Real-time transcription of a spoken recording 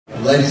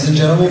Ladies and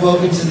gentlemen,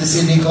 welcome to the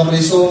Sydney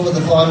Comedy Store for the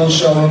final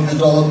show of the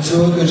Dollop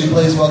Tour. Could you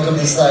please welcome to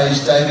the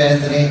stage Dave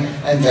Anthony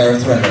and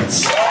Gareth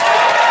Reynolds.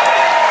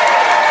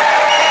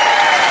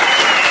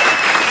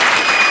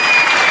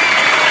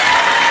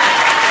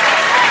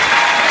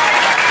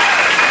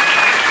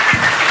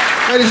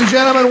 Ladies and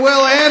gentlemen,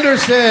 Will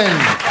Anderson.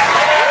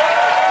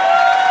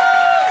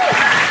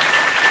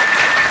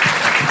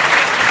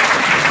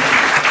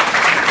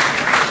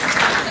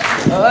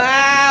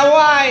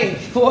 Why?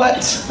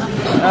 What?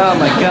 Oh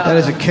my God. That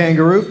is a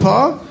kangaroo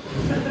paw.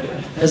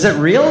 Is it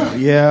real?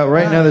 Yeah,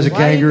 right now there's a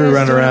kangaroo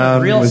running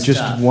around with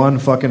just one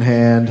fucking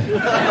hand.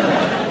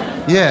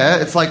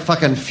 Yeah, it's like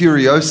fucking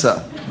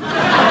Furiosa.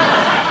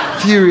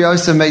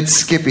 Furiosa meets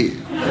Skippy.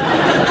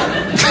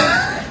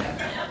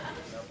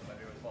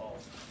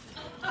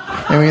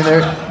 I mean,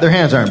 their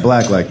hands aren't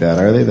black like that,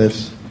 are they?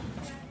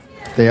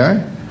 They are?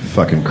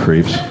 Fucking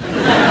creeps.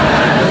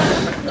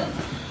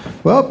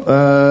 Well,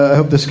 I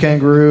hope this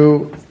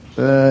kangaroo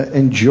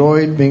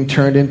enjoyed being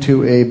turned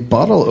into a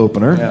bottle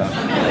opener.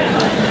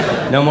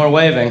 Yeah. No more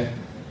waving.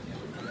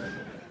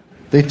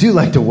 They do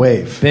like to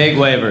wave. Big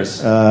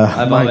wavers.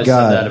 I've always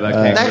said that about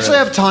kangaroos. They actually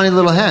have tiny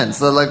little hands.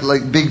 They're like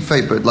big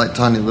feet, but like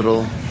tiny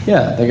little...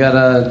 Yeah, they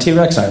got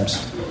T-Rex arms.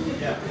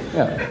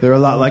 Yeah. They're a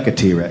lot like a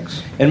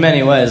T-Rex. In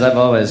many ways, I've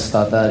always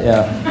thought that,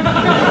 yeah.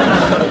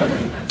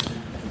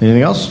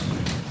 Anything else?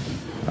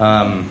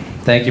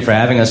 Thank you for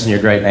having us in your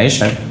great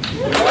nation.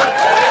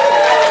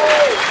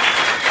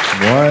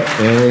 What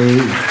a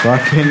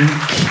fucking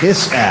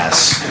kiss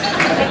ass.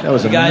 That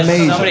was guys,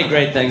 amazing. So many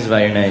great things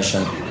about your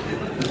nation.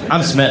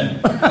 I'm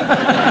smitten.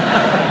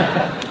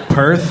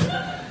 Perth.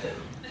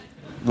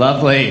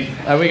 Lovely.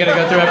 Are we going to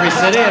go through every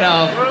city and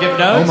I'll give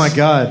notes? Oh my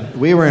God.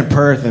 We were in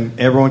Perth and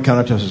everyone coming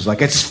up to us was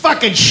like, it's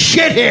fucking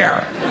shit here.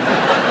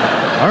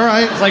 All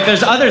right. It's like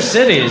there's other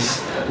cities.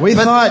 We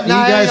thought you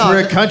guys were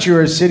a country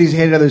where cities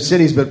hated other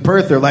cities, but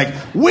Perth, they're like,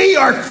 we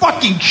are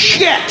fucking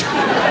shit.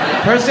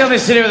 Perth's the only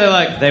city where they're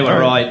like, they were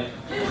right.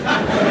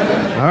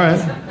 All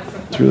right.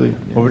 Truly.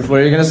 What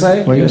were you going to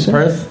say? What are you going to say?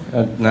 Perth?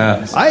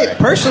 No. I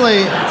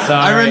personally... Sorry.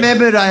 I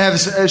remembered I have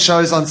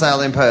shows on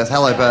sale in Perth.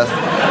 Hello, Perth.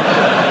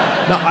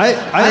 No, I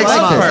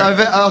liked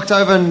Perth.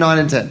 October 9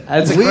 and 10.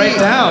 It's a great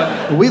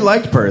town. We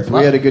liked Perth.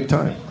 We had a good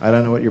time. I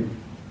don't know what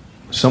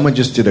someone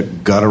just did a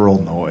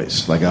guttural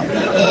noise. Like a...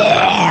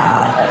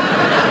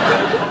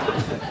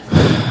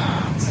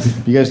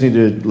 You guys need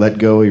to let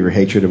go of your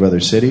hatred of other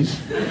cities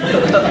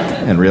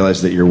and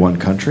realize that you're one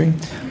country.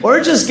 Or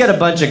just get a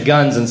bunch of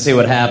guns and see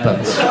what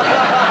happens.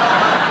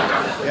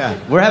 Yeah.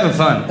 We're having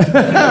fun.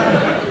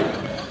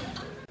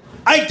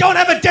 I don't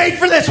have a date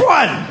for this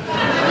one!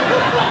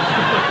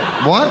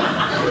 What?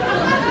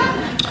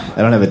 I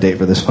don't have a date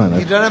for this one.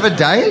 You don't have a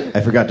date?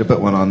 I forgot to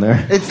put one on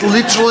there. It's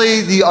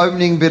literally the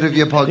opening bit of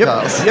your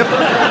podcast. Yep.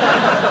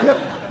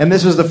 And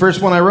this was the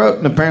first one I wrote,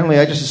 and apparently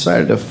I just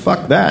decided to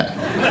fuck that.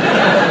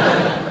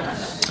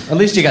 At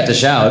least you got to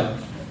shout.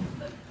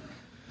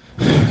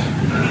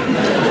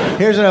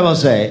 Here's what I will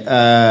say.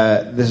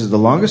 This is the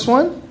longest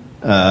one.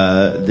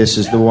 This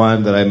is the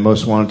one that I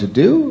most wanted to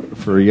do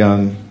for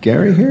young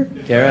Gary here.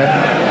 Gareth.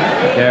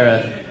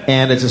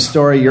 And it's a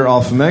story you're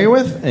all familiar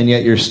with, and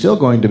yet you're still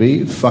going to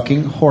be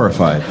fucking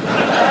horrified.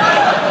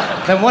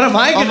 Then what am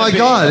I going to be? Oh my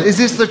God, is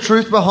this the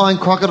truth behind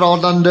Crocodile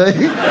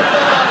Dundee?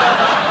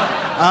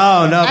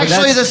 Oh, no, but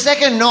actually, the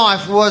second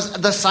knife was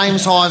the same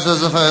size as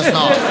the first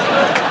knife.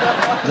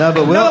 No,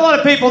 but Not a lot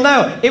of people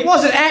know. It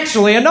wasn't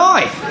actually a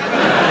knife.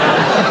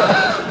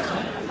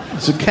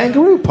 It's a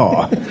kangaroo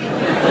paw.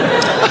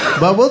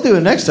 But we'll do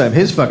it next time.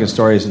 His fucking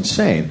story is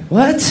insane.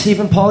 What?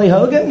 Even Paulie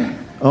Hogan?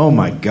 Oh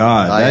my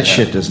God, that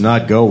shit does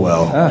not go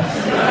well.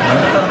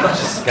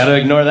 Just got to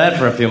ignore that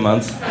for a few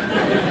months.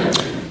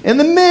 In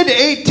the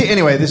mid-18...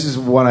 Anyway, this is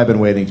one I've been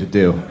waiting to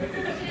do.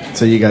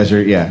 So you guys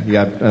are... Yeah, you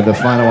got the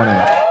final one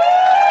in.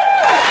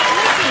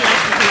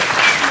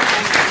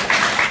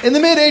 In the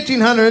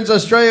mid-1800s,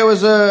 Australia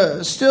was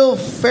a still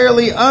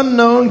fairly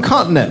unknown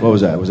continent. What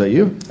was that? Was that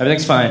you?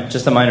 Everything's fine.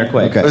 Just a minor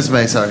quake. Okay. It was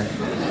me, sorry.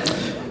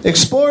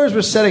 Explorers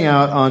were setting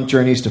out on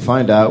journeys to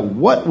find out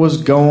what was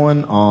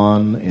going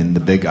on in the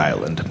Big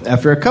Island.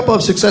 After a couple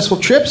of successful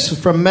trips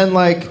from men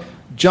like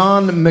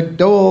John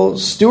McDowell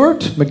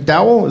Stewart,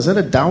 McDowell, is that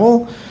a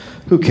dowel?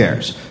 Who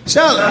cares?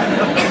 South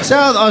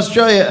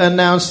Australia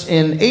announced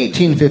in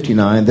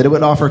 1859 that it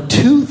would offer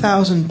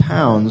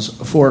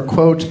 £2,000 for,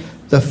 quote,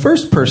 the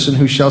first person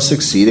who shall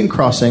succeed in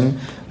crossing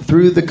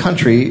through the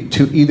country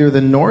to either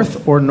the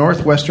north or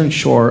northwestern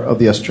shore of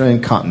the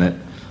Australian continent,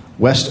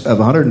 west of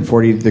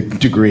 140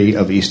 degree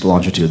of east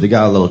longitude. They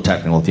got a little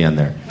technical at the end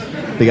there.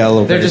 They got a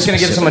little. They're just going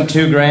to give someone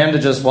 $2,000 to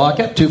just walk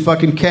it? $2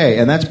 fucking K,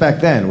 and that's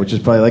back then, which is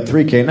probably like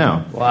 $3K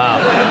now.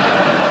 Wow.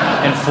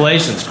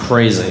 Inflation's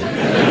crazy.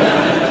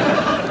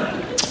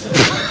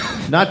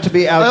 Not to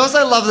be out. I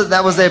also love that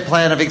that was their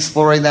plan of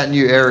exploring that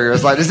new area.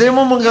 It's like, is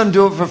anyone going to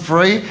do it for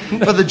free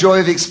for the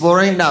joy of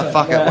exploring? No,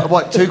 fuck it.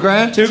 What,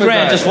 $2,000?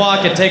 $2,000. Just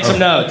walk it. Take some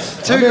notes.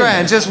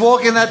 $2,000. Just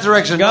walk in that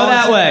direction. Go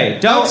that way.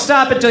 Don't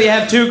stop until you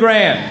have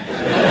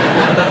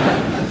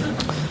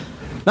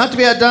 $2,000. Not to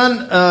be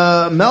outdone,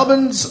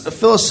 Melbourne's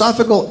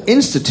Philosophical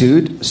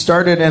Institute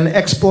started an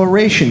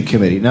exploration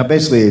committee. Now,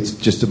 basically, it's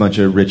just a bunch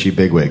of Richie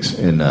bigwigs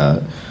in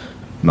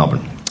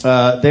Melbourne.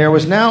 There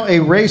was now a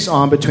race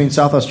on between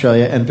South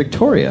Australia and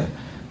Victoria.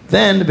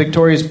 Then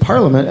Victoria's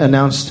Parliament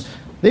announced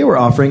they were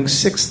offering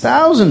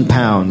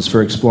 £6,000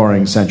 for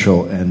exploring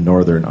Central and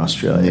Northern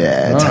Australia.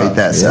 Yeah, take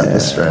that, South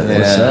Australia.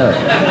 What's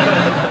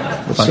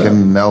up?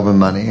 Fucking Melbourne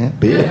money, yeah?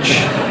 Bitch.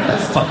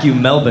 Fuck you,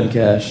 Melbourne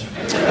cash.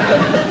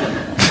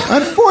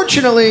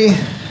 Unfortunately,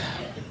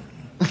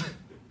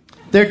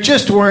 there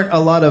just weren't a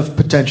lot of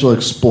potential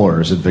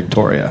explorers in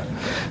Victoria.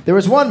 There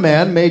was one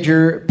man,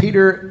 Major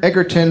Peter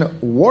Egerton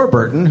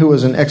Warburton, who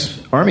was an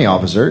ex-army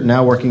officer,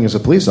 now working as a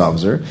police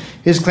officer.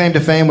 His claim to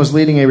fame was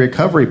leading a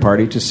recovery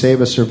party to save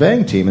a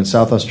surveying team in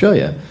South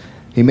Australia.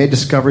 He made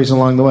discoveries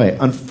along the way.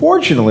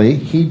 Unfortunately,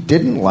 he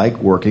didn't like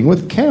working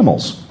with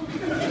camels.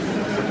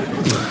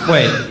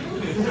 Wait.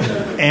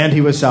 And he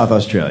was South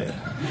Australian.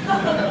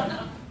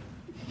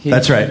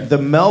 That's right. The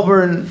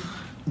Melbourne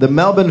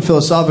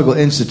Philosophical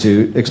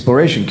Institute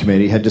Exploration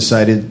Committee had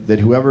decided that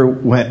whoever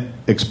went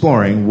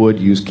exploring would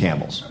use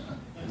camels.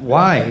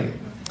 Why?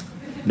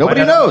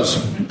 Nobody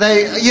knows.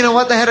 You know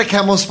what? They had a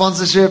camel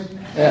sponsorship.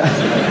 Yeah.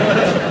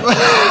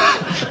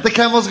 The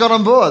camels got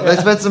on board. They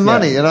spent some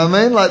money. You know what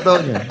I mean? Like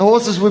the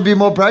horses would be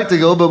more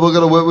practical, but we're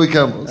going to work with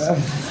camels.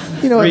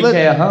 You know,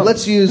 3K a hump.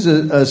 let's use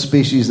a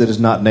species that is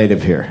not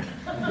native here.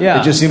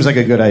 Yeah. It just seems like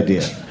a good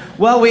idea.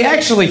 Well, we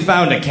actually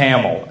found a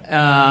camel.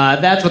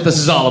 That's what this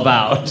is all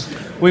about.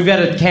 We've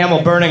got a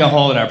camel burning a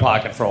hole in our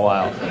pocket for a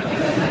while.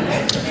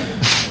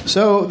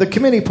 So the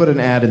committee put an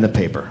ad in the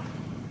paper.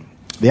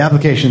 The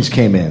applications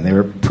came in. They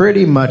were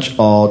pretty much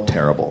all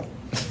terrible.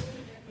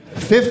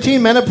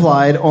 15 men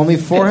applied, only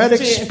 4 had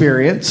 15.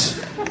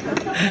 experience,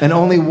 and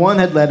only 1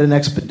 had led an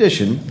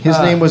expedition. His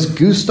name was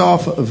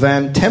Gustav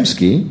Van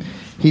Temsky.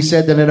 He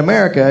said that in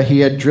America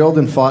he had drilled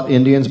and fought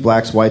Indians,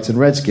 blacks, whites, and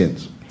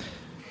redskins.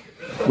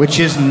 Which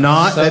is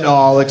not at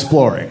all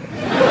exploring.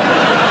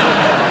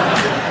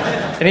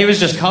 And he was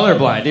just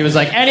colorblind. He was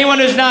like, anyone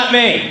who's not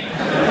me,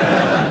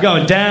 I'm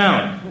going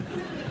down.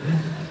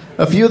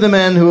 A few of the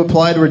men who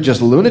applied were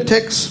just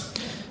lunatics.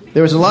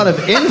 There was a lot of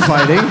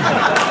infighting.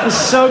 It's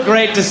so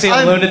great to see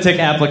a lunatic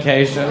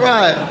application.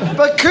 Right.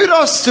 But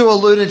kudos to a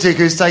lunatic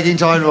who's taking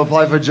time to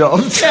apply for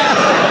jobs.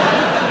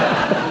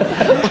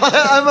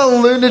 I'm a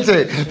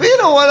lunatic. But you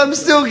know what? I'm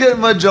still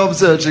getting my job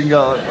searching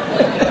going.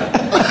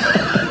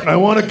 I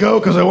want to go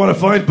because I want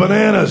to find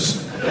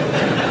bananas.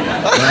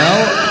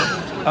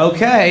 Well,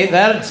 okay,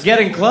 that's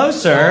getting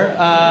closer.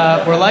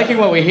 We're liking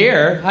what we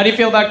hear. How do you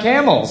feel about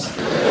camels?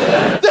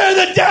 They're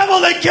the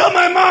devil! They killed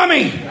my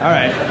mommy! All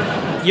right.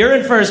 You're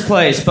in first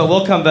place, but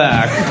we'll come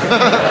back.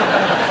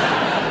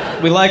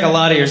 We like a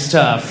lot of your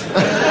stuff.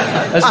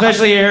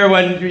 Especially here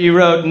when you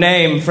wrote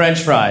name French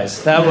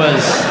fries.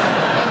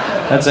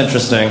 That's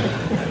interesting.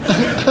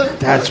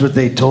 That's what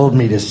they told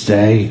me to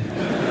say.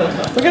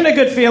 We're getting a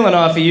good feeling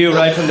off of you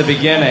right from the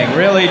beginning.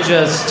 Really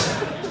just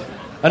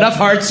enough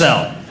hard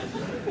sell.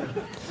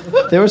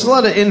 There was a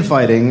lot of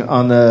infighting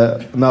on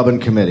the Melbourne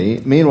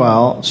committee.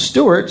 Meanwhile,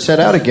 Stewart set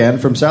out again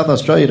from South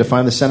Australia to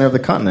find the center of the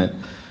continent.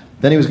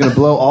 Then he was going to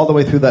blow all the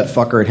way through that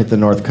fucker and hit the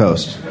north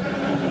coast.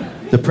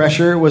 The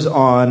pressure was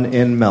on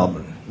in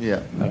Melbourne.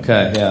 Yeah.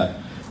 Okay, yeah.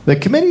 The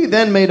committee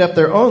then made up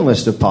their own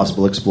list of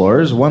possible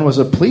explorers. One was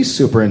a police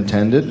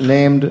superintendent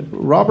named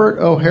Robert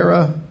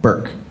O'Hara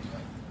Burke.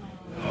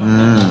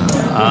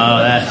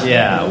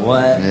 Oh,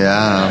 what?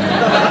 Yeah.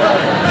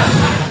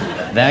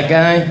 That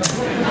guy?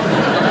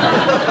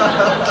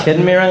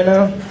 Kidding me right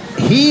now?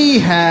 He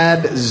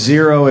had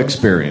 0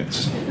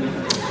 experience.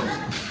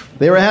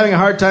 They were having a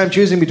hard time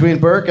choosing between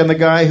Burke and the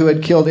guy who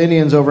had killed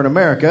Indians over in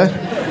America.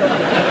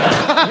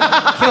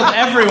 Killed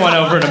everyone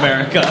over in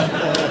America.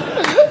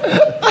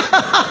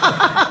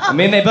 I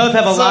mean, they both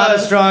have a lot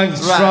of strong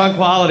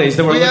qualities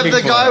that we're looking for. We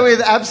have the guy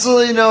with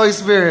absolutely no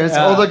experience,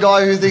 or the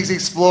guy who thinks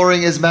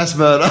exploring is mass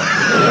murder.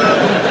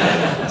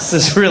 This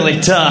is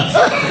really tough.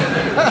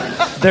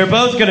 They're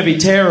both going to be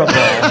terrible.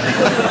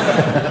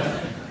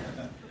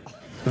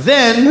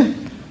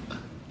 Then,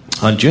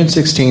 on June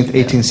 16th,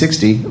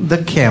 1860,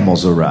 the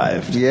camels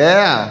arrived.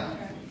 Yeah.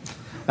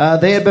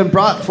 They had been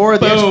brought for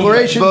the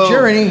exploration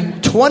journey.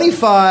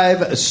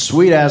 25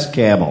 sweet-ass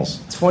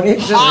camels. 20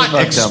 Hot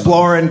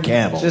exploring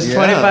camels. Just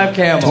 25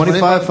 camels.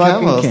 25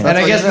 fucking camels. And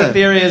I guess the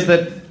theory is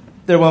that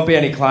there won't be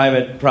any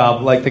climate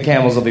problem. Like, the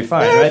camels will be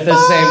fine, right? The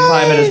same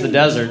climate as the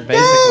desert,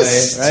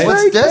 basically, right?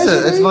 What's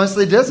desert? It's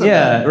mostly desert.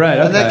 Yeah, right.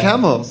 Okay. And they're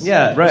camels.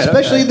 Yeah, right.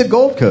 Especially the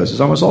Gold Coast.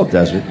 It's almost all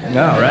desert.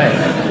 No, right.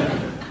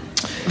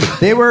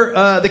 They were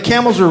the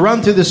camels were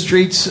run through the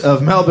streets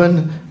of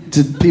Melbourne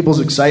to people's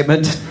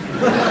excitement.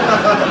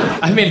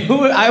 I mean,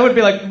 I would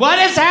be like, what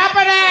is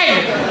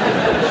happening?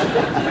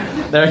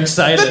 They're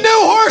excited. The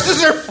new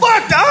horses are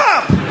fucked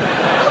up!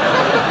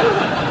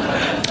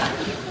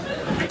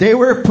 They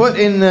were put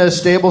in the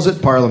stables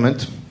at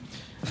Parliament.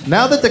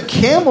 Now that the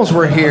camels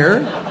were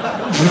here...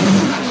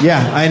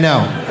 Yeah, I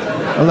know.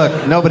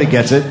 Look, nobody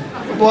gets it.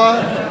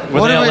 What?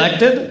 Were they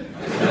elected?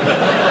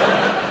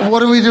 What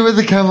do we do with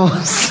the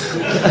camels?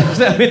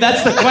 I mean,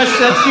 that's the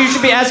question. You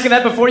should be asking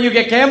that before you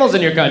get camels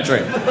in your country.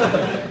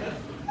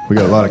 We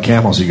got a lot of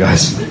camels, you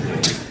guys.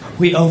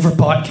 We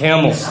overbought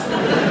camels.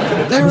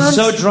 I was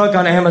so drunk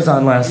on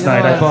Amazon last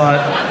night. I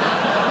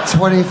bought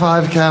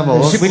 25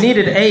 camels. We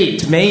needed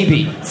 8,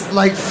 maybe.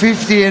 Like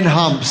 50 in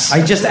humps.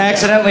 I just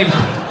accidentally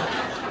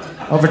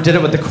overdid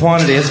it with the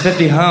quantity. It's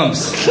 50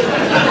 humps.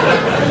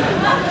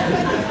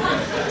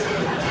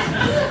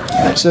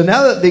 So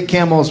now that the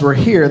camels were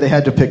here, they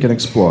had to pick an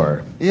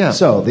explorer. Yeah.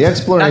 So the Not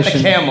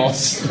exploration... the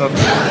camels.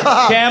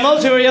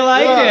 Camels, who are you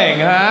liking,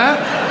 huh?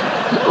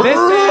 This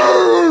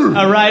man...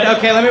 All right,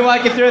 okay, let me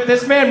walk you through it.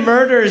 This man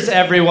murders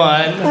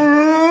everyone.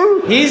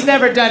 He's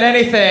never done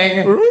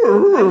anything.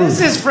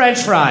 This is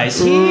French fries.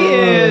 He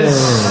is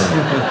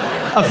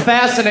a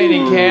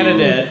fascinating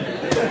candidate.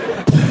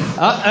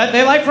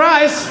 They like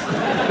fries.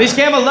 These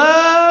camels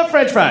love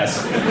French fries.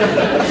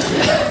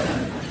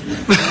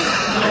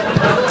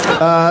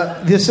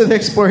 So the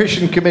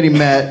exploration committee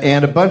met,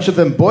 and a bunch of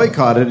them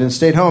boycotted and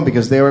stayed home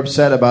because they were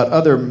upset about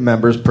other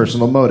members'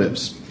 personal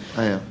motives.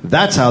 Oh, yeah.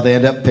 That's how they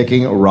end up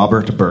picking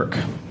Robert Burke.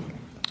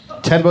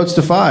 10 votes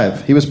to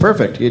 5. He was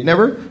perfect. He had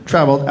never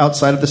traveled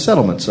outside of the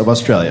settlements of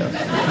Australia.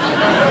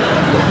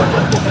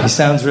 He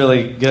sounds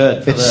really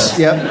good for this.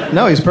 Yeah,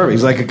 no, he's perfect.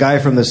 He's like a guy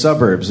from the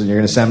suburbs, and you're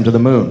going to send him to the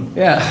moon.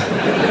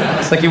 Yeah.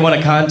 It's like he won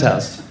a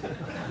contest.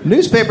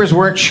 Newspapers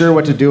weren't sure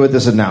what to do with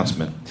this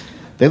announcement.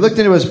 They looked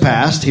into his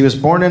past. He was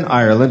born in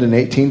Ireland in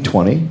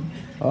 1820.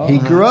 He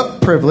grew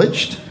up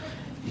privileged.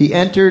 He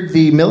entered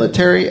the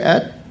military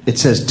at... It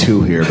says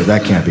 2 here, but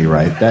that can't be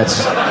right.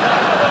 That's...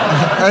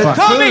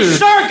 Call me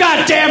sir,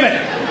 goddammit!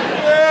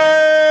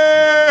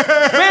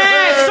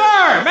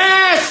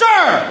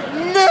 Master!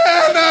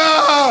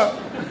 Nana!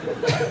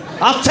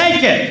 I'll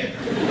take it.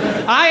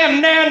 I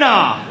am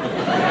Nana.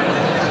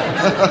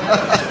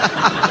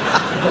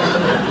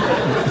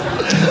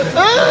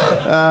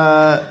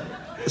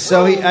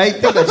 So I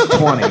think that's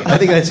 20.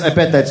 I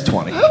bet that's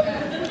 20.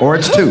 Or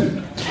it's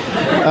 2.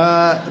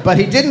 But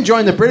he didn't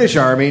join the British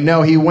Army.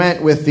 No, he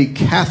went with the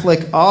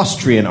Catholic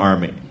Austrian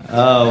Army.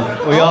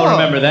 Oh, we all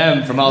remember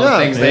them from all the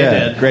things they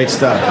did. Great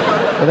stuff.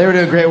 Well, they were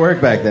doing great work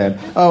back then.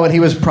 Oh, and he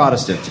was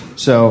Protestant.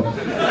 So...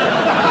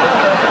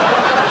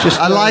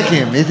 I like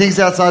him. He thinks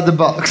outside the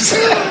box.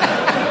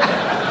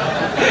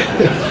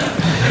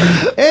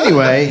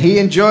 Anyway, he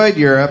enjoyed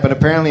Europe and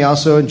apparently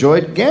also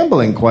enjoyed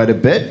gambling quite a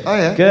bit. Oh,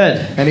 yeah. Good.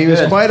 And he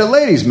was quite a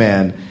ladies'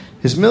 man.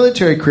 His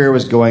military career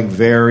was going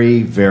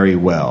very, very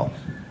well.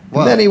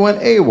 Wow. And then he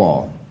went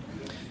AWOL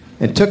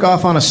and took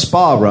off on a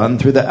spa run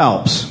through the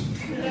Alps.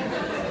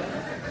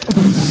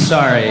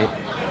 Sorry.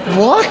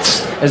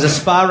 What? Is a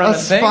spa run a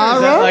thing? Spa Or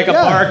is that run? like a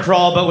Yeah. bar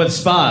crawl but with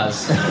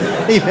spas?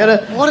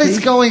 What is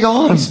going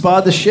on? He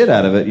spa'd the shit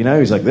out of it. You know,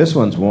 he's like, this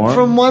one's warm.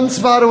 From one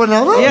spa to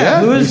another?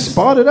 Yeah. He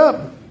spa'd it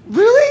up.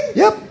 Really?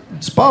 Yep.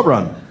 Spa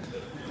run.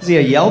 Is he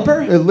a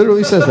yelper? It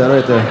literally says that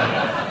right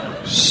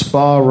there.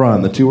 Spa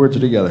run. The 2 words are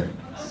together.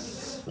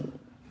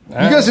 You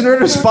guys have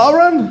heard of spa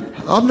run?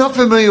 I'm not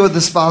familiar with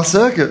the spa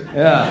circuit.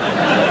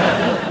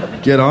 Yeah.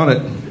 Get on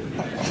it.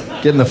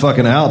 Get in the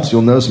fucking Alps.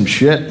 You'll know some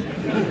shit.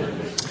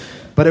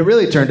 But it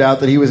really turned out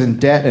that he was in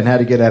debt and had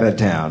to get out of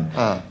town.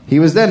 He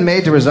was then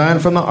made to resign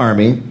from the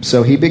army,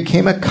 so he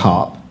became a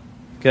cop.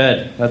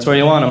 Good. That's where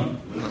you want him.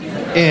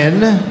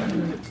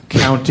 In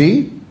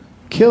County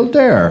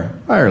Kildare,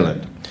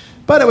 Ireland.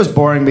 But it was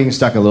boring being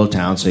stuck in a little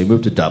town, so he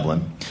moved to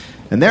Dublin.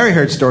 And there he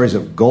heard stories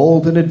of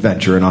gold and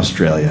adventure in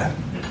Australia.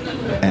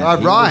 And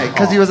Oh, right,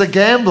 because he was a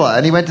gambler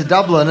and he went to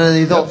Dublin and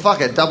he thought, fuck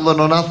it, Dublin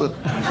or nothing.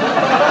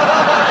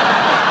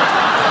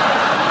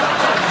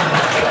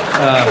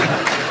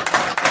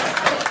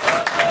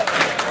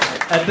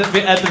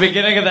 At the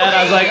beginning of that,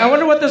 I was like, I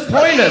wonder what this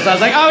point is. I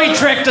was like, oh, he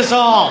tricked us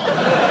all.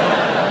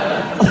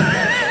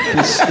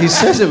 He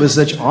says it with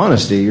such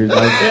honesty. You're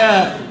like,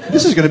 Yeah.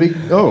 this is going to be...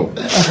 Oh.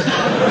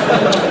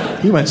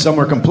 He went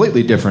somewhere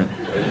completely different.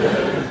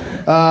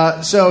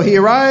 So he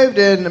arrived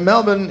in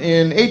Melbourne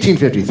in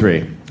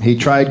 1853. He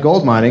tried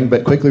gold mining,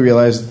 but quickly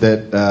realized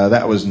that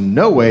that was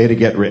no way to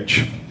get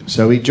rich.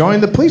 So he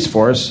joined the police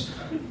force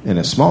in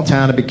a small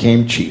town and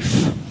became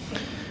chief.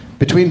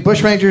 Between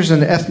bushrangers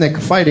and ethnic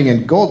fighting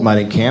in gold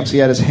mining camps, he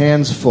had his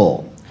hands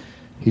full.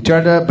 He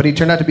turned out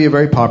to be a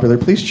very popular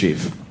police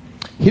chief.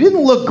 He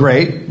didn't look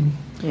great.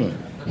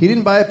 He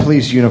didn't buy a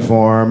police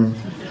uniform.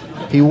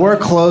 He wore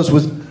clothes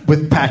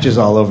with patches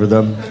all over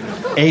them.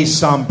 A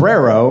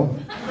sombrero.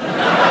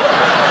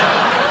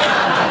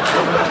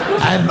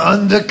 I'm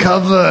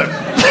undercover.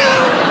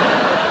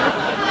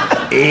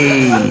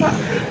 Hey.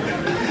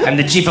 I'm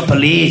the chief of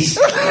police.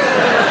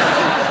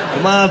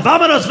 Come on,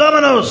 vámonos,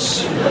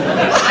 vámonos.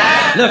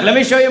 Look, let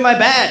me show you my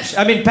badge.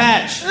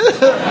 Patch.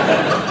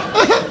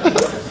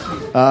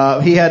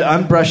 He had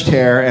unbrushed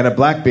hair and a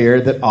black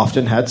beard that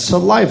often had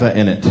saliva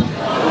in it.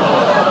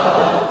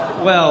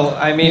 Well,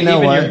 You know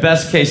even what? your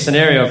best case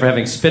scenario for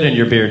having spit in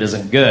your beard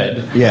isn't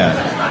good.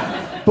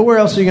 Yeah. But where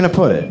else are you going to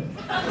put it?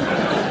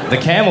 The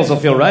camels will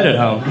feel right at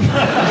home.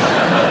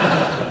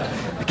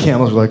 The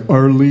camels were like,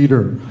 our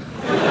leader.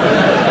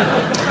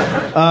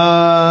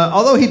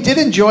 Although he did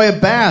enjoy a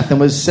bath and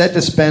was said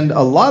to spend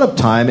a lot of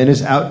time in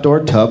his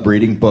outdoor tub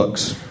reading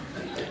books.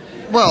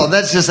 Well,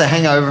 that's just a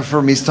hangover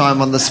from his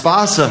time on the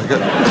spa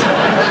circuit.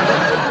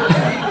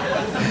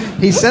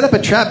 He set up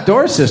a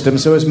trapdoor system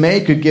so his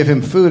maid could give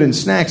him food and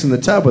snacks in the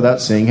tub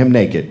without seeing him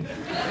naked.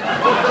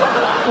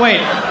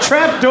 Wait,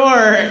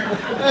 trapdoor?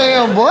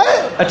 Hang on,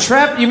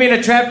 what? You mean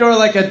a trapdoor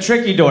like a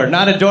tricky door,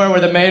 not a door where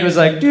the maid was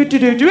like, do,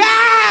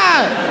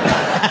 ah!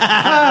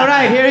 All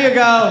right, here you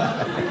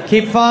go.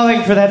 Keep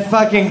falling for that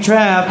fucking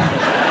trap.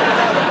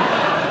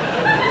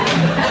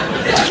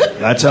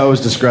 That's how it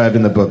was described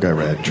in the book I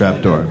read,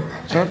 trapdoor.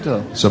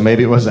 Trapdoor. So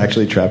maybe it was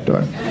actually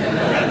trapdoor.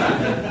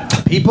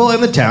 People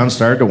in the town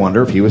started to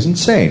wonder if he was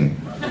insane.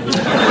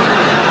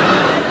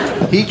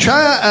 He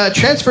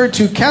transferred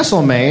to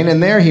Castlemaine,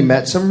 and there he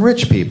met some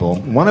rich people.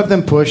 One of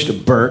them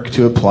pushed Burke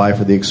to apply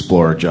for the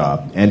explorer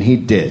job, and he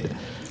did.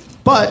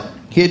 But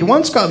he had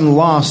once gotten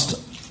lost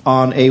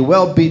on a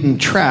well-beaten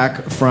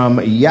track from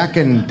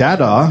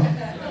Yakandada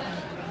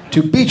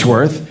to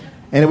Beechworth,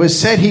 and it was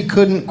said he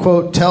couldn't,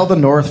 quote, tell the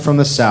north from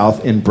the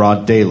south in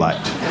broad daylight.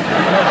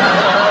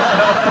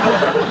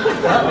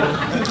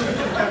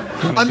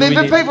 I mean,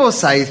 but people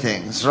say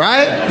things,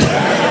 right?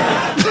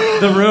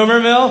 The rumor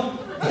mill?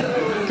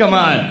 Come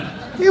on.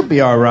 He'll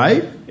be all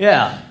right.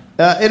 Yeah.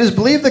 It is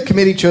believed the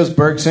committee chose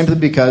Burke simply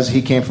because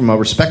he came from a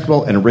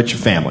respectable and rich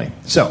family.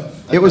 So,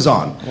 it was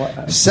on.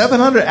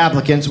 700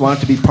 applicants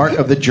wanted to be part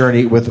of the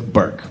journey with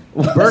Burke.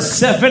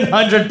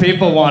 700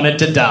 people wanted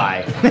to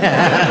die.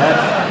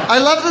 I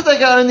love that they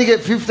can only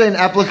get 15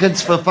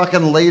 applicants for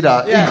fucking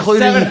leader,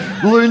 including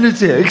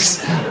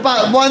lunatics.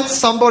 But once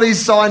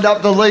somebody's signed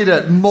up to lead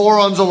it,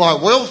 morons are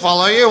like, we'll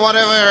follow you,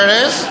 whatever it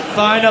is.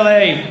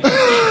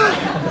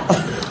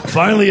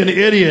 Finally an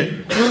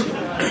idiot.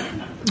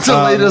 To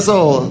lead us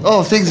all.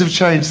 Oh, things have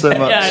changed so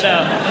much. Yeah, I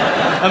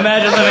know.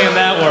 Imagine living in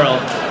that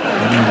world.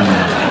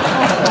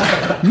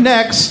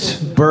 Next,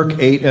 Burke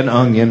ate an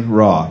onion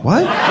raw.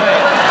 What?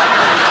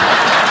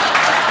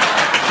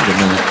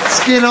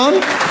 Skin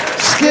on?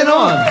 Skin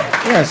on.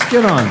 Yeah,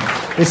 skin on.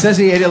 It says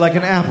he ate it like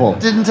an apple.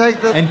 Didn't take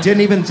the... And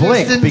didn't even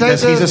blink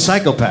because he's a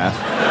psychopath.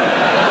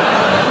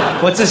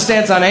 What's his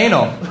stance on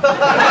anal?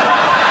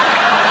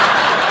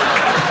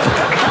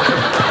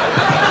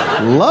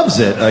 Loves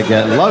it, I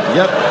guess.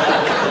 Yep.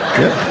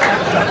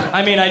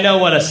 I mean, I know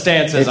what a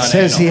stance is on anal.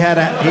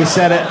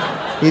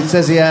 He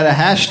says he had a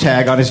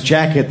hashtag on his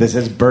jacket that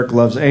says Burke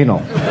loves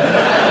anal.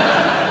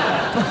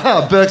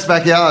 Oh, Burke's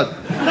backyard.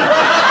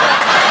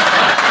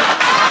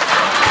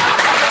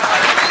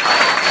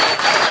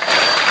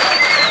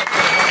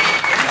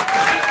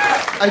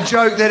 A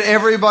joke that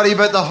everybody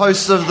but the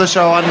hosts of the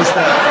show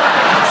understand.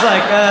 It's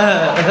like,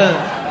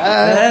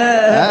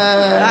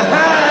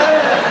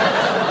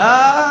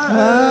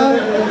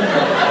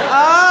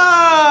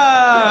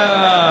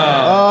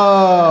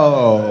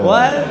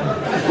 What?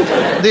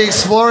 The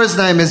explorer's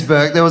name is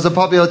Burke. There was a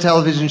popular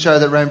television show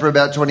that ran for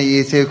about 20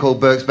 years here called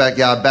Burke's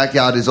Backyard.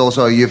 Backyard is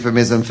also a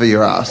euphemism for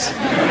your ass.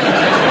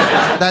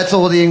 That's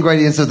all the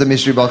ingredients of the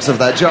mystery box of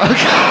that joke.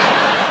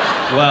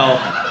 Well,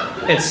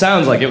 it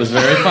sounds like it was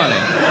very funny.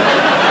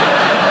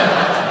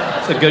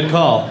 It's a good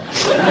call.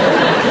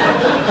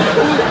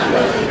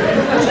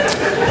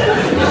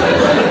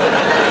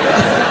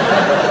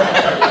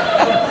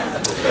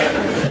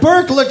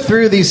 Burke looked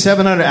through these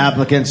 700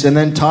 applicants and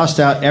then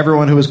tossed out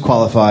everyone who was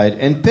qualified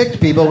and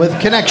picked people with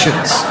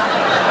connections.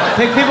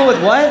 Pick people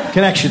with what?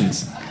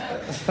 Connections.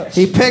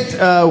 He picked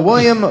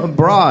William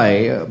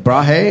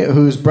Brahe,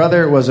 whose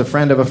brother was a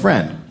friend of a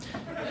friend.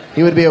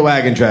 He would be a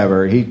wagon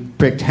driver. He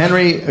picked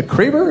Henry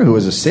Creeber, who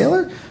was a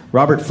sailor.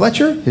 Robert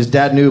Fletcher, his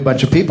dad knew a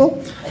bunch of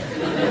people.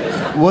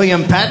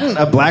 William Patton,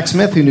 a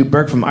blacksmith who knew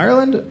Burke from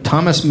Ireland.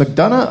 Thomas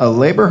McDonough, a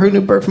laborer who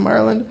knew Burke from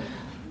Ireland.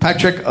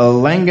 Patrick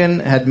Langan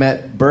had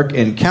met Burke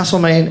in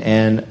Castlemaine.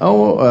 And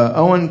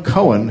Owen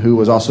Cohen, who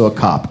was also a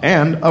cop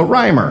and a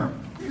rhymer.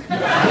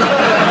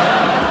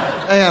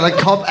 Yeah, a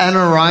cop and a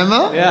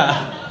rhymer?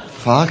 Yeah.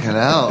 Fucking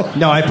hell.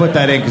 No, I put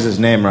that in because his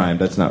name rhymed.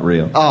 That's not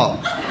real.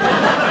 Oh.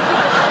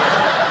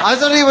 I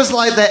thought he was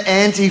like the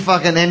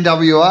anti-fucking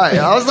NWA.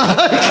 I was like,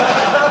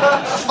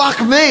 fuck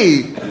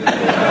me.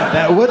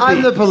 That would be,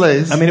 I'm the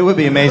police. I mean, it would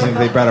be amazing if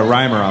they brought a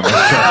rhymer on this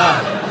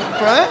show.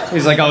 Right?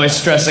 He's like always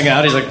stressing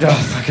out. He's like, oh,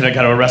 fucking, I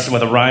gotta arrest him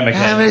with a rhyme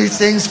again. How many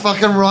things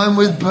fucking rhyme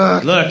with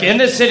Burke? Look, in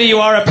this city you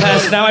are a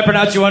pest. Now I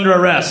pronounce you under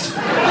arrest.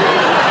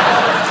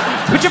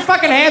 Put your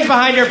fucking hands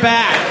behind your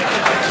back.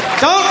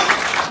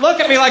 Don't look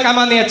at me like I'm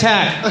on the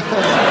attack.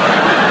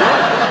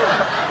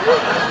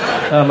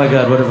 Oh my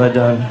God, what have I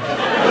done?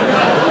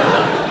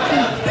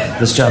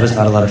 This job is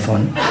not a lot of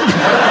fun.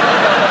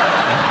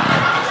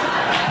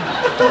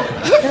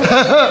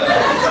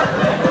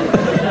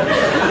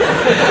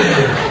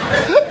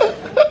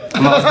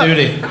 I'm off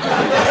duty.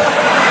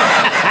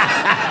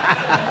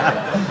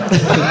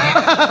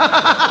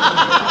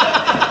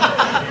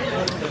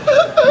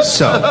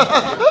 So,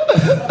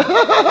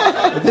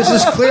 This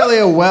is clearly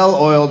a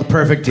well-oiled,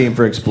 perfect team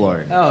for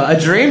exploring. Oh, a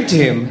dream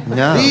team.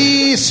 No.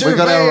 The surveyor. We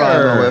got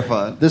our rival, we're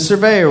fine. The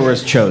surveyor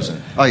was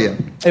chosen. Oh, yeah.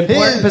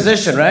 Important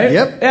position, right?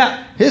 Yep.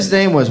 Yeah. His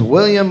name was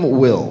William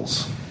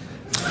Wills.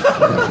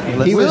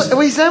 He was.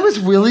 His name was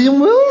William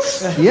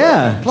Wills?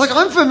 Yeah. Like,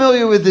 I'm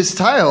familiar with this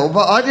tale,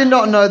 but I did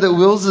not know that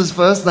Wills's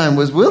first name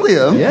was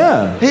William.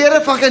 Yeah. He had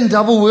a fucking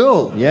double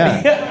Will.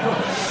 Yeah.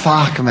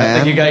 Fuck, I man.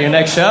 think you got your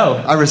next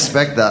show. I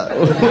respect that.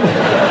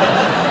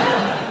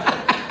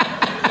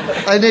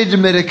 I need to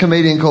meet a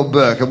comedian called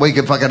Burke, and we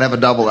can fucking have a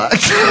double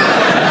act.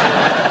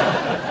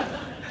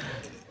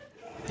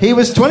 He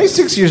was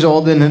 26 years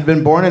old and had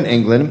been born in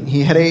England.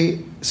 He had a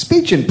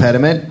speech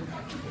impediment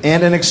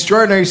and an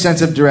extraordinary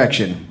sense of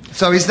direction.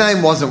 So his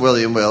name wasn't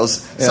William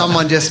Wills. Yeah.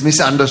 Someone just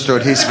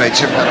misunderstood his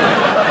speech impediment.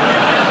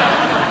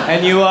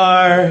 And you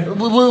are...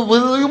 Everyone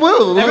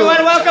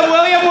welcome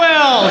William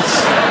Wills!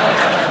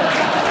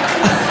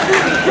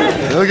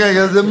 Okay,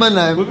 guys, that's my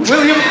name.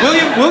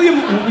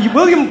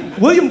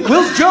 William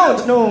Wills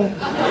Jones. No.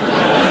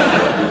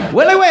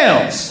 Willie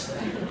Wills.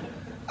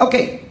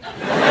 Okay.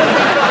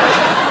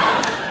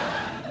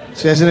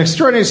 So he has an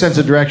extraordinary sense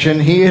of direction.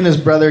 He and his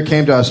brother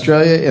came to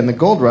Australia in the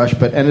gold rush,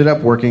 but ended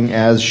up working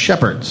as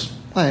shepherds.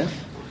 Oh, yeah.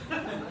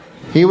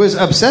 He was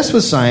obsessed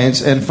with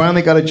science and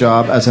finally got a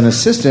job as an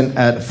assistant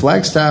at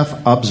Flagstaff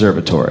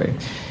Observatory.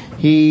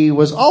 He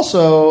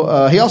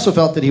also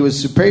felt that he was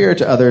superior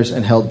to others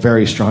and held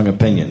very strong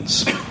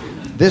opinions.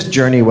 This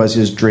journey was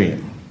his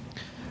dream.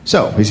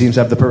 So he seems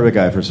to have the perfect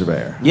guy for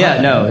surveyor.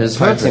 Yeah, no, his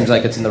heart seems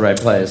like it's in the right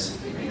place.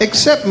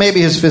 Except maybe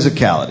his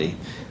physicality.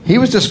 He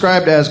was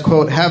described as,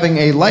 quote, having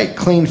a light,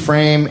 clean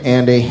frame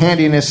and a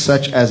handiness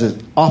such as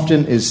it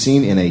often is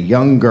seen in a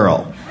young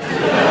girl.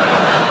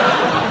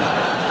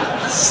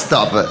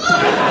 Stop it.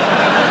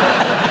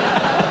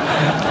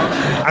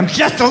 I'm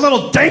just a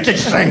little dainty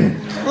thing.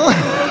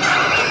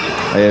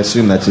 I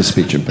assume that's his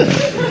speech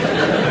impediment.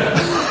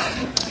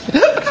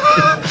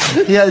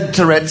 He had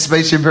Tourette's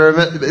speech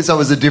impediment, so it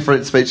was a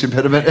different speech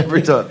impediment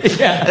every time.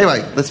 Yeah.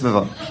 Anyway, let's move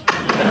on.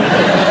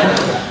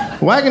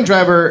 Wagon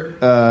driver,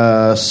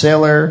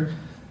 sailor,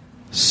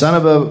 son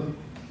of a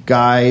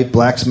guy,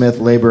 blacksmith,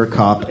 labor,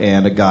 cop,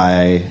 and a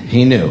guy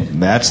he knew.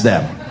 That's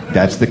them.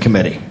 That's the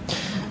committee.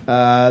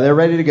 They're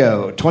ready to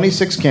go.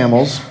 26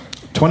 camels,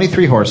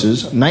 23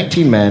 horses,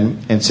 19 men,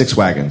 and 6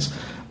 wagons.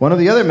 One of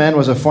the other men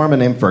was a foreman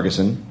named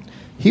Ferguson.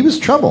 He was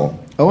trouble.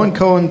 Owen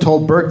Cohen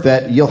told Burke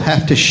that you'll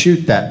have to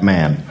shoot that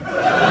man.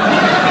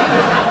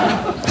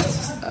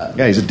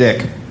 Yeah, he's a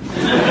dick.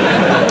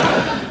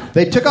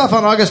 They took off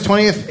on August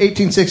 20th,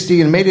 1860,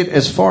 and made it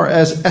as far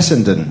as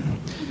Essendon.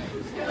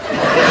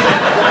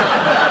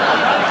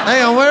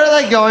 Hang on, where are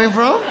they going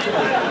from?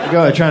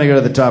 They're trying to go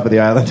to the top of the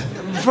island.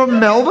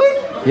 From Melbourne?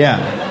 Yeah.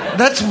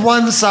 That's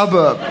one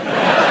suburb.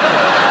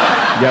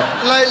 Yep.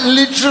 Like,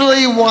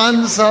 literally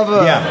one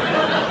suburb.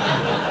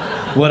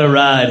 Yeah. What a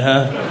ride,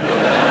 huh?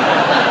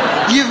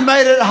 You've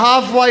made it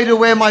halfway to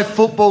where my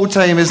football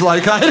team is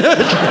located.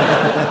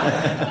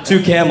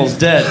 2 camels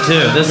dead,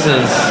 too. This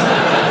is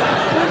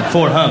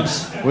 4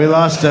 humps. We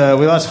lost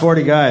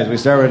 40 guys. We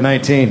started with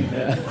 19.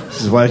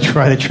 This is why I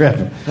try the trip.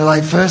 They're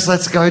like, first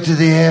let's go to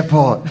the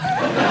airport.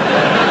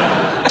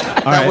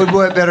 That would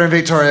work better in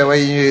Victoria where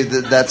you knew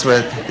that that's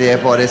where the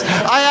airport is.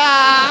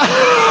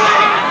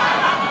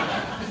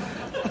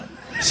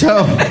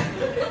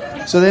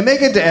 So they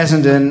make it to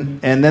Essendon,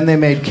 and then they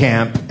made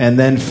camp, and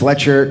then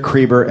Fletcher,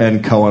 Creeber,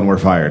 and Cohen were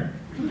fired.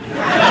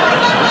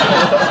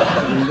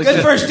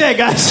 Good first day,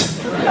 guys.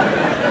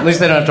 At least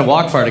they don't have to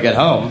walk far to get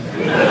home.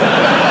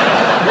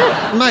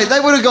 Mate, they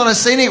would have gone a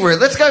scenic route.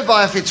 Let's go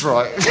via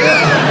Fitzroy.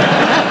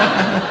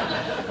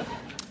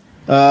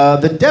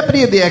 The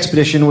deputy of the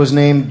expedition was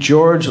named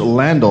George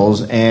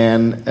Landals,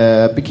 and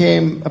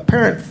became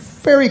apparent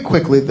very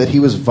quickly that he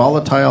was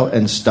volatile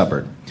and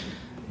stubborn.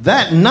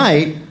 That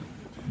night,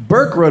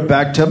 Burke rode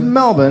back to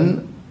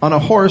Melbourne on a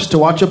horse to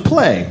watch a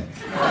play.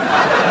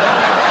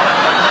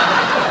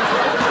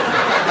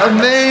 I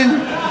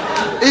mean,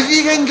 if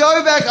you can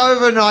go back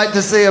overnight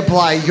to see a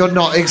play, you're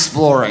not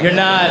exploring. You're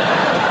not...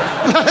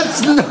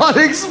 That's not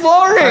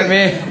exploring. I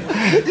mean,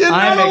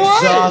 I'm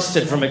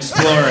exhausted from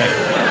exploring.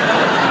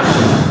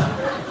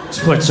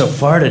 Explored so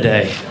far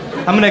today.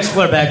 I'm going to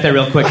explore back there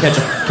real quick, catch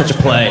a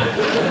play.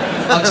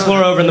 I'll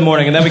explore over in the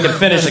morning, and then we can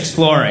finish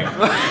exploring,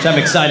 which I'm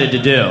excited to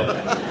do.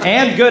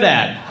 And good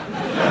at.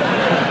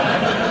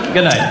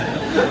 Good night.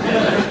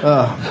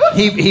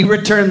 He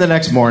returned the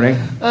next morning.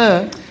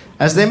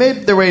 As they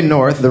made their way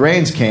north, the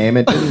rains came.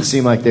 It didn't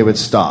seem like they would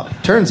stop.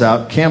 Turns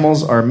out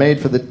camels are made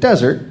for the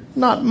desert,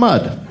 not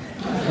mud.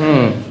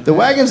 The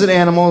wagons and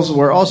animals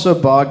were also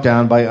bogged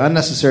down by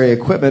unnecessary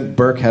equipment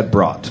Burke had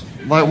brought.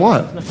 Like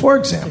what? For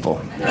example,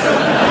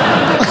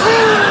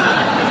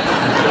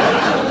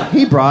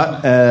 he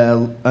brought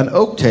an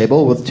oak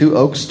table with 2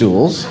 oak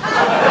stools.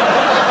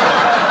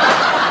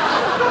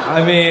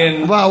 I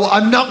mean... Well,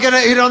 I'm not going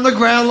to eat on the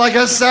ground like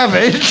a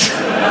savage.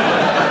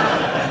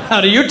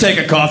 How do you take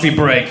a coffee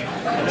break?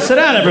 Sit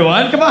down,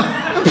 everyone. Come on.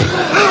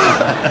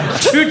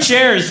 2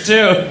 chairs,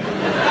 too.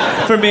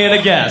 For me and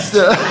a guest.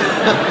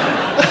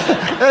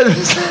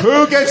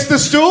 Who gets the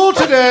stool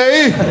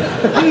today?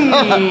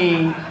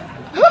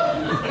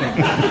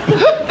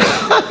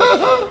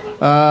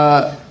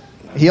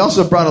 He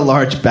also brought a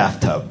large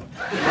bathtub.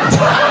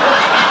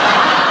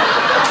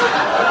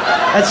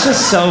 That's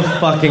just so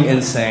fucking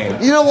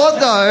insane. You know what,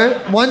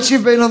 though? Once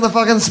you've been on the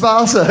fucking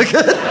spa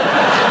circuit...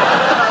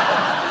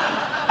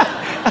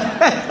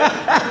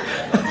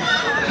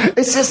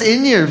 it's just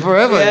in you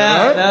forever,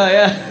 Yeah, you know? no,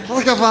 yeah.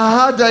 Like, after a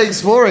hard day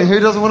exploring, who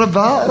doesn't want a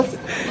bath?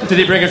 Did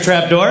he bring a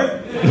trap door?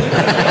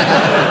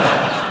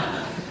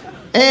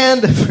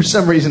 And for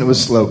some reason, it was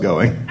slow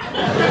going.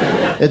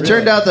 It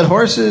turned out that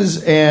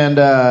horses and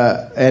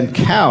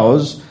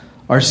cows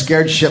are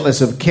scared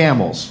shitless of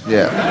camels.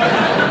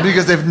 Yeah.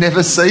 Because they've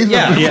never seen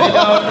them before.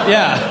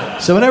 Yeah.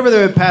 So whenever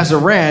they would pass a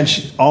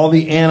ranch, all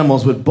the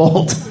animals would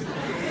bolt.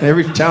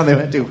 Every town they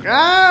went to,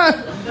 ah!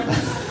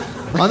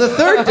 On the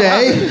third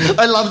day...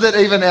 I love that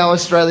even our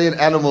Australian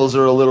animals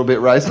are a little bit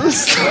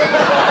racist.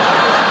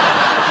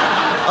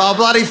 Oh,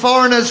 bloody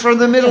foreigners from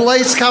the Middle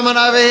East coming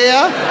over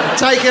here,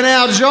 taking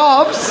our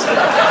jobs.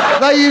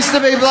 They used to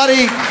be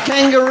bloody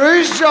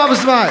kangaroos'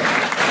 jobs, mate.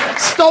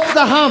 Stop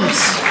the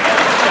humps.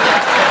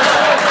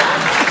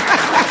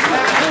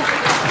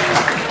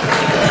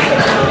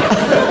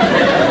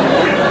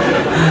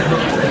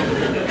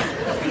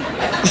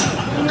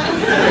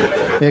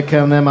 Here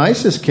come them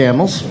ISIS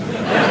camels.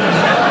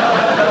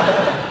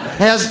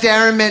 How's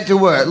Darren meant to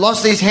work?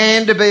 Lost his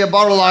hand to be a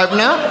bottle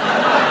opener.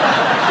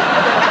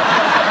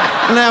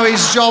 Now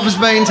his job's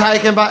been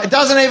taken, but it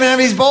doesn't even have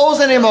his balls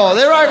anymore.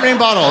 They're opening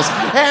bottles.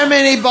 How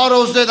many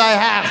bottles do they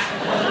have?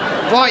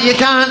 What, you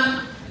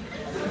can't?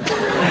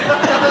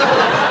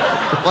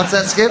 What's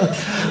that, Skip?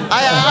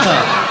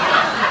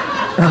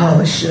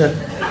 Oh, shit.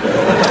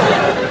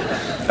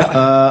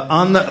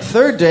 On the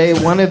third day,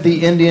 one of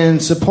the Indian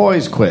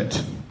sepoys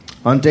quit.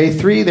 On day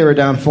 3, they were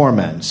down 4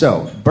 men.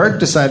 So Burke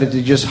decided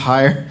to just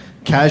hire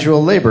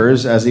casual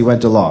laborers as he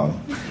went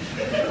along.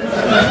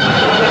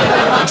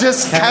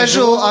 Just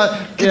casual,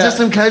 just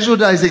some casual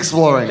days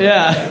exploring.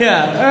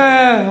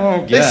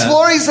 Yeah.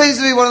 Exploring seems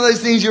to be one of those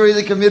things you're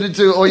either committed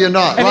to or you're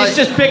not. And he's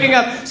just picking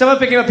up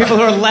people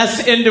who are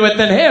less into it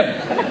than him.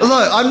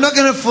 Look, I'm not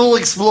going to full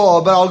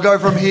explore, but I'll go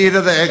from here to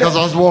there because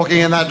I was walking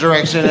in that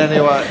direction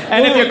anyway.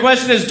 And if your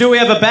question is, do we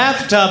have a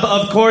bathtub?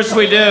 Of course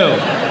we do.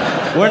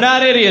 We're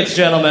not idiots,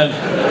 gentlemen.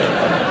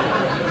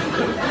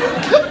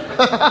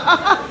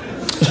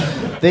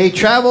 They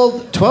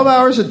traveled 12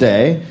 hours a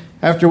day.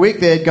 After a week,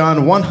 they had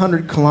gone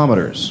 100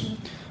 kilometers.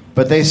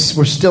 But they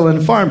were still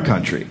in farm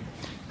country.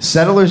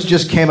 Settlers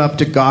just came up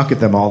to gawk at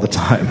them all the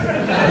time.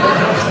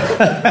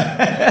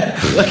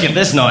 Look at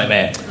this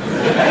nightmare.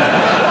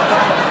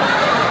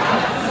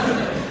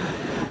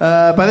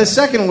 By the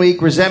second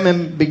week,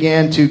 resentment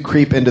began to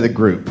creep into the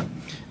group.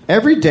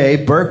 Every day,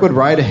 Burke would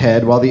ride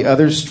ahead while the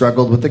others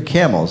struggled with the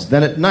camels.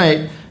 Then at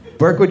night,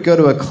 Burke would go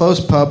to a close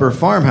pub or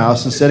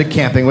farmhouse instead of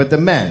camping with the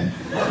men,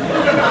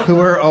 who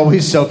were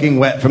always soaking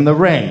wet from the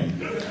rain.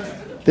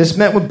 This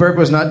meant that Burke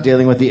was not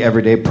dealing with the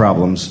everyday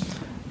problems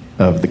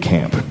of the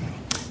camp.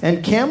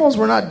 And camels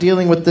were not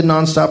dealing with the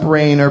nonstop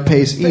rain or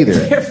pace either.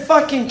 They're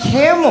fucking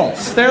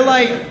camels. They're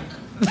like...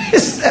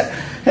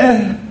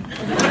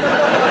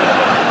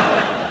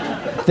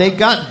 They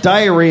got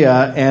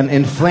diarrhea and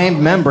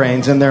inflamed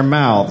membranes in their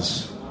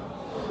mouths.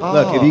 Oh.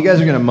 Look, if you guys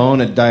are going to moan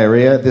at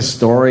diarrhea, this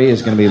story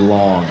is going to be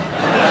long.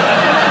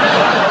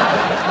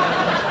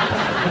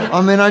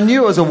 I mean, I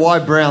knew it was a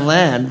wide brown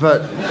land,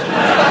 but...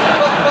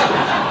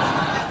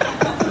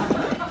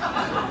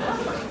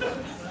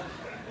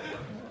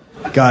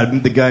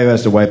 God, the guy who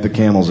has to wipe the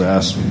camel's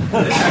ass.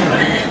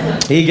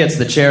 He gets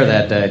the chair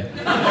that day.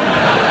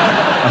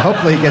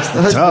 Hopefully he gets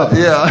the tub.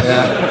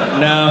 Yeah.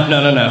 No.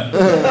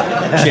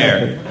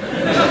 Chair.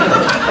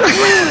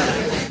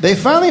 They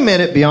finally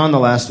made it beyond the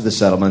last of the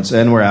settlements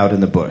and were out in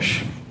the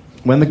bush.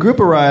 When the group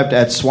arrived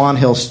at Swan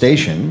Hill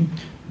Station,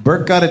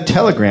 Burke got a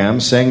telegram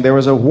saying there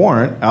was a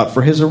warrant out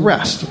for his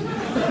arrest.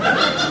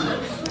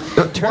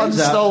 One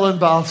stolen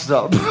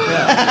bathtub.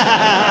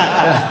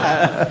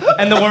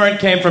 And the warrant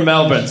came from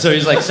Melbourne, so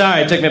he's like,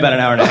 sorry, it took me about an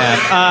hour and a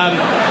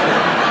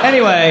half.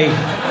 Anyway,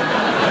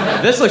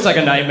 this looks like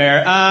a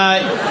nightmare.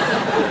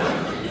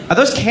 Are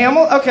those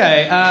camel?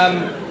 Okay.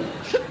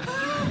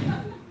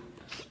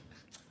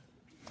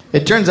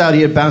 It turns out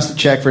he had bounced a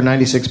check for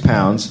 96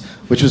 pounds,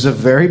 which was a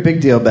very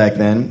big deal back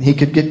then. He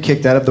could get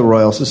kicked out of the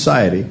Royal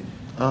Society.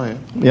 Oh,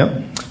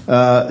 yeah.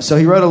 Yep. So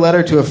he wrote a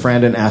letter to a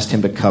friend and asked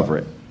him to cover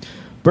it.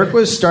 Burke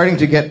was starting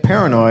to get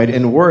paranoid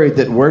and worried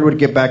that word would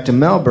get back to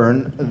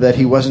Melbourne that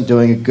he wasn't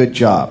doing a good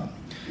job.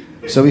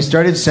 So he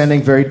started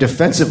sending very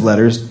defensive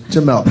letters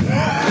to Melbourne.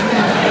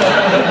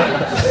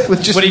 Would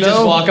he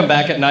just walk them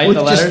back at night,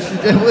 the letters?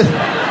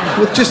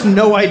 With just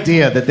no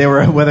idea that they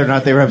were whether or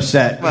not they were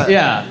upset.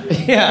 Yeah.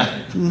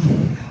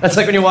 That's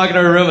like when you walk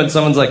into a room and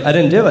someone's like, I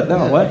didn't do it.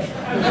 No, what?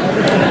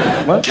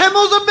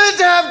 Camels are meant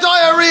to have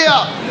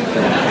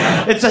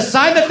diarrhea! It's a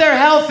sign that they're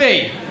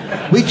healthy.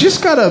 We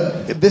just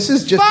gotta... This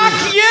is just...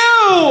 Fuck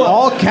you!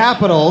 All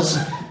capitals.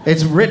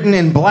 It's written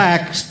in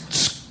black,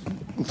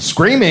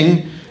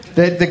 screaming.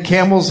 that the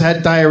camels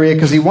had diarrhea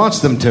because he wants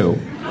them to.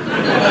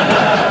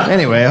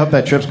 Anyway, I hope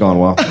that trip's going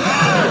well.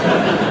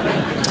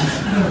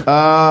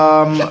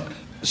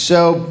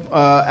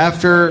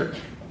 After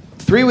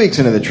 3 weeks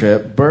into the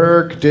trip,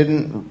 Burke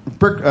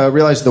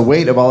realized the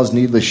weight of all his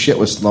needless shit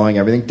was slowing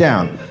everything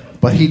down,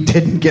 but he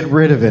didn't get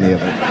rid of any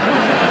of it.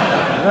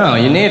 No,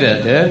 you need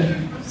it, dude.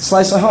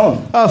 Slice of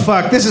home. Oh,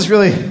 fuck, this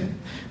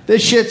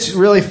shit's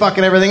really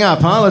fucking everything up,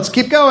 huh? Let's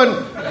keep going.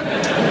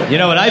 You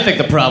know what I think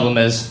the problem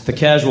is? The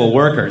casual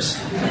workers.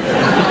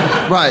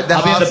 Right,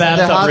 I'll be in the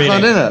bathtub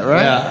reading. Not in it,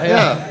 right?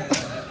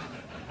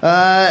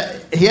 Yeah.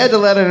 He had to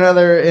let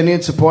another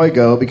Indian sepoy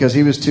go because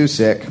he was too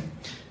sick.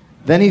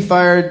 Then he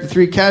fired the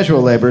 3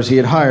 casual laborers he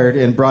had hired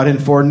and brought in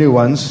 4 new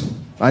ones.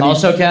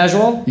 Also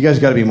casual? You guys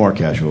got to be more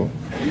casual.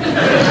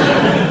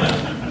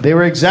 They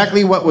were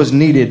exactly what was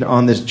needed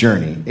on this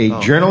journey. A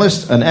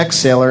journalist, an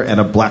ex-sailor, and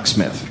a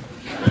blacksmith.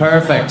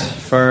 Perfect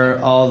for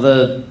all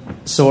the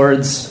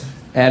swords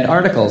and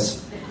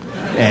articles.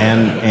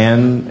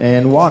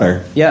 And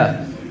water.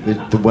 Yeah.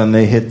 When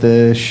they hit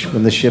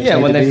when the ships. Yeah,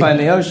 when they find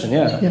the ocean.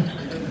 Yeah.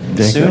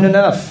 Soon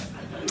enough.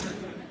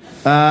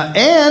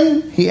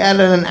 And he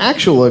added an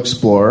actual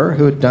explorer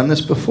who had done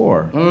this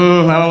before. I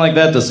don't like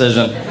that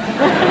decision.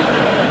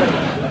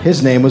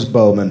 His name was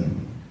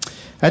Bowman.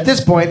 At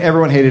this point,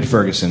 everyone hated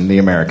Ferguson, the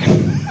American.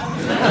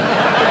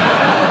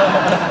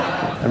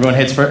 Everyone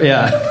hates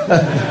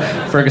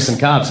Ferguson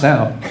cops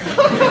now.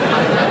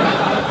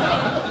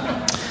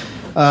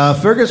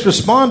 Ferguson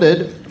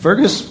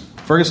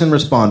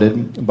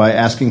responded by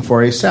asking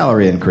for a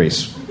salary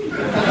increase.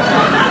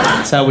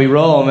 That's how we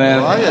roll, man.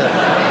 Oh,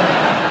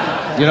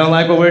 yeah. You don't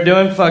like what we're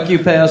doing? Fuck you,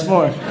 pay us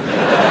more.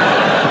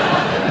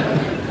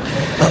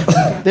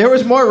 There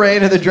was more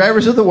rain, and the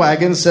drivers of the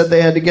wagons said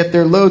they had to get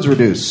their loads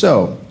reduced.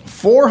 So,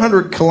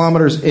 400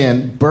 kilometers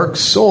in, Burke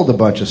sold a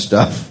bunch of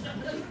stuff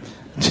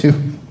to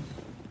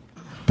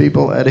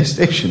people at a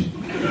station.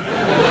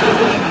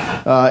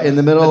 In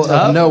the middle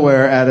of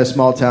nowhere at a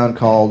small town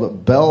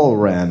called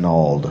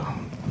Belranald.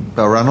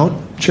 Belranald?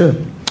 Sure.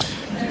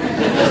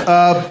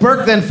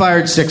 Burke then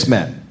fired 6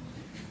 men.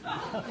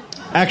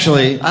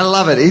 Actually, I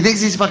love it. He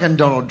thinks he's fucking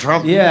Donald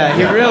Trump. Yeah,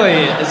 he really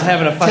is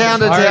having a fucking town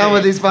to party. town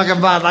with his fucking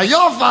bud. Like,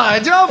 you're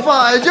fired, you're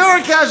fired, you're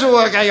a casual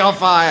worker, you're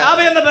fired. I'll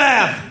be in the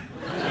bath.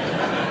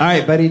 all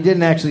right, but he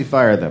didn't actually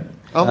fire them.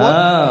 Oh,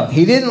 what?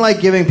 He didn't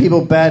like giving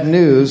people bad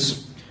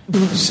news,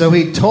 so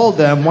he told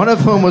them, one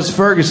of whom was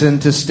Ferguson,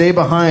 to stay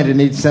behind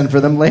and he'd send for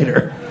them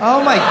later.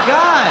 Oh my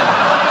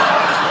God.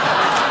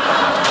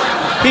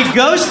 He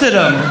ghosted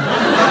him.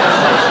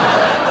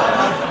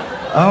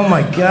 Oh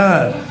my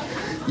God.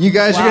 You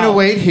guys are going to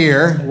wait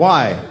here.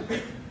 Why?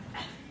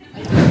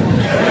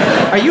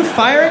 Are you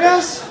firing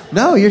us?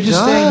 No, you're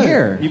just staying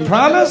here. You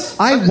promise?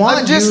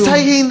 I'm just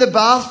taking the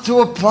bath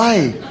to a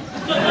play.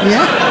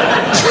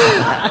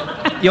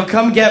 Yeah. You'll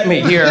come get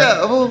me here.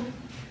 Yeah, well...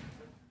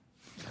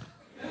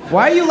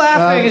 Why are you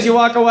laughing as you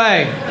walk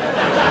away?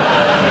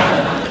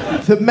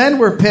 The men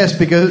were pissed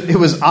because it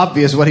was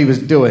obvious what he was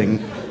doing.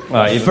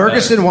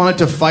 Ferguson wanted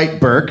to fight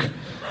Burke,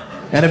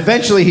 and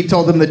eventually he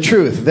told them the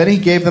truth. Then he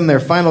gave them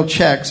their final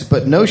checks,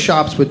 but no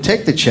shops would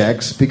take the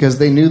checks because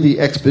they knew the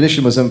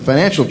expedition was in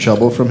financial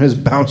trouble from his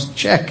bounced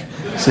check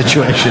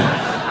situation.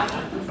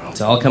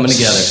 It's all coming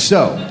together.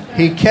 So,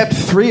 he kept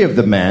 3 of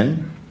the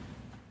men,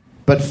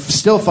 but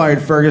still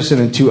fired Ferguson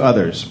and 2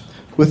 others.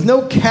 With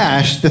no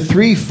cash, the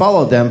 3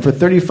 followed them for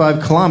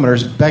 35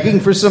 kilometers, begging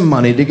for some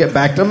money to get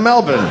back to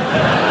Melbourne.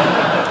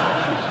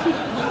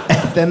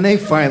 And then they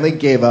finally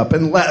gave up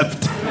and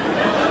left.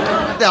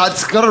 Now,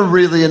 it's got to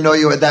really annoy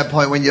you at that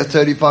point when you're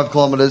 35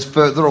 kilometres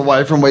further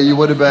away from where you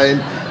would have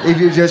been if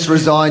you just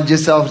resigned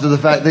yourself to the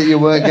fact that you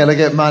weren't going to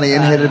get money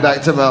and headed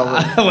back to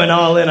Melbourne. I went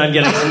all in on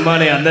getting some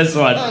money on this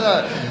one.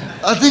 No.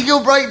 I think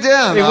you'll break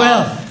down. We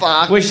will.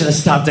 Fuck. We should have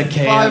stopped at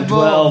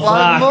KM12.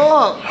 5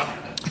 more.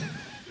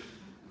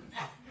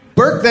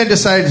 Burke then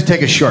decided to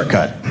take a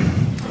shortcut.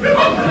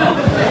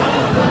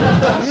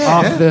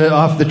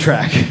 Off the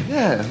track.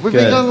 Yeah, we've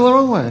been going the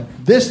wrong way.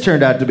 This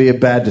turned out to be a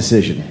bad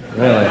decision.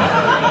 Really?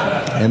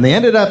 And they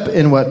ended up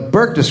in what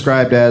Burke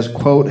described as,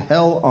 quote,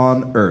 hell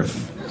on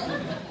earth.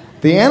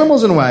 The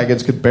animals and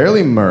wagons could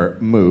barely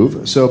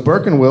move, so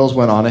Burke and Wills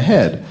went on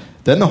ahead.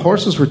 Then the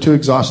horses were too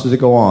exhausted to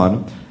go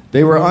on.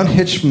 They were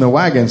unhitched from the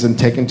wagons and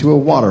taken to a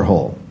water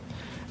hole.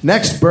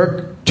 Next,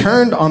 Burke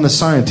turned on the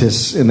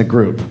scientists in the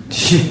group.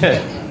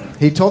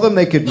 He told them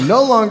they could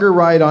no longer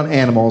ride on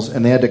animals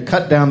and they had to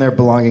cut down their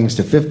belongings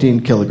to 15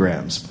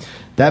 kilograms.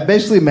 That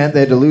basically meant they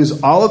had to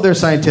lose all of their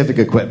scientific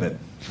equipment.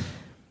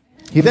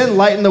 He then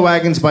lightened the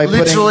wagons by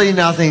Literally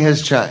nothing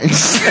has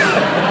changed.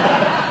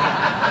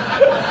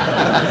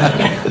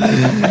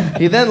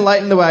 He then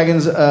lightened the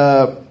wagons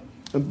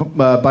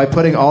by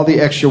putting all the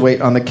extra weight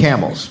on the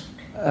camels.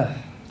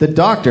 The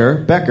doctor,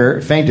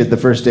 Becker, fainted the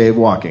first day of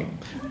walking.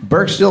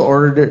 Burke still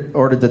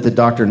ordered that the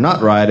doctor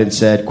not ride and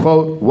said,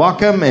 quote,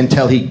 walk him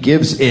until he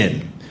gives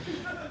in.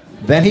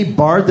 Then he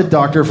barred the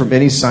doctor from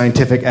any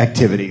scientific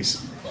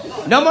activities.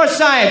 No more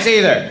science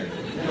either.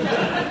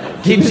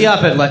 Keeps you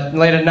up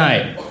late at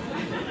night.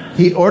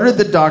 He ordered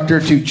the doctor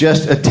to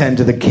just attend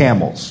to the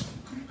camels.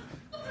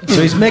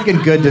 So he's making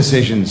good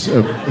decisions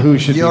of who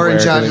should be You're in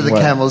charge of the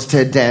what. camels,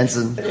 Ted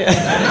Danson.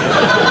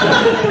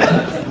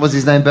 Was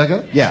his name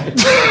Becca? Yeah.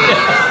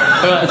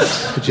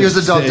 He was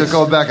a doctor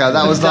called Becca.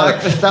 That was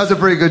a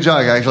pretty good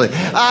joke, actually.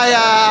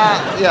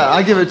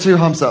 I give it 2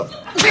 humps up.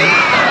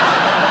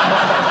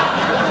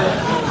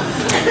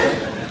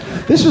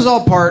 This was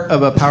all part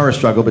of a power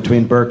struggle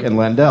between Burke and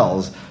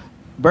Landells.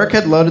 Burke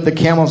had loaded the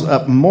camels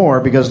up more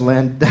because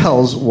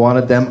Landells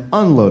wanted them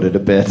unloaded a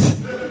bit.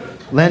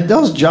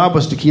 Landells' job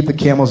was to keep the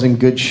camels in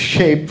good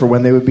shape for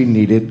when they would be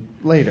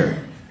needed later.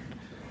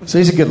 So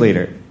he's a good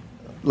leader.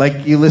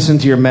 Like, you listen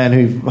to your men who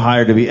you've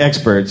hired to be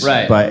experts,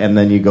 right? And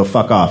then you go,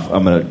 fuck off.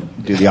 I'm going to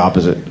do the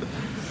opposite.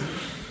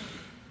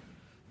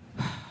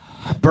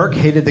 Burke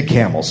hated the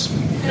camels.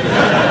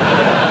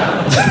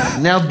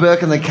 Now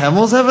Burke and the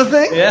camels have a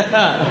thing?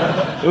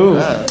 Yeah. Ooh.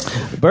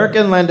 Burke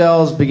and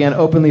Landells began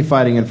openly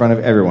fighting in front of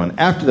everyone.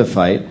 After the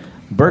fight,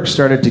 Burke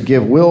started to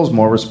give Wills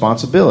more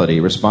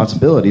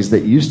responsibilities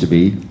that used to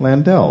be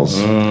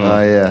Landells.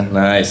 Oh, yeah.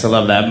 Nice. I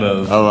love that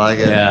move. I like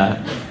it.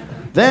 Yeah.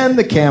 Then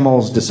the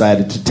camels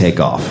decided to take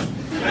off.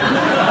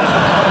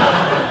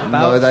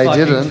 No, they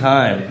didn't.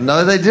 Time.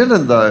 No, they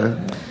didn't, though.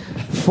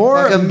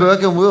 Fucking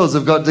Burke and Wills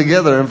have got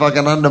together and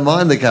fucking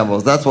undermined the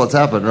camels. That's what's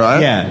happened,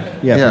 right?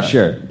 Yeah, for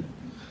sure.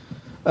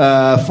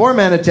 4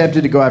 men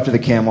attempted to go after the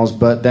camels,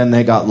 but then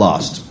they got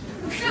lost.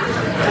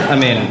 I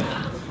mean,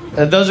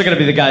 those are going to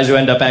be the guys who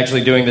end up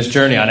actually doing this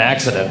journey on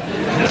accident.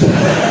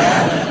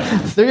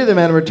 3 of the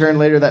men returned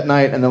later that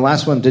night, and the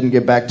last one didn't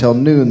get back till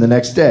noon the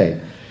next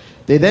day.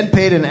 They then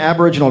paid an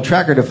Aboriginal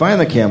tracker to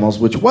find the camels,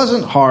 which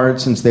wasn't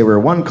hard since they were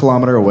 1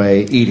 kilometer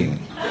away eating.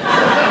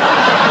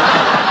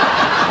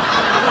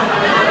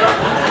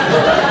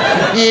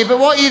 Yeah, but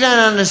what you don't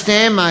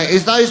understand, mate,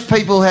 is those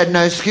people had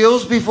no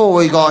skills before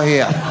we got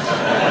here.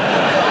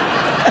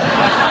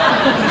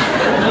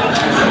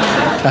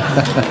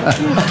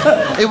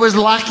 It was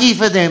lucky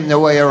for them that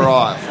we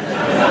arrived.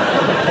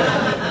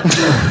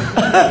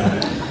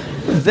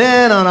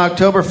 Then, on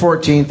October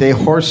 14th, a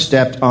horse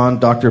stepped on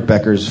Dr.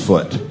 Becker's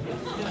foot.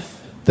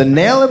 The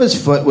nail of his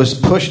foot was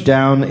pushed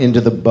down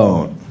into the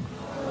bone.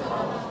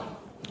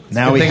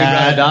 Now he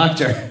had a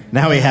doctor.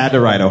 Now he had to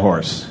ride a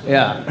horse.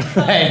 Yeah,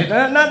 right.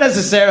 Not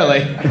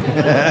necessarily.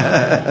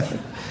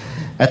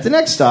 At the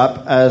next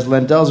stop, as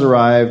Landells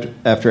arrived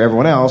after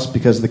everyone else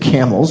because of the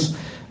camels,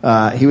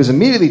 he was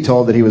immediately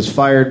told that he was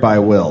fired by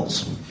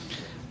Wills.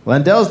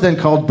 Landells then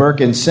called Burke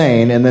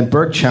insane, and then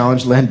Burke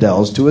challenged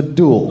Landells to a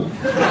duel.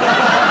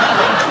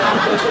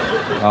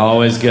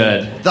 Always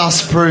good.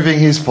 Thus proving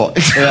his point.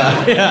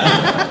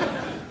 Yeah.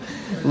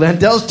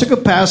 Landells took a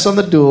pass on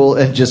the duel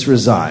and just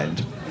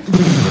resigned.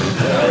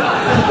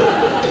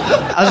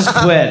 I'll just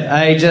quit.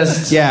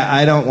 Yeah,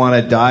 I don't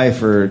want to die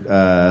for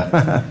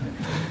that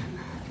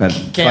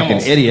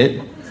fucking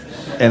idiot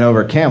and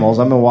over camels.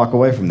 I'm going to walk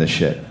away from this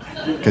shit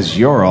because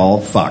you're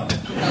all fucked.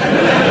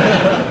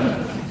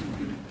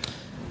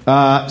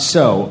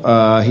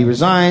 So he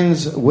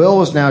resigns. Will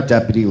was now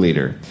deputy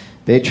leader.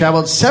 They had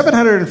traveled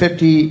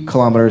 750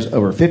 kilometers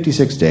over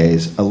 56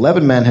 days.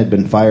 11 men had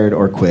been fired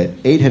or quit.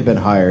 8 had been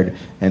hired,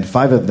 and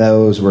 5 of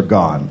those were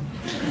gone.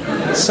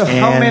 So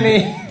how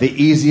many? The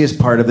easiest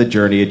part of the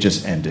journey had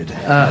just ended.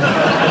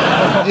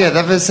 Yeah,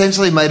 they've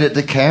essentially made it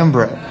to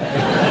Canberra.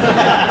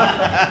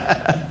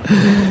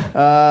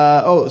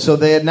 So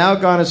they had now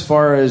gone as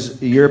far as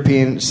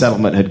European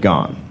settlement had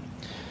gone.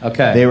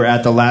 Okay. They were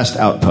at the last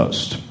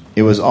outpost.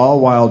 It was all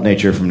wild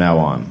nature from now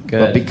on. Good.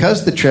 But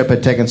because the trip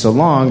had taken so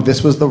long,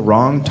 this was the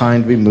wrong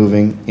time to be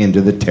moving into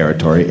the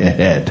territory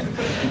ahead.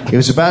 It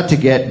was about to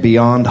get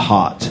beyond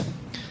hot.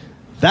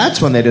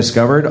 That's when they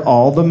discovered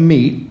all the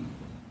meat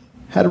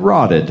had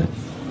rotted.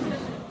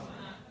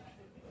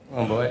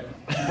 Oh, boy.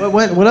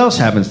 What else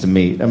happens to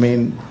meat? I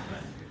mean...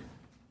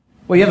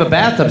 Well, you have a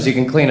bathtub so you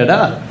can clean it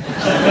up.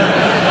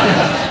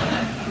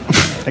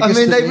 I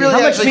mean, they really How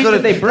much actually meat could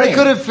did they have. bring? They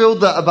could have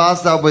filled the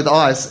bathtub with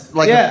ice,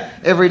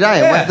 every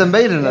day, and left the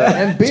meat in it.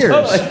 And beers.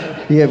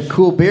 Totally. You have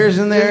cool beers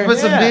in there. Put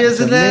some beers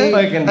in there.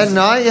 Fucking At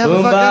night, you have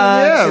a fucking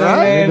boombox,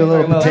 right. Maybe a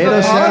little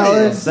potato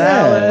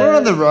salad. We're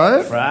on the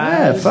road.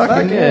 Yeah,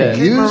 fucking it.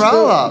 Keep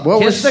morale up.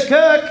 Kiss the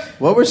cook.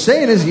 What we're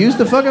saying is use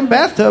the fucking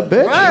bathtub,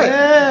 bitch. Right.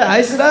 Yeah,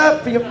 ice it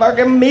up for your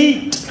fucking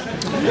meat.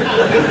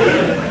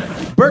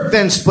 Burke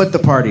then split the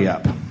party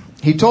up.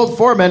 He told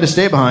 4 men to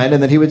stay behind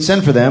and that he would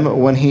send for them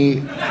when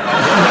he...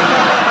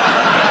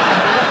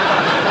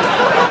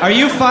 Are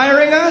you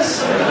firing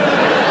us?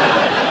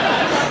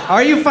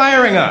 Are you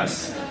firing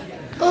us?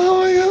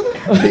 Oh my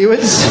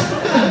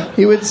god.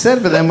 He would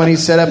send for them when he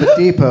set up a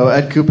depot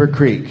at Cooper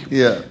Creek.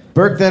 Yeah.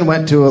 Burke then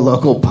went to a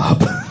local pub.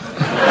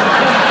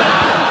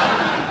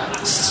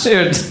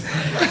 Dude.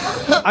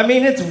 I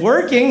mean, it's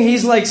working.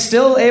 He's like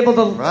still able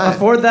to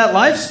afford that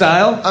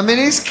lifestyle. I mean,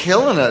 he's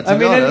killing it. I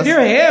mean, if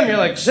you're him, you're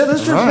like, shit,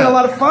 this trip's been a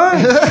lot of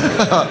fun.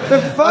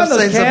 Been fun. I've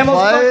Those seen some camels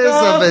players. fucked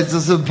off. I've been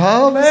to some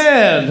pubs.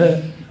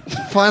 Man.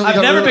 Finally I've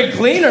got never rid of- been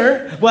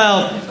cleaner.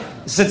 Well,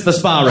 since the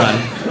spa run.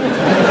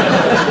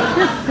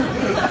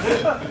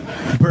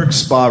 Burke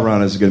Spa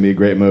Run is going to be a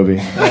great movie.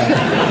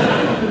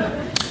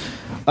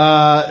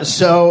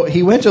 So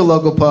he went to a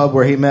local pub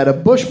where he met a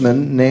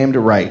bushman named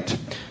Wright.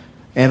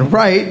 And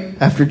Wright,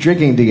 after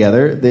drinking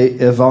together, they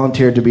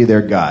volunteered to be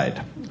their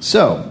guide.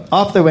 So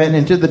off they went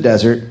into the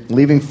desert,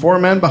 leaving 4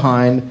 men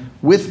behind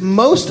with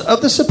most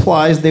of the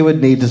supplies they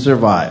would need to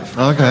survive.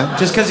 Okay.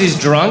 Just because he's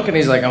drunk and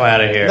he's like, I'm out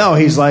of here. No,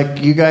 he's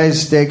like, you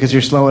guys stay because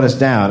you're slowing us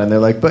down. And they're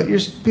like, but you're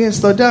being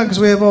slowed down because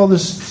we have all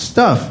this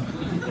stuff.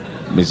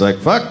 And he's like,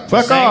 fuck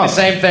Saying off. the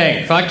same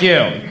thing. Fuck you.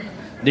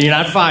 You're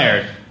not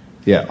fired.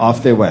 Yeah,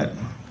 off they went.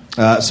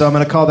 So I'm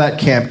going to call that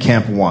Camp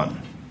 1. All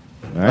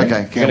right?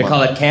 Okay. You're going to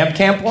call it Camp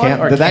 1?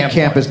 Or that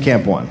camp one? is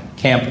Camp 1.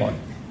 Camp 1.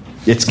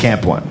 It's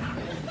Camp 1.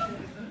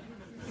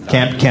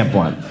 Camp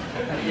 1.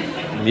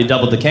 You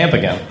doubled the camp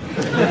again.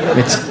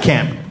 It's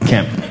Camp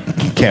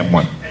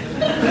 1. Do you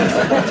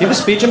have a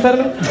speech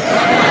impediment?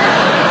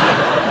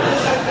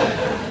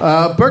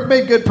 Burke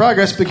made good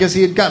progress because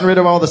he had gotten rid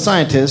of all the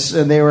scientists,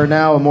 and they were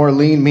now a more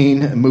lean,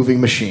 mean, moving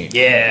machine.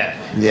 Yeah.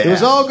 It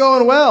was all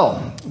going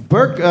well.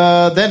 Burke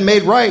then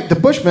made Wright, the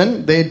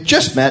bushman they had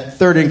just met,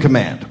 third in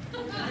command.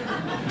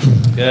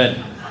 Good.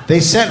 They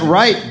sent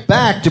Wright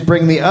back to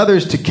bring the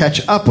others to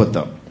catch up with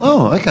them.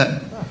 Oh, okay.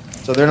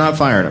 So they're not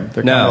firing him.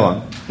 They're coming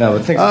along. No,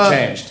 but things have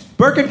changed.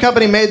 Burke and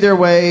company made their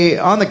way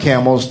on the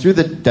camels through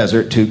the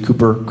desert to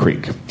Cooper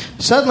Creek.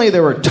 Suddenly,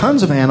 there were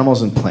tons of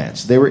animals and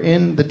plants. They were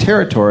in the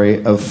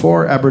territory of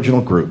 4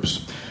 Aboriginal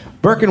groups.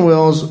 Burke and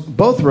Wills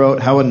both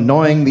wrote how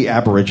annoying the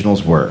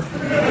Aboriginals were.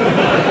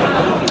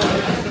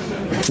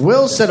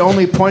 Wills said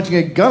only pointing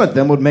a gun at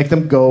them would make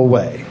them go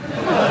away.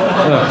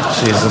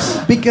 Oh, Jesus.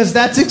 Because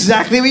that's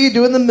exactly what you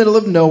do in the middle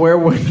of nowhere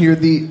when you're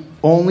the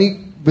only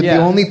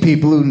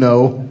people who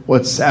know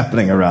what's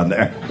happening around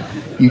there.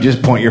 You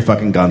just point your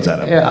fucking guns at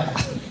them. Yeah.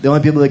 The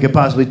only people that could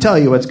possibly tell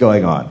you what's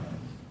going on.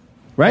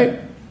 Right?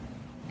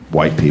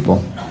 White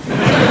people.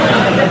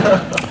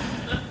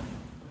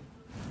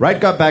 Wright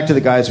got back to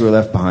the guys who were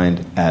left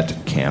behind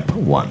at Camp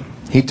 1.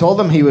 He told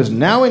them he was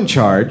now in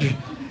charge,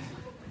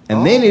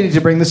 and they needed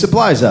to bring the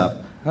supplies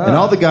up. And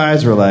all the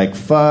guys were like,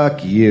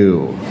 fuck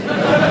you.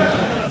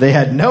 They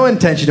had no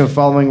intention of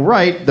following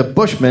Wright, the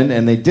bushman,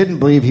 and they didn't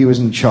believe he was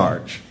in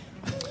charge.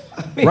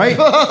 Right?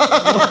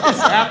 What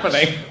is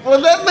happening? Well,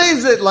 that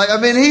means that,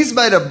 he's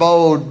made a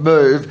bold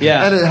move,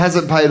 and it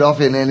hasn't paid off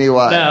in any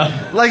way.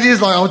 No. Like,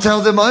 he's like, I'll tell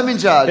them I'm in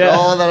charge. Yeah.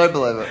 Oh, they don't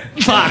believe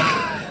it.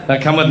 Fuck.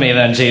 Now come with me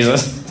then,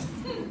 Jesus.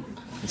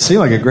 It seemed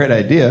like a great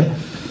idea.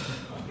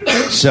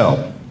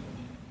 So,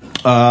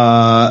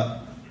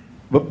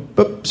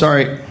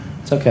 sorry.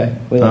 It's okay.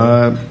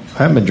 I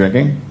haven't been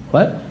drinking.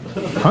 What?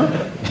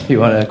 Huh? You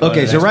want to go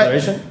Okay, on so an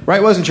exploration?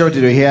 Wright wasn't sure what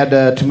to do. He had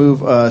to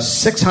move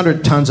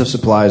 600 tons of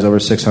supplies over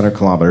 600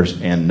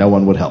 kilometers, and no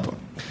one would help him.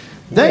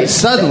 Then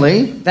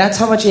suddenly... That's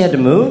how much he had to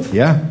move?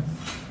 Yeah.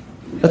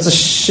 That's a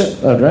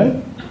shitload,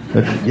 right?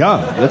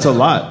 Yeah, that's a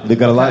lot. They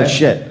got a lot of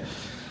shit.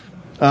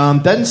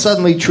 Then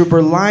suddenly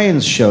Trooper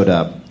Lyons showed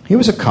up. He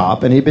was a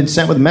cop, and he'd been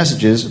sent with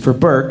messages for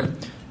Burke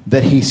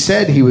that he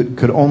said he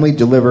could only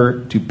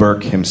deliver to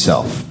Burke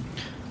himself.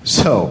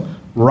 So,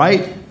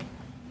 Wright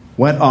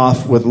went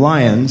off with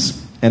Lyons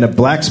and a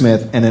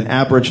blacksmith and an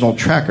Aboriginal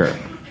tracker.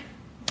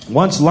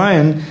 Once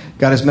Lyon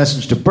got his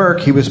message to Burke,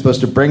 he was supposed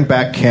to bring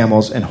back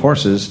camels and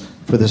horses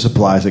for the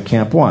supplies at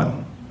Camp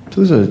 1.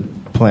 So there's a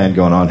plan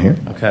going on here.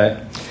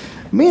 Okay.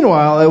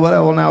 Meanwhile, at what I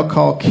will now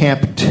call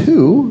Camp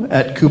 2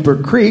 at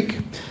Cooper Creek,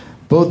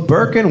 both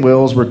Burke and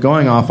Wills were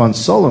going off on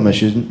solo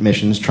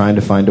missions trying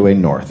to find a way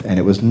north, and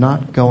it was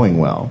not going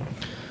well.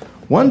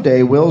 One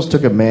day, Wills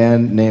took a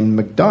man named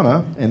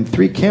McDonough and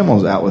 3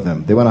 camels out with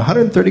him. They went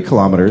 130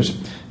 kilometers.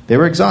 They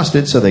were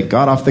exhausted, so they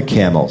got off the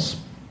camels.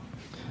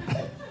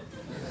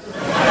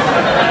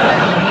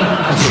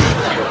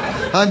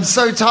 I'm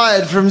so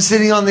tired from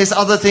sitting on this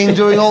other thing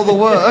doing all the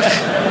work.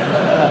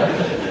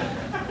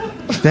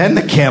 Then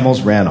the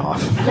camels ran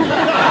off.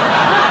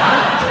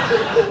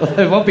 Well,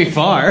 it won't be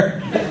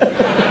far.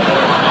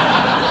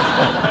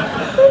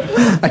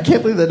 I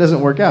can't believe that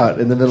doesn't work out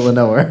in the middle of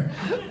nowhere.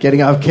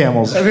 Getting off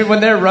camels. I mean,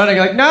 when they're running,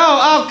 like, no,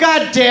 oh,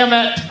 god damn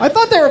it. I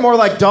thought they were more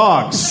like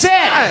dogs. Sit!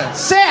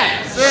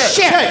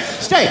 Shit!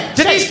 Stay!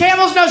 Do these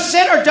camels know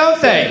sit or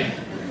don't they?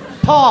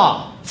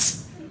 Paw.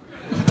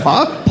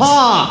 Paw?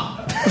 Paw.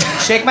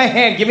 Shake my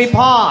hand, give me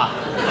paw.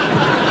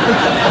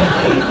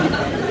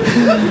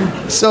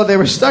 So they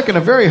were stuck in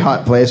a very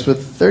hot place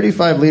with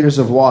 35 liters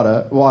of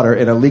water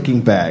in a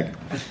leaking bag.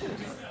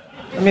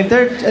 I mean,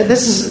 they're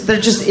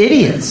just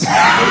idiots.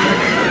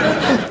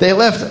 They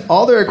left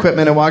all their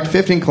equipment and walked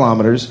 15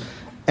 kilometers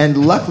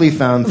and luckily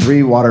found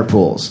 3 water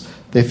pools.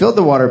 They filled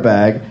the water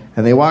bag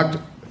and they walked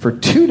for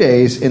 2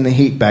 days in the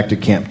heat back to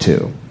Camp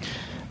 2.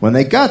 When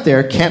they got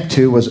there, Camp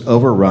 2 was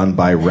overrun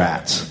by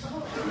rats.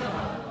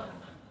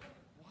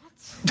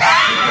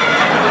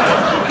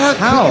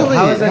 How?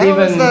 How is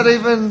that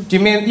even? Do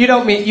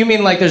you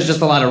mean like there's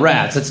just a lot of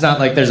rats? It's not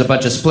like there's a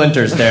bunch of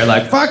splinters there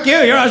like, fuck you,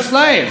 you're our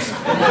slaves.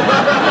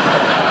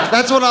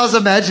 That's what I was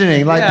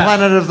imagining, like Yeah.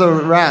 Planet of the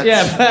Rats.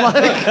 Yeah,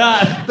 Like,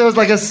 God. there was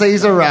like a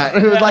Caesar rat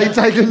who was like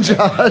taking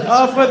charge.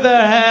 Off with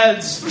their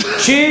heads.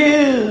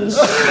 Cheese.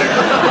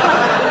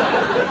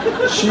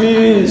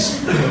 Cheese.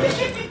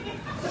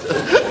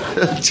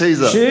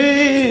 Cheeser.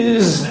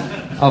 Cheese.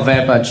 I'll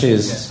vamp on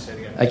cheese.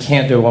 I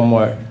can't do one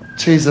more.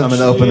 Cheeser. I'm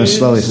going to open this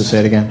slowly, so say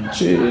it again.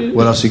 Cheese.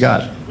 What else you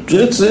got?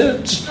 That's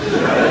it.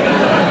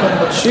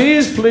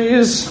 Cheese,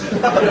 please.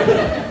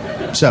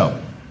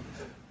 So,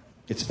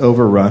 it's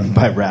overrun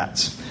by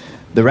rats.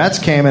 The rats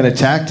came and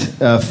attacked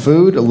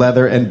food,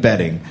 leather, and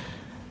bedding.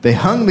 They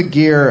hung the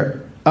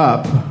gear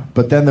up,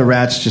 but then the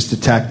rats just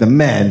attacked the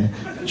men,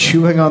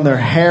 chewing on their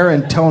hair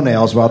and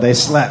toenails while they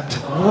slept.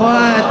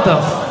 What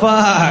the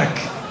fuck?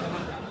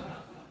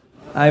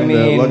 I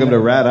mean... Welcome to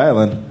Rat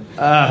Island.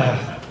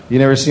 You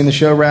never seen the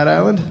show Rat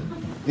Island?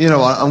 You know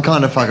what? I'm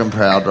kind of fucking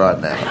proud right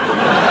now.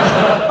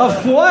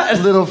 Of what?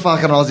 Little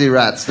fucking Aussie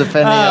rats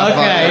defending our Okay,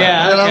 fucking...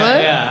 yeah. You know what I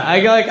mean? Yeah. I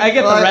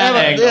get the rat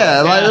angle.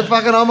 Yeah, like the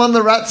fucking I'm on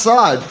the rat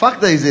side. Fuck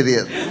these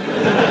idiots.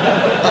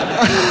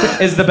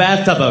 Is the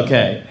bathtub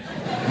okay?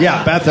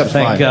 Yeah, bathtub's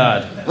Thank fine.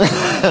 God.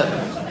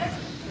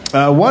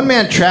 One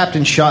man trapped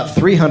and shot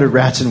 300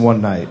 rats in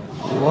one night.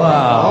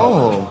 Wow.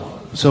 Oh.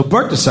 So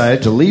Burke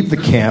decided to leave the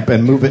camp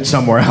and move it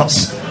somewhere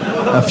else,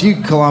 a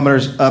few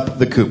kilometers up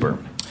the Cooper.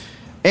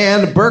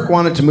 And Burke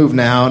wanted to move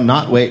now,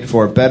 not wait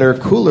for better,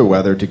 cooler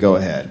weather to go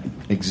ahead.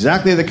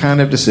 Exactly the kind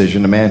of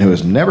decision a man who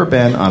has never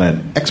been on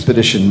an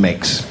expedition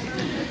makes.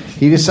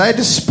 He decided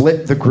to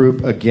split the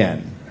group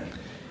again.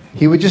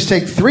 He would just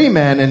take 3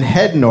 men and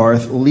head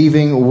north,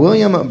 leaving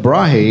William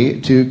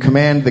Brahe to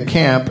command the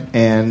camp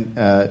and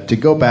to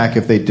go back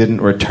if they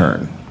didn't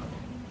return.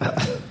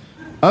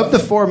 Of the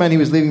 4 men he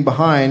was leaving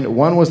behind,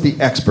 one was the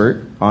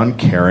expert on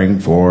caring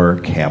for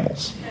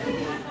camels.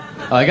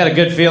 Oh, I got a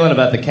good feeling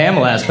about the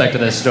camel aspect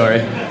of this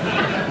story.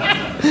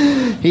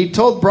 He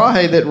told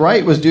Brahe that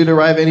Wright was due to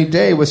arrive any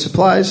day with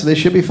supplies, so they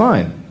should be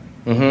fine.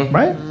 Mm-hmm.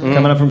 Right? Mm-hmm.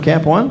 Coming up from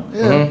Camp 1?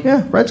 Yeah. Mm-hmm.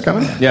 Yeah, Wright's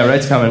coming. Yeah,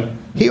 Wright's coming.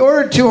 He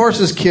ordered 2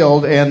 horses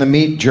killed and the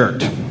meat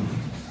jerked.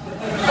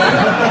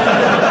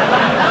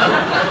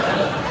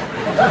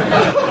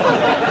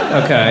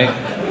 Okay.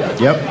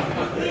 Yep.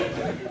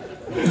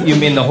 You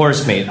mean the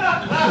horse meat?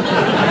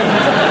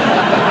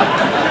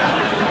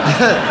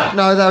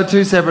 No, they were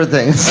 2 separate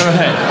things. All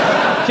right.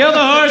 Kill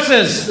the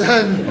horses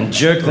and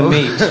jerk the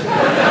meat.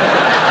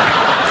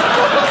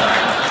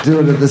 Do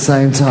it at the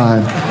same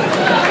time.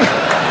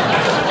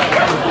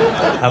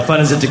 How fun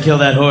is it to kill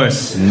that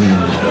horse?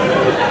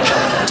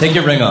 Take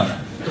your ring off.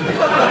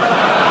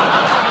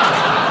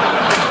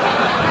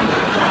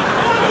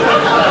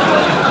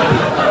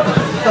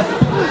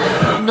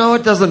 No,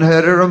 it doesn't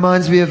hurt. It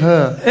reminds me of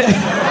her.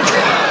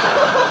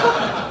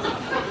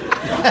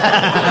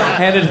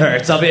 And it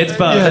hurts. It's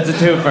both. Yeah. It's a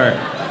twofer.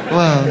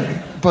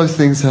 Well, both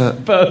things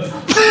hurt. Both.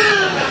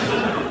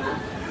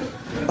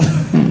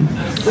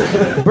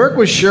 Burke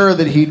was sure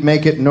that he'd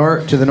make it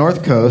to the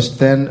north coast,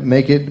 then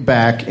make it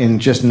back in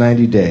just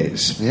 90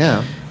 days.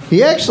 Yeah.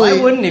 He actually...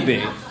 Why wouldn't he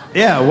be?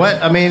 Yeah,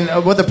 what? I mean,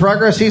 with the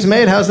progress he's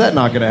made, how's that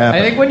not going to happen?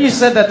 I think when you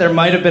said that, there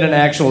might have been an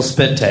actual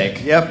spit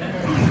take. Yep.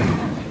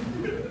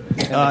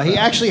 He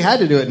actually had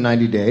to do it in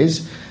 90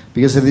 days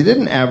because if they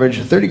didn't average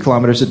 30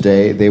 kilometers a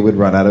day, they would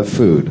run out of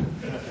food.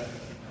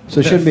 So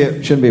it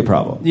shouldn't be a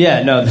problem.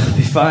 Yeah, no, that'd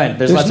be fine.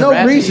 There's lots no of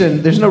rats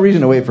reason. There's no reason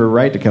to wait for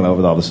Wright to come out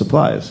with all the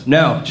supplies.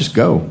 No. Just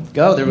go.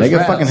 Go. There was Make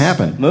rats. it fucking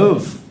happen.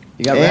 Move.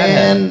 You got rat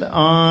And head.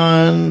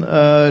 on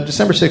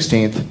December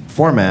 16th,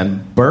 4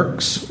 men,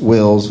 Burks,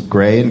 Wills,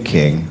 Gray, and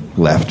King,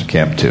 left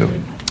Camp 2.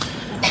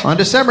 On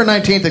December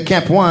 19th at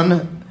Camp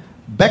 1,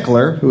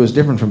 Beckler, who is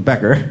different from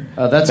Becker,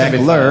 Oh, that's gonna be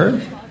Beckler,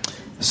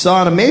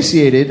 saw an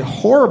emaciated,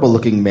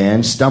 horrible-looking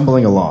man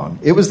stumbling along.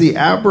 It was the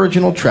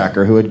Aboriginal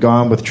tracker who had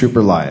gone with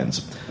Trooper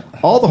Lyons.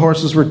 All the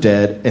horses were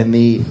dead, and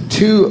the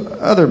 2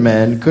 other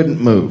men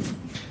couldn't move.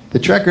 The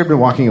tracker had been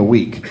walking a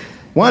week.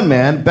 One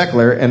man,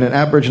 Beckler, and an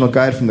Aboriginal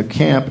guide from the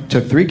camp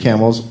took 3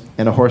 camels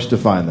and a horse to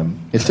find them.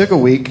 It took a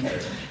week.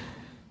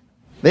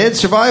 They had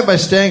survived by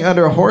staying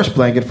under a horse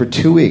blanket for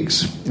 2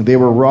 weeks. They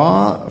were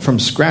raw from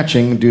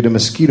scratching due to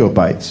mosquito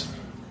bites.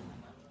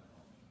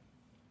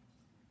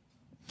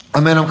 I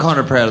mean, I'm kind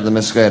of proud of the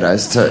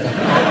mosquitoes, too.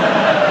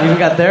 Even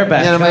got their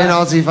back. You know what I mean?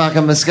 Aussie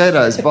fucking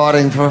mosquitoes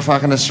biting for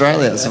fucking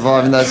Australia,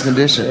 surviving those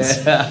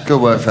conditions. Yeah. Good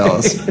work,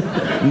 fellas.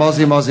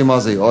 Mozzie, mozzie,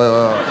 mozzie. Oi,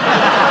 oi, oi.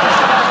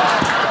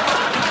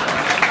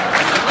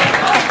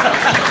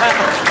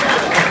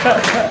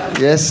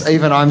 Yes,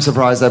 even I'm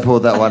surprised they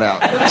pulled that one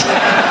out.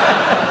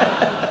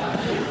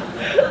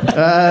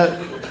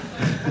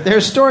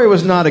 Their story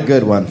was not a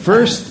good one.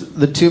 First,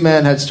 the 2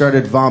 men had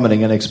started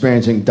vomiting and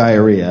experiencing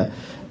diarrhea.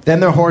 Then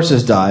their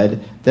horses died.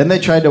 Then they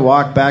tried to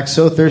walk back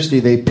so thirsty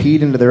they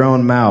peed into their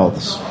own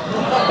mouths.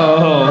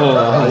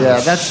 Oh, Yeah,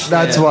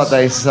 that's what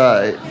they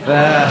say.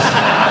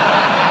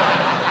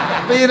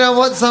 But you know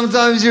what?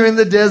 Sometimes you're in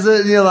the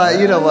desert and you're like,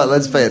 you know what?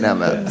 Let's pee in our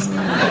mouths.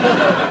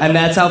 And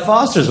that's how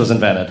Foster's was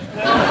invented.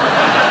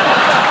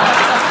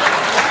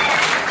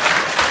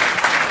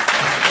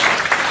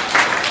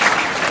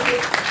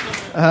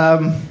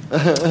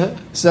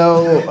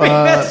 So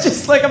That's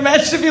just like,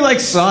 imagine if you like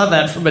saw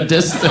that from a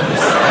distance.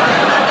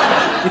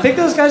 You think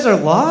those guys are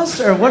lost,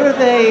 or what are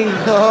they?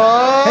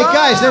 hey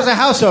guys, there's a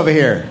house over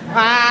here.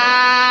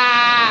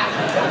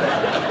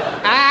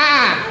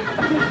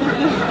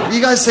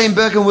 You guys seen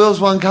Burke and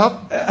Will's One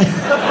Cup?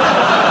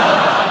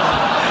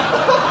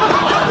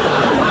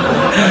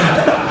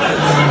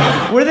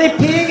 Were they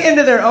peeing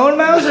into their own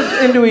mouths or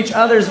into each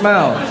other's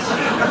mouths?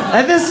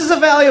 And this is a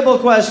valuable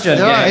question.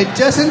 Yeah, gang. It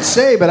doesn't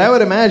say, but I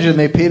would imagine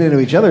they peed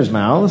into each other's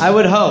mouths. I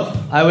would hope.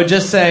 I would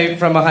just say,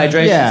 from a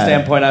hydration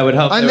standpoint, I would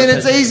hope. I they mean, were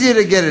it's pissing. easier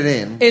to get it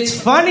in. It's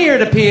funnier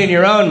to pee in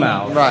your own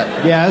mouth. Right.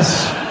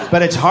 Yes,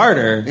 but it's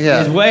harder.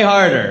 Yeah. It's way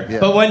harder. Yeah.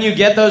 But when you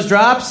get those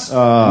drops,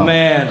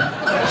 man,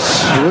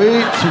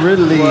 Sweet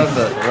relief. Worth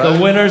it, right? the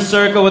winner's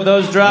circle with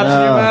those drops in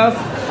your No.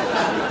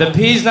 mouth, the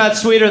pee's not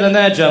sweeter than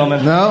that,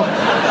 gentlemen. No,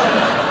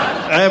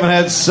 I haven't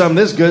had some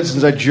this good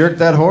since I jerked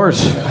that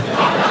horse.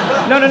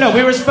 No.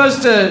 We were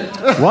supposed to.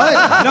 What?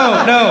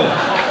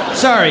 No.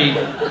 Sorry.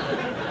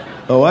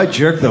 Oh, I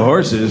jerked the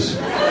horses.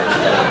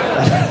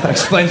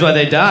 Explains why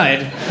they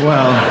died.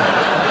 Well,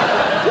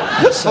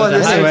 Oh,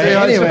 this is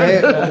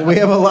anyway, we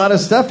have a lot of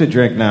stuff to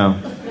drink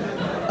now.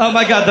 Oh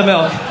my God, the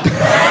milk.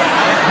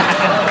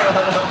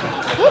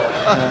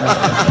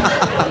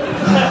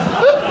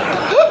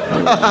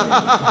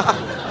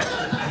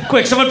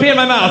 Quick, someone pee in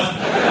my mouth.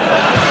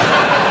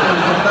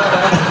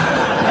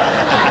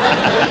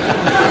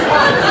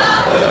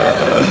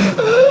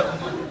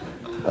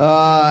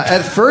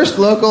 At first,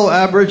 local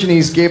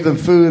Aborigines gave them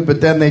food, but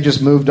then they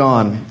just moved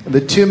on. The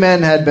two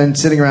men had been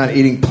sitting around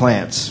eating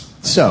plants.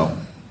 So,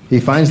 he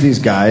finds these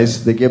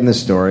guys, they give him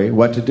this story,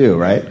 what to do,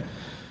 right?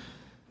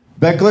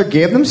 Beckler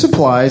gave them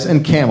supplies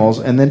and camels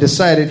and then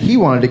decided he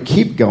wanted to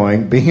keep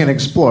going, being an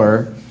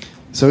explorer.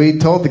 So he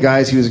told the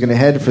guys he was going to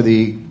head for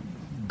the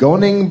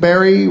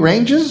Goningberry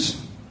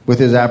Ranges with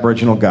his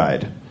Aboriginal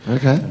guide.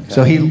 Okay.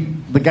 So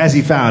the guys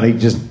he found, he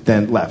just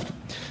then left.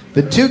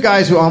 The two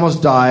guys who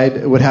almost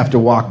died would have to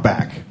walk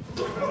back.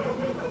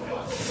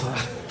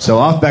 So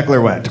off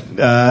Beckler went.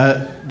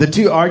 The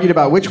two argued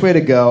about which way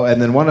to go,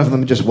 and then one of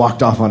them just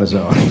walked off on his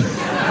own.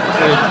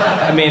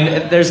 I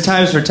mean, there's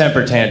times for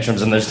temper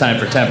tantrums and there's time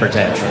for temper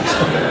tantrums.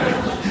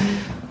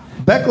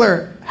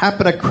 Beckler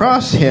happened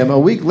across him a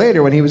week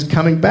later when he was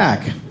coming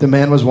back. The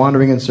man was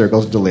wandering in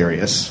circles,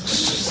 delirious.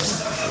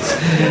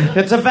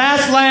 It's a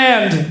vast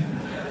land.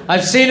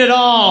 I've seen it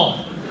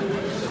all.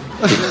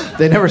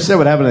 They never said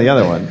what happened to the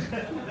other one.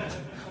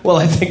 Well,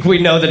 I think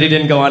we know that he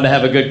didn't go on to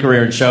have a good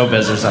career in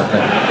showbiz or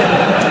something.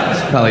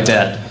 He's probably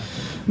dead.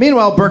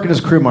 Meanwhile, Burke and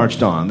his crew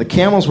marched on. The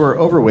camels were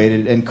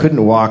overweighted and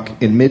couldn't walk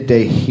in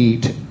midday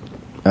heat,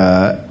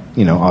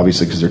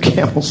 obviously because they're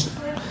camels.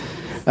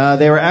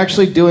 They were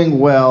actually doing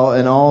well,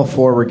 and all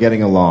four were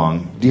getting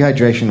along.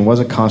 Dehydration was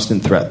a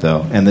constant threat,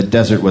 though, and the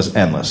desert was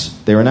endless.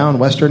 They were now in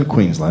western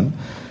Queensland,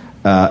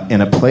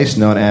 in a place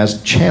known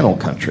as Channel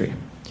Country.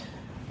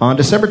 On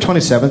December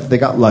 27th, they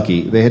got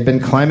lucky. They had been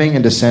climbing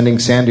and descending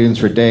sand dunes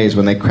for days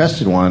when they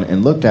crested one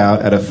and looked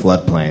out at a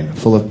floodplain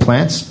full of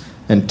plants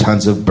and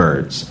tons of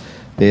birds.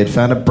 They had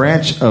found a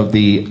branch of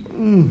the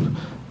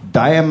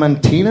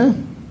Diamantina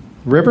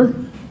River.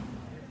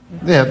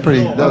 Yeah,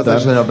 pretty. That was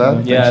actually not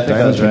bad. Yeah, I think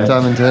that was right.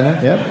 Diamond Turner.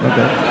 Yep,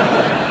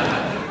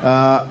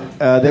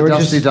 okay. They were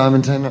Dusty just,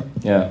 Diamond Turner.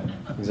 Yeah,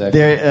 exactly.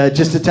 they're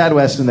just a tad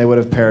west, and they would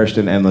have perished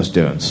in endless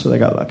dunes, so they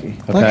got lucky.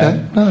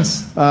 Okay,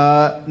 nice.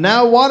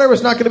 Now, water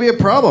was not going to be a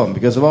problem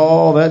because of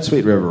all that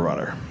sweet river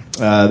water.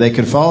 They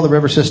could follow the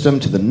river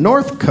system to the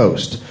north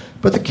coast,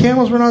 but the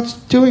camels were not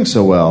doing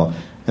so well,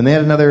 and they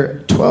had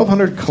another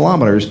 1,200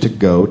 kilometers to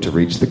go to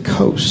reach the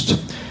coast.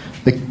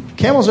 The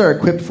camels are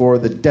equipped for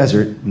the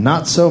desert,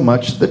 not so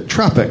much the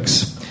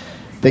tropics.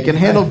 They can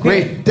handle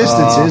great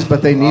distances,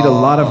 but they need a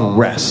lot of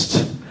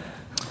rest.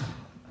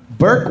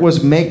 Burke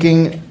was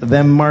making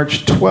them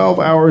march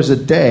 12 hours a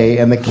day,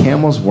 and the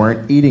camels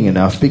weren't eating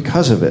enough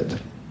because of it.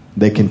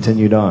 They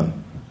continued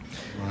on.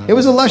 It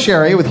was a lush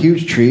area with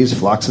huge trees,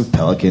 flocks of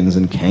pelicans,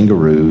 and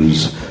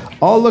kangaroos.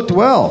 All looked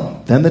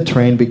well. Then the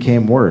terrain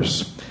became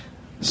worse.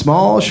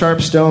 Small,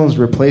 sharp stones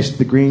replaced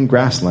the green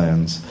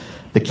grasslands.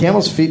 The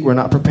camels' feet were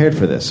not prepared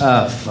for this.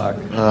 Oh, fuck.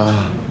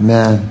 Oh,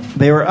 man.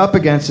 They were up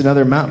against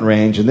another mountain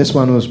range, and this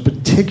one was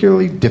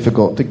particularly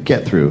difficult to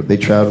get through. They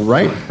traveled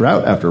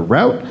route after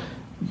route.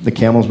 The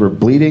camels were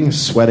bleeding,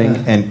 sweating,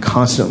 and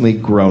constantly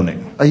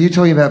groaning. Are you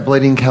talking about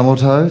bleeding camel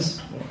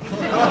toes?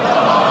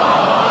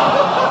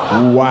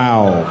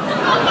 Wow.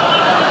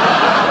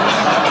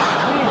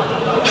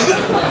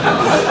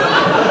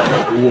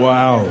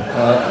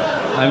 Wow.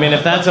 I mean,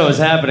 if that's what was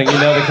happening, you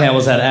know the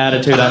camels had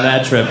attitude on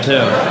that trip, too.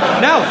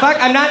 No, fuck,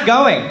 I'm not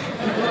going.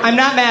 I'm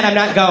not mad, I'm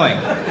not going.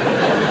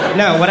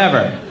 No,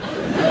 whatever.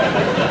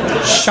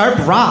 Sharp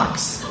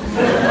rocks.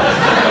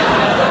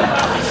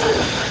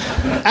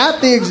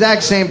 At the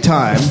exact same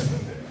time,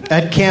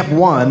 at Camp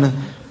 1,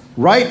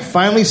 Wright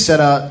finally set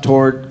out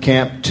toward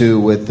Camp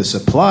 2 with the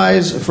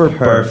supplies for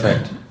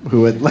Perfect. Burke,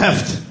 who had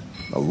left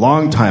a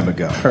long time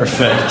ago.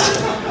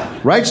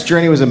 Perfect. Wright's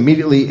journey was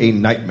immediately a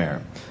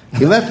nightmare.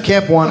 He left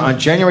Camp 1 on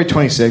January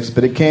 26th,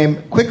 but it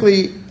became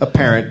quickly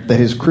apparent that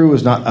his crew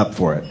was not up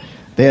for it.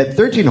 They had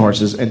 13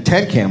 horses and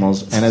 10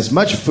 camels and as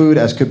much food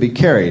as could be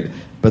carried,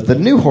 but the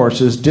new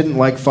horses didn't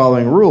like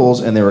following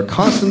rules and they were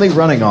constantly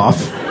running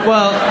off.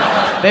 Well,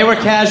 they were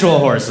casual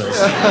horses.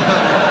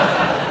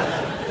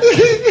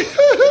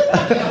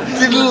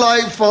 Didn't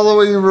like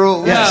following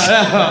rules.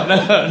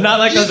 No, not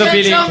like those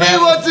obedient You can't tell me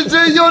camels. what to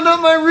do. You're not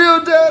my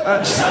real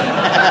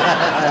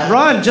dad.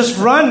 Run, just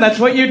run. That's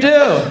what you do.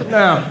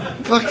 No.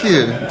 Fuck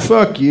you.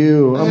 Fuck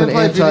you. I'm gonna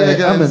play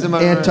video games in my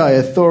room.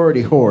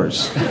 anti-authority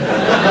horse.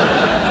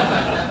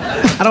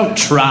 I don't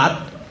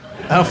trot.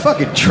 I don't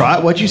fucking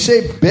trot. What'd you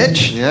say,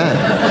 bitch?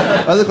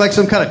 Yeah. I look like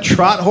some kind of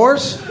trot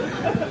horse?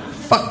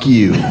 Fuck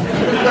you.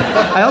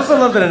 I also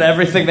love that in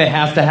everything they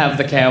have to have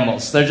the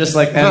camels. They're just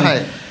like,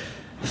 Right.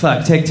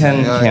 fuck, take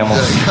 10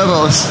 camels.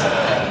 Camels.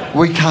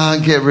 We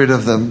can't get rid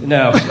of them.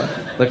 No.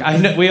 Look,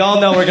 we all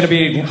know we're going to be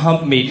eating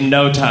hump meat in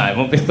no time.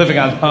 We'll be living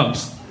on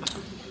humps.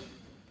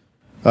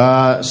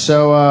 Also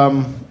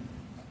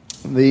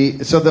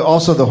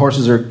the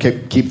horses are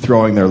keep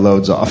throwing their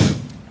loads off.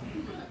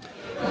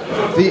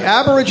 The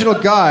Aboriginal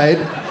guide.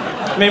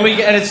 I mean,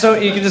 and it's so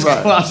you can just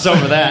gloss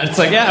over that. It's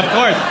like, yeah,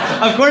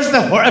 of course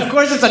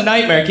it's a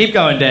nightmare. Keep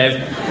going,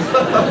 Dave.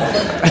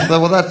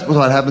 Well, that's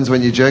what happens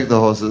when you jerk the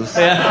horses.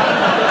 Yeah,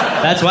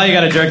 that's why you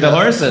got to jerk the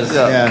horses.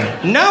 Yeah.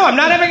 No, I'm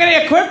not having any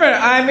equipment.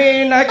 I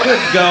mean, I could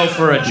go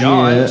for a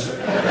jaunt.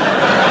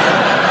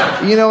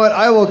 Yeah. You know what?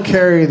 I will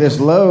carry this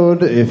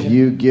load if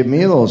you give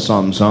me a little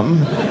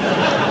something.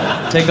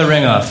 Take the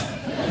ring off.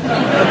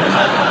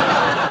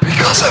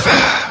 Because of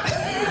it.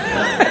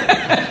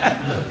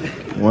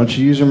 Why don't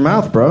you use your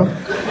mouth, bro?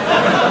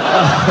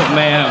 Oh,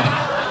 man.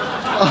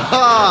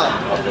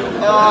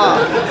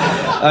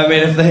 I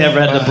mean, if they ever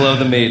had to blow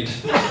the meat.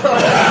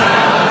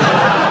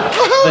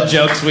 The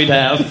jokes we'd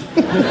have.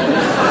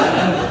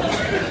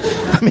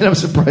 I mean, I'm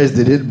surprised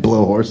they didn't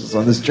blow horses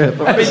on this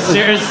trip. I mean,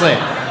 seriously.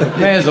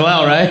 May as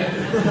well, right?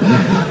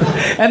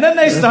 And then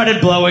they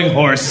started blowing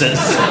horses.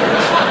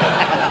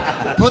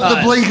 Put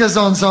the blinkers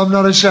on so I'm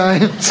not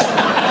ashamed.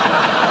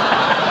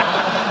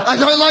 I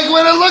don't like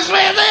when it looks me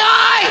in the eye!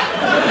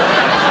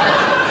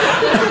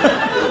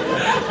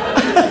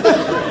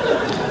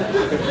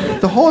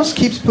 The horse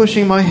keeps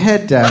pushing my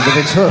head down with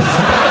its hoof.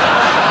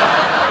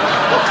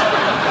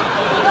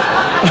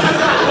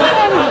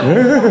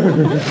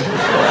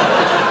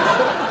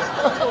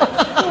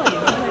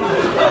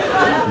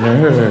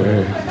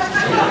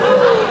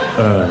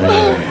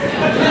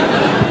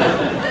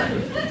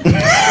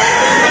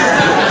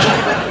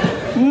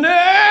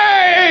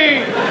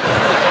 Nay!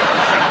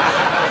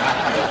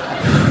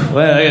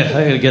 Well,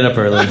 I gotta get up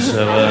early,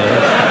 so...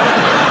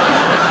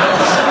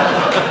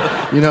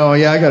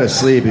 I gotta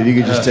sleep. If you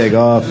could just take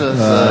off.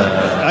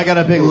 I got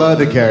a big load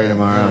to carry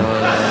tomorrow.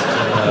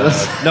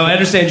 No, I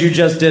understand you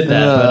just did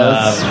that,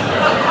 but...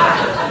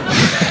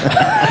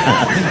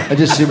 I'm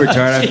just super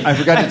tired. I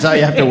forgot to tell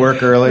you I have to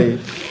work early.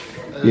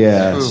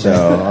 Yeah, so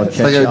I'll catch It's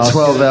like a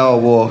 12-hour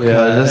walk.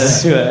 Yeah,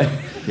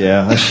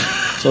 yeah.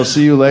 So I'll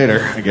see you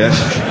later, I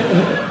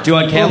guess. Do you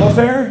want camel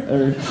fare?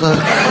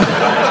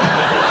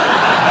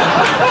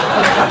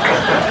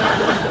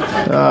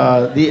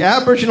 The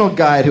Aboriginal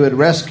guide who had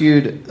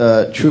rescued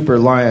Trooper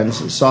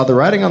Lyons saw the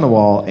writing on the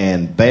wall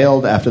and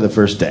bailed after the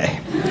first day.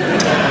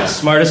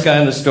 Smartest guy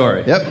in the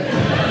story. Yep.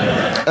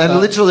 And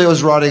literally it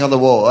was writing on the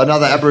wall.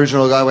 Another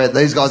Aboriginal guy went,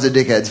 "These guys are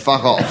dickheads,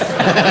 fuck off."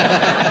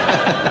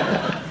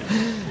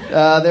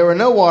 There were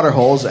no water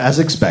holes, as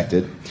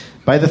expected.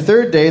 By the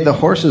third day, the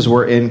horses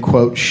were in,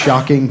 quote,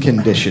 shocking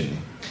condition.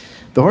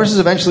 The horses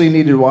eventually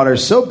needed water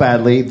so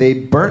badly, they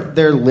burnt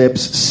their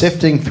lips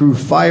sifting through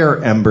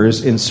fire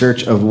embers in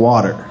search of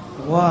water.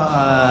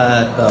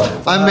 What the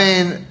fuck? I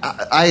mean,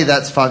 A,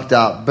 that's fucked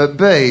up. But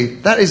B,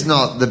 that is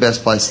not the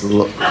best place to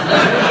look.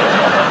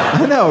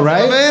 I know,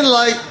 right? I mean,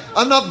 like,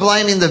 I'm not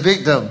blaming the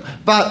victim,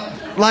 but,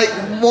 like,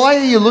 why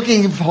are you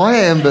looking in fire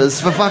embers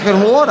for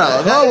fucking water?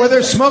 Oh, where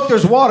there's smoke,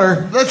 there's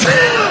water.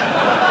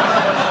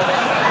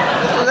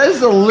 That's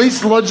the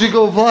least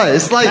logical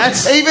place. Like,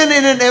 even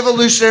in an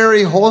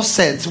evolutionary horse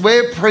sense,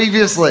 where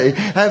previously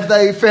have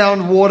they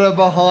found water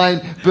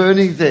behind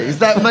burning things?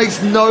 That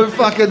makes no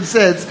fucking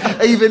sense,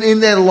 even in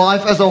their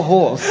life as a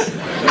horse.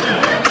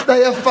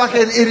 They are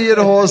fucking idiot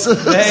horses.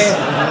 It's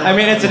an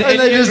idiot. And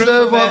they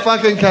deserve what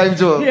fucking came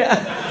to them. Yeah.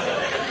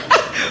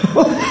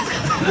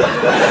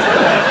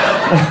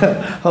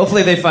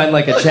 Hopefully they find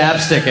like a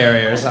chapstick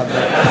area or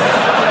something.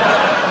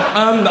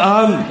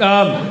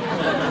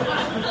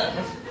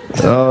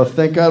 Oh,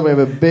 thank God we have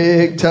a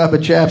big tub of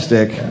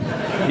chapstick.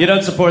 You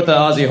don't support the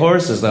Aussie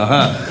horses, though,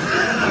 huh?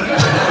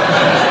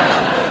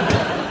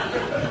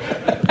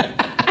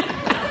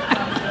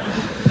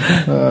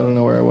 I don't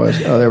know where I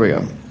was. Oh, there we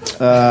go.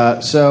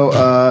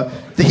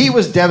 The heat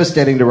was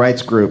devastating to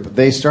Wright's group.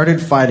 They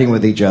started fighting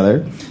with each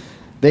other.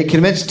 They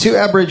convinced two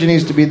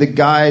Aborigines to be the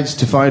guides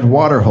to find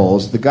water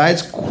holes. The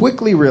guides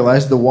quickly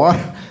realized that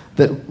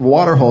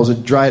water holes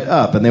had dried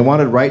up, and they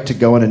wanted Wright to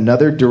go in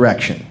another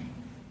direction.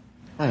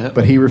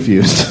 But he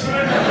refused.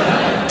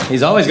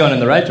 He's always going in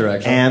the right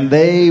direction. And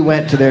they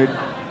went to their...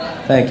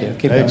 Thank you.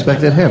 Keep I going.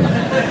 expected him.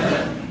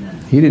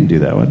 He didn't do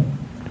that one.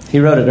 He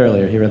wrote it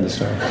earlier. He read the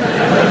story.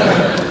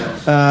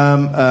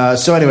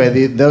 So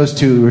anyway, those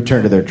two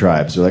returned to their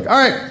tribes. They're like, all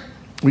right,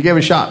 we gave it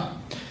a shot.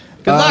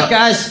 Good luck,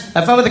 guys.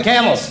 Have fun with the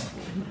camels.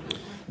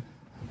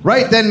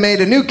 Wright then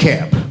made a new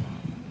camp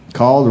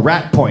called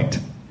Rat Point.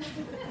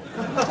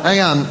 Hang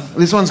on,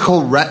 this one's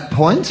called Rat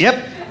Point?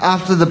 Yep.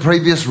 After the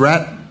previous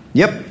rat?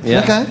 Yep.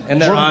 Yeah. Okay. In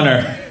their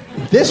honor.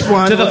 This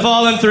one... To the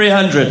fallen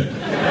 300.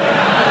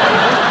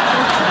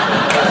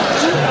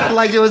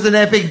 Like it was an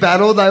epic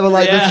battle. They were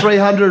like Yeah. the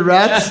 300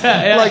 rats,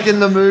 Yeah. like in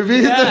the movie.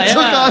 Yeah, that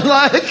took yeah. on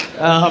like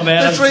Oh,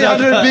 man. the I'm so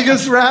 300 glad.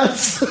 biggest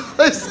rats.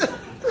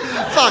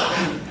 Fuck.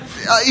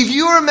 If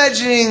you were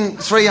imagining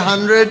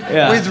 300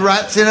 Yeah. with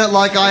rats in it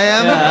like I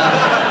am,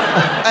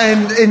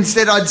 and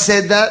instead I'd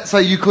said that so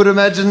you could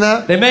imagine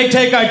that. They may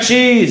take our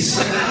cheese.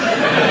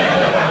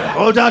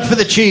 Hold out for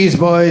the cheese,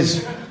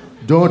 boys.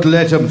 Don't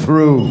let them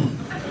through.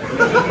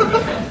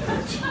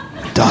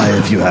 Die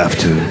if you have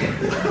to.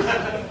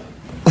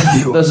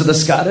 Those are the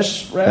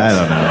Scottish rats? I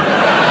don't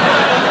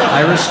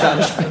know. Irish,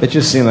 Scottish. It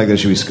just seemed like there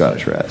should be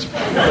Scottish rats.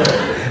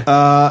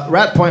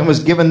 Rat Point was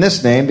given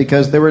this name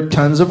because there were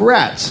tons of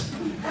rats.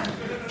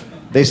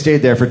 They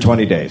stayed there for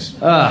 20 days.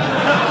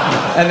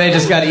 And they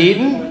just got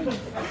eaten?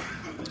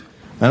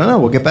 I don't know.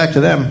 We'll get back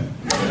to them.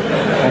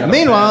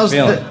 Meanwhile,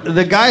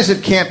 the guys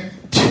at Camp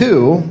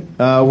 2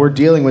 were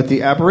dealing with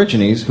the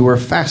Aborigines who were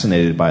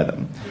fascinated by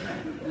them.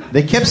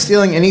 They kept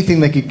stealing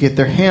anything they could get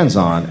their hands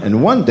on,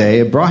 and one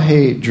day,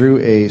 Brahe drew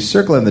a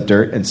circle in the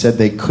dirt and said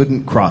they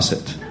couldn't cross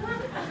it.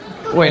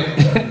 Wait,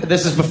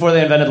 this is before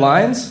they invented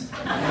lines?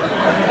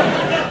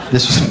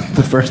 This was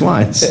the first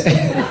lines.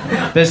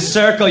 This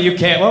circle you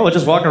can't... Well, we'll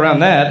just walk around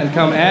that and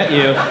come at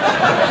you.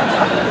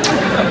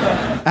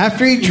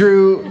 After he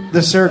drew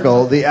the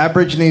circle, the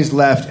Aborigines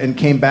left and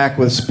came back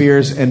with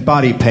spears and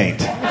body paint.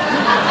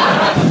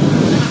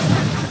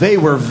 They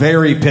were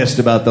very pissed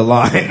about the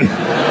line.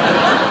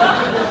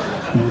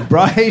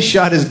 Brahe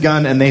shot his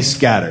gun and they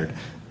scattered.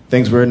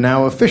 Things were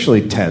now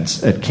officially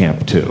tense at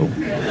Camp 2.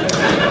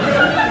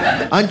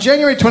 On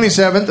January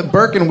 27th,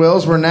 Burke and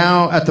Wills were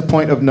now at the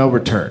point of no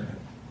return.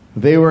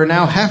 They were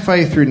now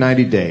halfway through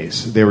 90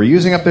 days. They were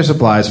using up their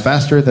supplies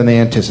faster than they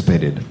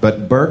anticipated,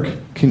 but Burke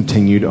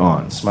continued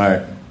on.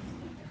 Smart.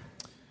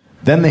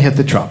 Then they hit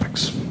the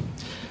tropics.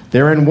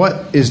 They're in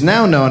what is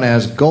now known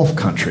as Gulf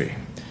country.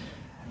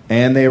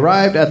 And they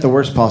arrived at the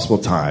worst possible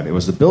time. It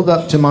was the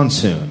build-up to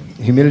monsoon.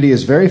 Humidity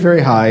is very,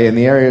 very high, and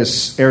the air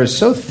is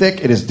so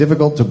thick it is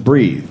difficult to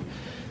breathe.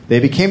 They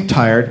became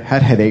tired,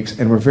 had headaches,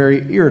 and were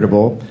very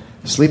irritable.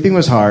 Sleeping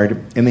was hard.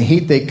 In the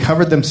heat, they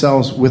covered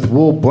themselves with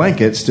wool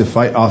blankets to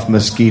fight off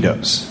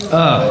mosquitoes.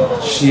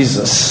 Oh,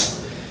 Jesus.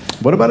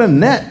 What about a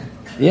net?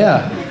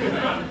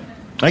 Yeah.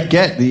 I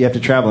get that you have to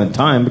travel in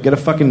time, but get a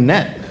fucking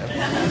net.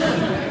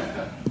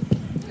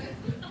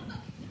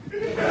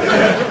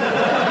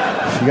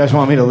 You guys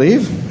want me to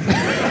leave?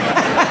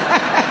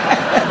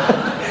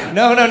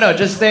 No.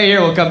 Just stay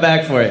here. We'll come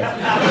back for you.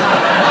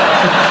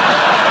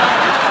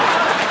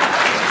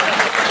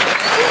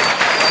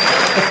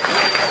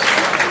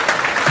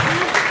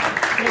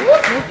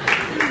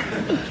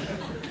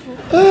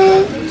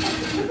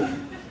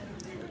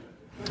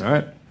 All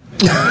right.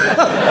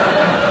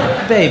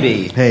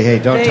 Baby. Hey,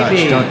 don't Baby.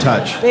 touch. Don't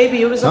touch.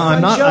 Baby, it was a No, fun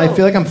I'm not. joke. I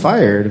feel like I'm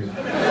fired.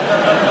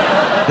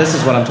 This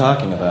is what I'm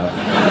talking about.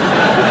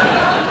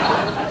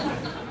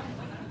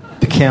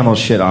 The camel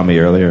shit on me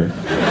earlier.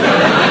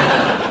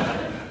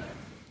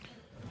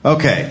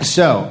 Okay,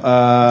 so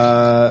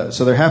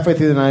they're halfway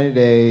through the 90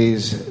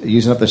 days,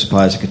 using up their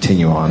supplies to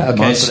continue on.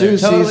 Okay, so they're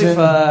totally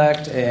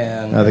fucked,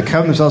 and... They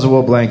cover themselves in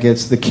wool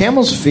blankets. The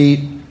camel's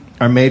feet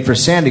are made for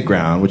sandy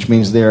ground, which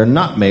means they are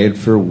not made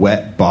for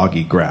wet,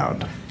 boggy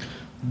ground.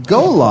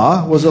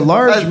 Gola was a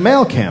large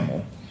male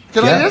camel.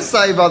 Can I just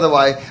say, by the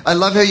way, I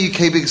love how you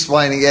keep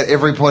explaining at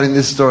every point in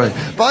this story.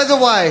 By the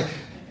way,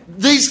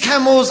 these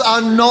camels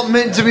are not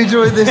meant to be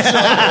doing this.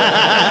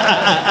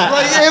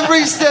 Like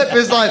every step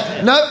is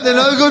like, nope, they're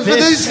no good for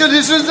these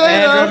conditions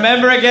either. And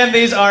remember again,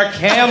 these are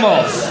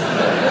camels.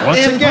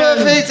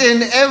 Imperfect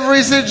in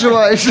every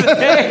situation.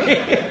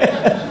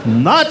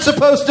 Not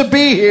supposed to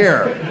be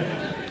here.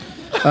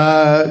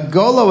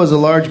 Gola was a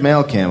large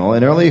male camel.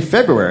 In early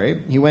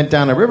February, he went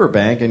down a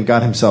riverbank and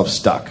got himself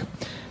stuck.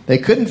 They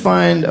couldn't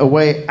find a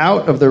way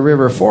out of the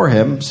river for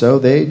him, so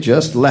they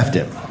just left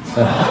him.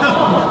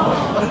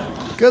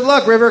 Good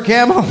luck, river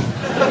camel.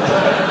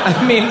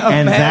 I mean,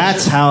 And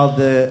that's how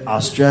the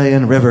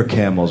Australian river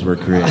camels were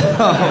created.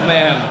 Oh,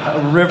 man.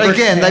 A river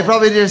Again, they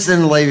probably just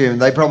didn't leave him.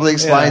 They probably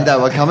explained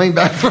that we're coming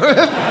back for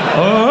him.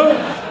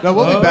 No,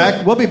 we'll be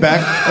back. We'll be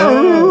back.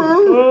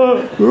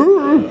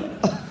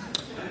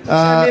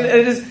 I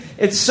mean,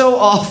 it's so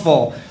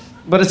awful,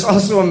 but it's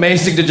also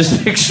amazing to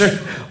just picture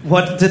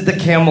what did the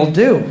camel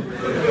do?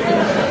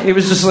 He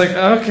was just like,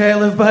 okay, I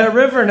live by a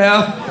river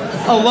now,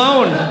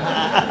 alone.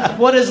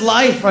 What is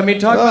life? I mean,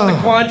 talk about the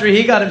quandary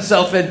he got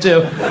himself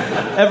into.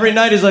 Every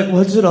night he's like,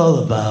 what's it all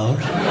about?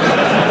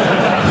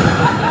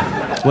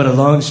 What a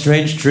long,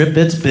 strange trip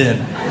it's been.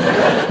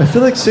 I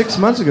feel like 6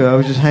 months ago I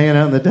was just hanging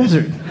out in the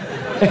desert.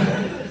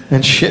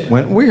 And shit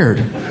went weird.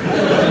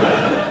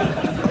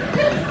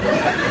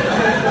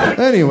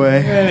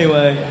 Anyway.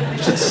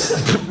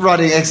 Just...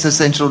 Writing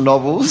existential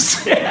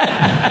novels.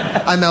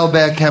 I'm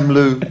Albert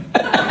Camus.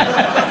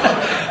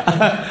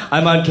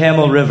 I'm on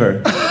Camel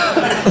River.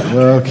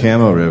 Well,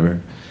 Camel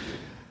River.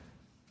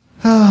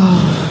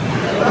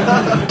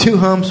 Oh. 2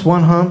 humps,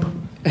 1 hump.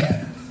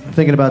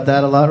 Thinking about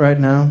that a lot right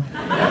now.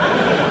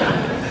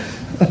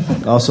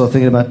 Also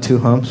thinking about 2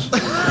 humps.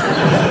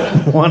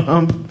 1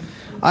 hump.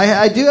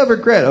 I do have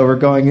regret over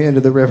going into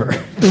the river.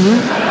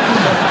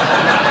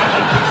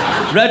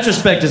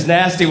 Retrospect is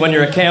nasty when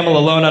you're a camel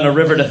alone on a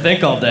river to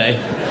think all day.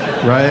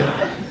 Right?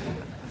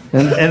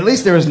 And at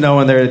least there was no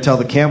one there to tell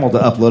the camel to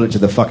upload it to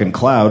the fucking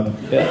cloud.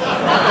 Yeah.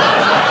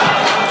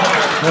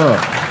 Oh.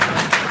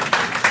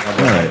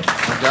 All right.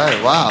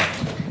 Okay, wow.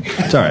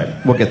 It's all right.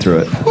 We'll get through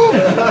it.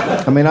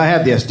 I mean, I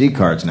have the SD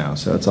cards now,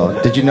 so it's all...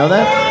 Did you know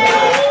that?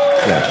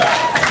 Yeah.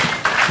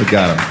 We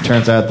got them.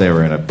 Turns out they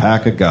were in a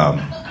pack of gum.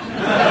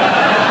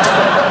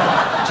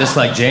 Just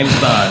like James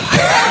Bond.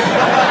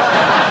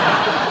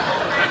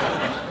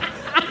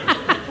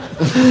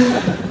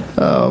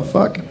 Oh,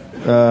 fuck.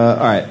 All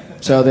right.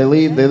 So they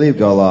leave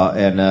Gola,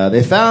 and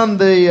they found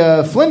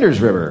the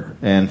Flinders River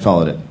and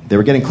followed it. They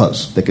were getting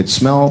close. They could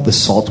smell the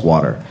salt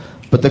water.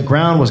 But the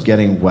ground was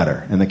getting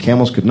wetter, and the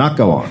camels could not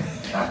go on.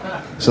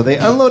 So they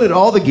unloaded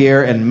all the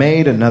gear and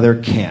made another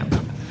camp.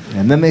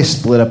 And then they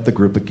split up the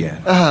group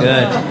again.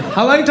 Good.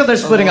 How long until they're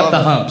splitting up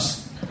the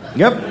humps?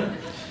 Yep.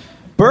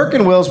 Burke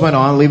and Wills went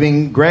on,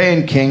 leaving Gray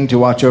and King to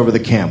watch over the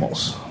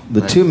camels.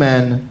 The 2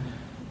 men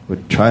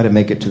would try to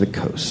make it to the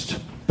coast.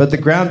 But the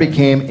ground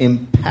became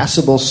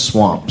impassable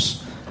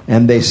swamps,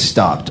 and they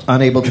stopped,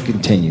 unable to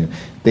continue.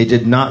 They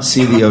did not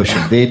see the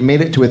ocean. They had made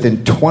it to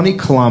within 20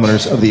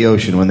 kilometers of the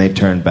ocean when they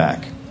turned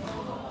back.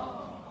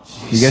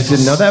 You guys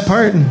didn't know that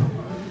part?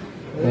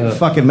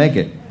 Fucking make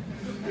it.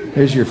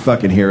 Here's your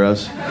fucking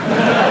heroes.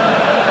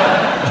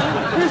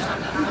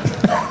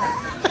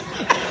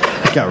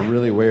 It got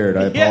really weird.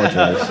 I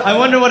apologize. Yeah, I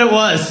wonder what it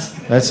was.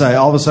 That's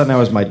all of a sudden I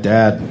was my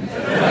dad.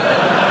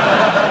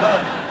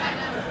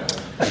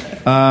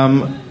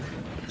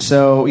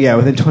 So, yeah,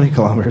 within 20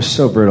 kilometers,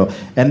 so brutal.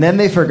 And then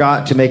they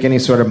forgot to make any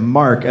sort of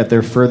mark at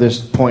their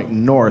furthest point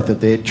north that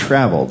they had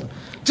traveled.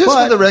 Just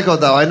for the record,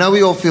 though, I know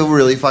we all feel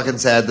really fucking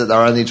sad that they're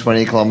only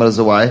 20 kilometres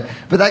away,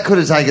 but that could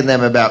have taken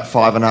them about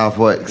 5.5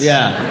 weeks.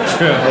 Yeah,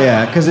 true.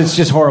 Yeah, because it's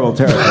just horrible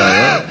territory,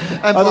 right?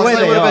 And plus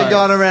they would have been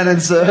going around in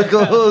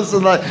circles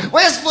and like,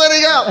 we're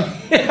splitting up!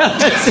 Yeah,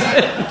 that's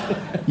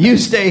it. You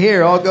stay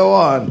here, I'll go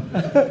on.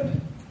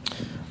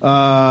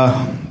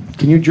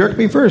 Can you jerk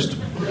me first?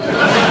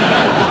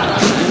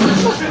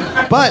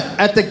 But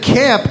at the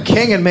camp,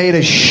 King had made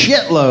a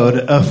shitload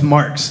of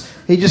marks.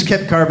 He just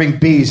kept carving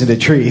bees into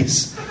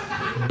trees.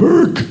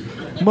 Burke,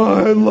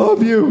 I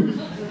love you. Is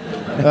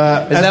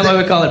that why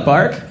we call it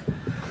bark? Is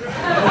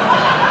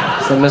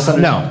that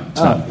misunderstood? No,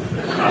 it's not.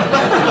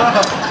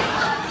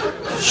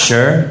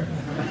 Sure.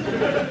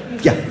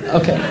 Yeah.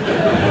 Okay.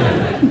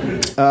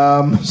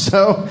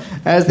 So,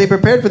 as they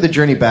prepared for the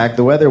journey back,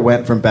 the weather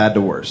went from bad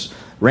to worse.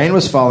 Rain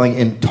was falling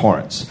in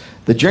torrents.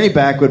 The journey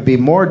back would be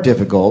more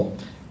difficult,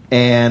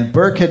 and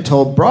Burke had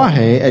told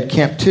Brahe at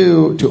Camp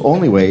 2 to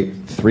only wait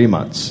 3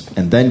 months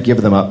and then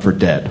give them up for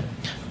dead.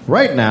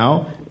 Right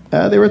now,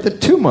 they were at the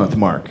 2-month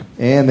mark,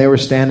 and they were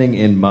standing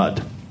in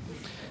mud.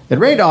 It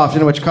rained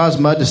often, which caused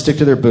mud to stick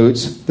to their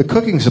boots, the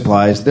cooking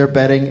supplies, their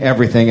bedding,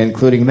 everything,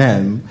 including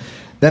them.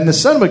 Then the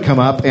sun would come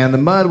up, and the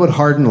mud would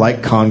harden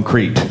like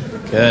concrete.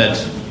 Good.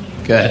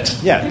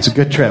 Yeah, it's a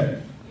good trip.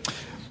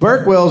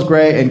 Burke, Wills,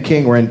 Gray, and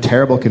King were in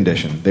terrible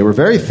condition. They were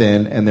very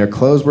thin, and their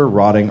clothes were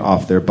rotting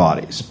off their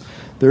bodies.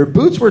 Their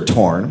boots were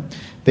torn.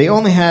 They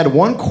only had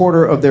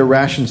 1/4 of their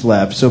rations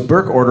left, so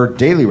Burke ordered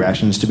daily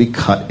rations to be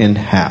cut in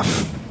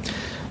half.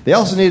 They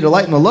also needed to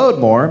lighten the load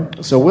more,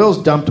 so Wills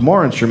dumped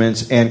more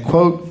instruments and,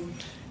 quote,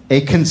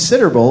 a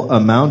considerable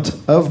amount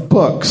of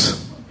books.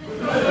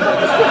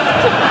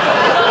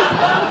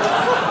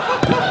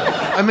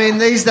 I mean,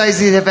 these days,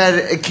 if they'd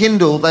had a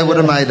Kindle, they would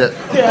have made it.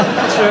 Yeah,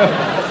 true.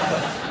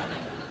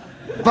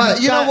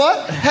 But you know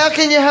what? How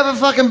can you have a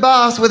fucking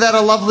bath without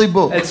a lovely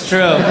book? It's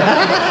true.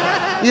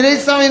 You need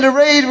something to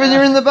read when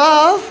you're in the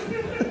bath.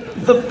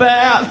 The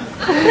bath.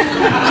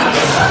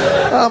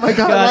 Oh, my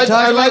God.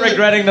 Talk about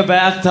regretting the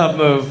bathtub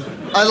move.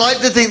 I like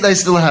to think they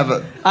still have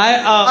it.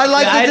 I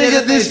like to think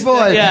at this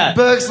point,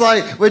 Burke's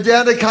like, we're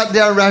down to cut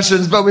down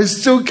rations, but we're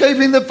still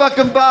keeping the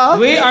fucking bath.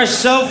 We are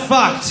so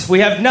fucked. We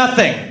have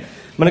nothing.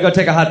 I'm going to go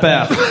take a hot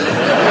bath.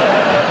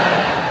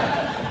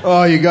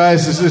 Oh, you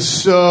guys, this is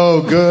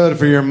so good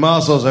for your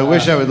muscles. I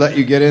wish I would let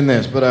you get in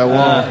this, but I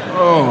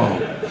won't.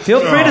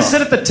 Feel free to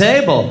sit at the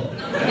table.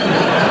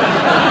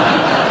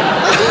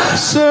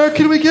 Sir,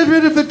 can we get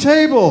rid of the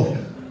table?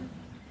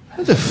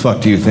 What the fuck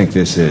do you think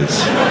this is?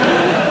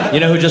 You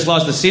know who just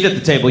lost the seat at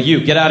the table? You.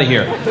 Get out of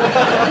here.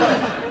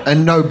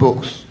 And no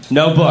books.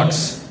 No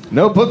books.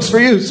 No books for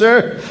you,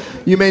 sir.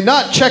 You may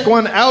not check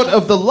one out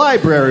of the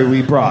library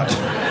we brought.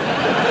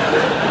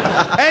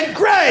 And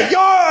Gray, you're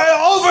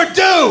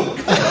overdue.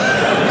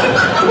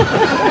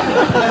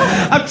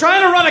 I'm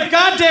trying to run a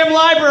goddamn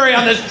library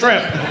on this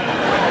trip.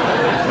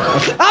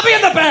 I'll be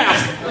in the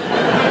bath.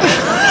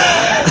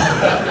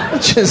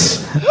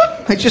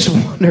 I just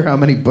wonder how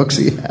many books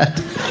he had.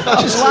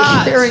 Just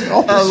carrying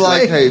all this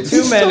like weight. heaps.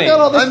 Too many. Still got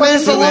all this I mean,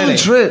 it's a long many.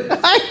 trip.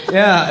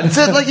 Yeah.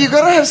 So, like, you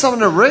gotta have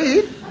something to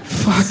read.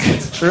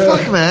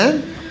 Fuck,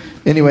 man.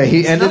 Anyway,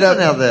 he ended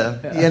nothing up out there.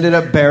 He ended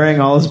up burying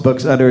all his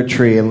books under a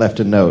tree and left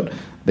a note.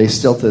 They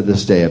still to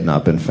this day have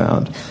not been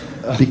found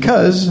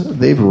because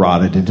they've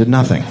rotted into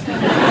nothing. You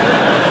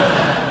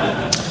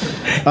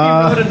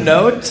wrote a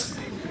note?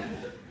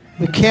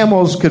 The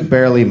camels could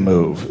barely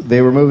move.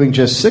 They were moving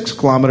just 6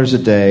 kilometers a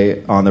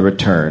day on the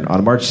return.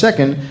 On March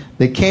 2nd,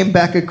 they came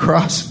back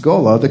across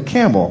Gola the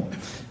camel.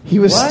 He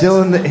was What?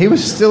 still in the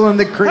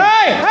creek.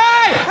 Hey!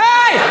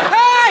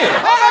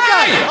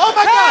 Oh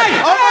my god!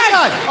 Oh my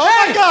god! Oh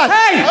my god!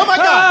 Oh my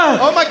god!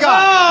 Oh my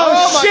god!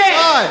 Oh, shit!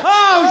 God.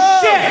 Oh,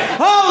 shit!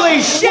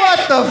 Holy shit!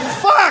 What the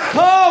fuck?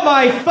 Oh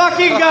my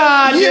fucking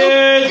god, You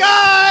dude!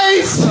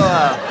 guys!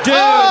 Dude!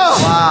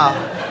 Wow.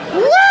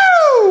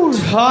 Woo!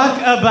 Talk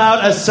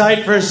about a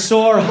sight for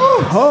sore.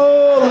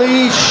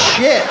 Holy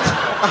shit!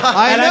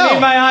 I And know. I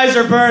mean, my eyes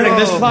are burning.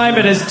 This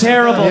climate is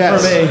terrible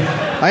Yes. for me.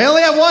 I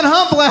only have 1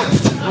 hump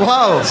left.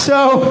 Wow.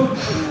 So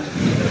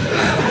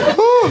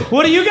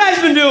What have you guys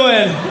been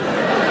doing?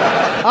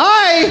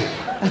 I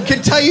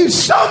can tell you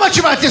so much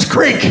about this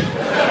creek.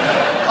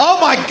 Oh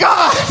my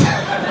god!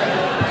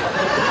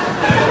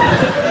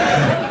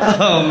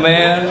 Oh,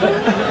 man.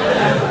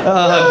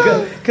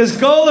 Because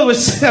Gola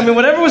was, I mean,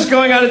 whatever was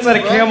going on inside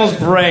a camel's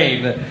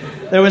brain,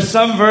 there was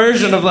some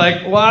version of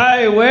like,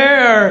 why,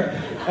 where?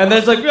 And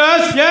there's like,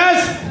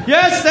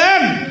 yes,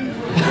 them.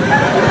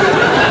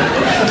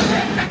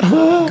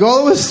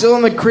 Gola was still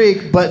in the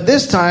creek, but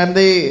this time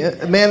they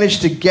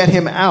managed to get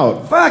him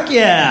out. Fuck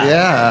yeah.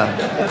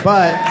 Yeah.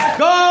 But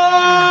Gola!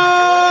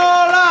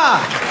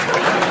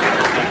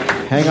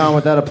 hang on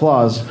with that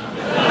applause.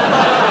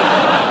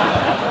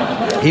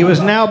 He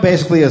was now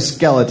basically a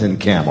skeleton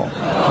camel.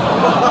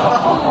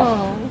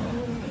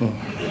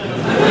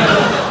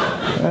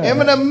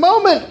 And in a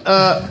moment,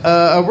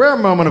 a rare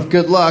moment of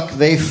good luck,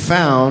 they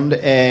found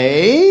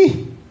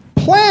a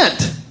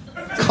plant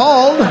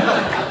called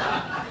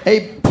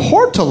a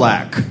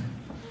portulac.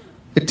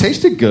 It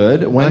tasted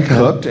good when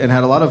cooked and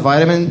had a lot of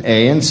vitamin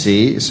A and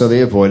C, so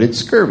they avoided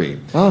scurvy.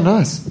 Oh,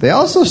 nice. They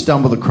also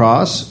stumbled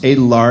across a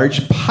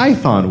large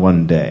python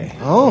one day.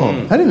 Oh.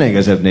 I didn't know you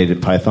guys have native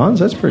pythons.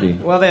 That's pretty.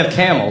 Well, they have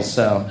camels,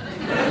 so.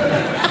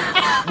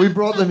 We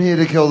brought them here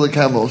to kill the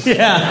camels.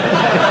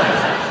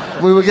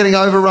 Yeah. We were getting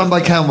overrun by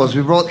camels.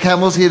 We brought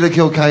camels here to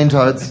kill cane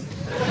toads.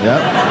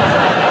 Yep.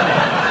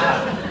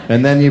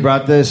 And then you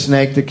brought the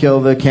snake to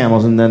kill the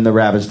camels, and then the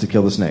rabbits to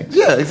kill the snakes.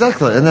 Yeah,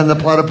 exactly. And then the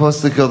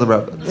platypus to kill the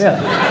rabbits. Yeah.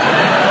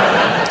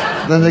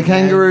 Then the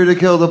kangaroo to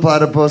kill the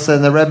platypus,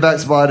 and the redback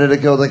spider to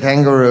kill the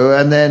kangaroo,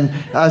 and then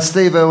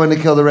Steve Irwin to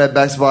kill the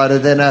redback spider.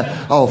 Then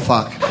oh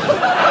fuck!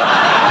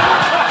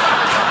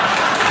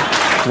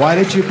 Why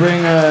did you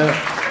bring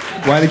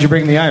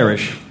the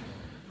Irish?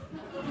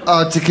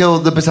 To kill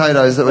the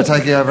potatoes that were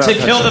taking over. To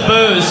kill the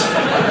booze.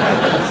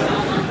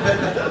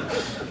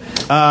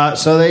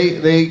 So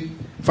they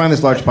find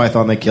this large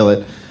python, they kill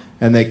it,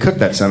 and they cook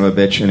that son of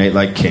a bitch and ate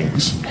like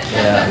kings.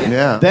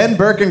 Yeah. Then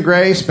Burke and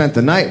Gray spent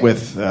the night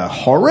with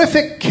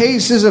horrific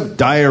cases of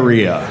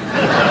diarrhea.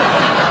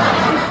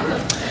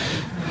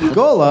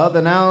 Gola,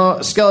 the now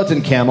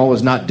skeleton camel,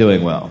 was not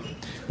doing well.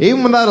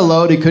 Even without a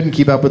load, he couldn't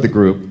keep up with the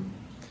group.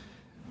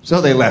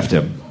 So they left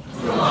him.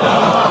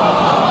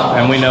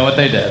 And we know what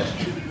they did.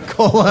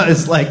 Gola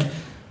is like,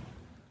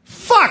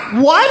 fuck,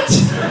 what?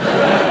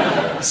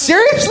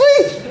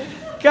 Seriously?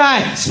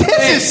 Guys,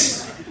 This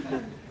is...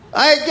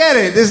 I get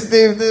it.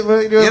 They're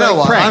You know like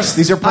what? pranks.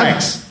 These are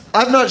pranks.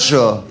 I'm not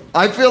sure.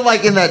 I feel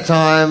like in that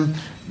time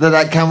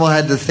that camel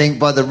had to think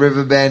by the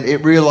riverbend,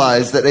 it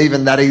realised that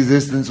even that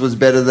existence was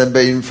better than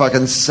being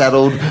fucking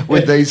saddled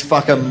with these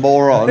fucking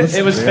morons.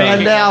 It was And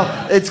faking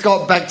now it's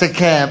got back to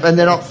camp and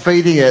they're not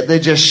feeding it. They're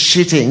just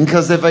shitting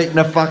because they've eaten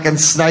a fucking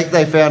snake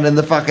they found in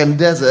the fucking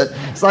desert.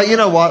 It's like, you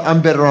know what?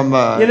 I'm better on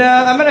mine. You know,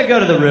 I'm going to go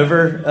to the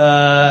river.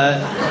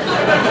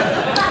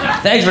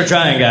 Thanks for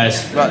trying,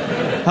 guys.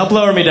 Help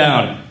lower me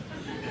down.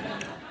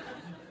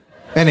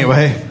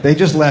 Anyway, they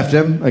just left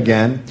him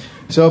again.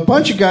 So a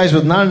bunch of guys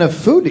with not enough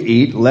food to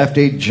eat left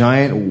a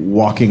giant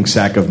walking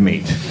sack of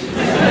meat.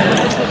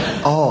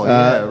 Oh,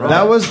 yeah, right.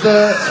 That was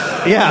the...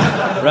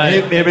 Yeah.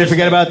 Right. Anybody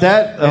forget about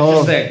that? The whole-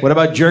 Interesting. what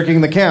about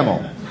jerking the camel?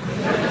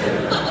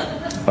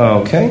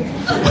 Okay.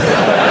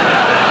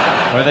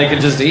 Or they could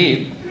just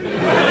eat.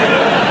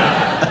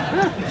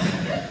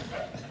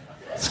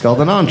 It's called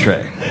an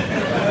entree.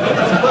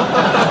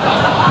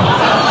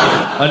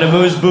 An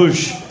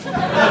amuse-bouche.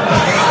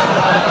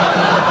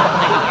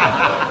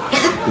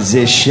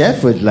 The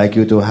chef would like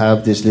you to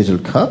have this little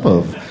cup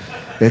of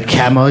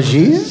camel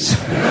cheese.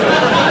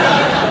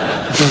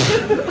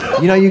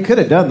 You know, you could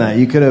have done that.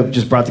 You could have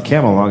just brought the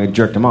camel along and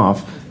jerked him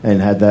off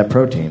and had that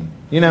protein.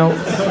 You know,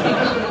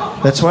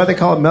 That's why they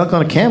call it milk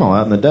on a camel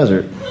out in the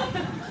desert.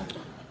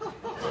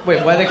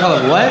 Wait, why they call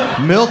it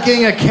what?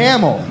 Milking a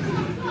camel.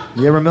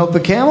 You ever milk the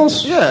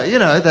camels? Yeah, you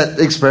know, that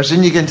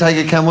expression, you can take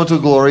a camel to a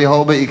glory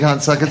hole, but you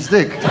can't suck its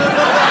dick.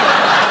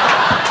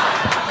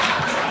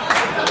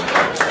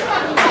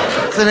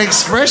 It's an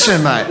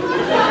expression, mate.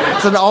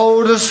 It's an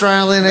old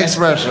Australian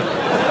expression.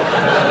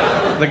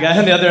 The guy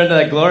on the other end of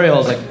that glory hole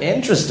is like,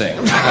 interesting.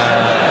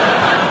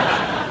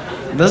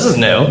 This is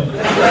new.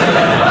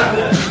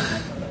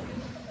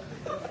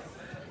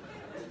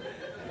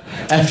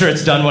 After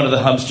it's done, one of the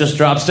humps just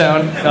drops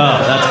down. Oh,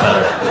 that's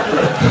better.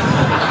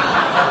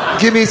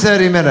 Give me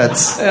 30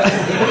 minutes.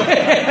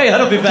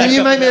 I'll be back. Can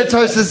you make me a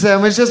toasted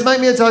sandwich? Just make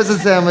me a toasted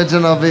sandwich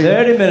and I'll be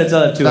 30 minutes,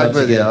 I'll have 2 back humps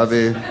with you. again. I'll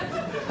be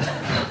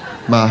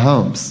my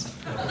humps.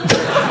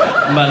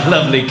 My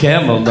lovely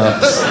camel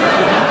humps.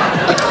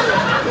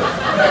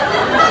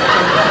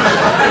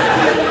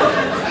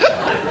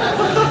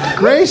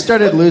 Gray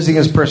started losing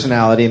his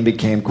personality and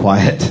became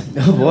quiet.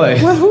 Oh boy.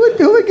 Well, who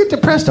would get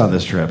depressed on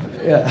this trip?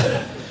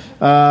 Yeah.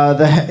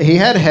 He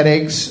had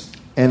headaches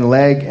and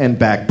leg and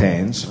back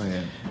pains. Oh,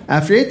 yeah.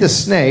 After he ate the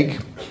snake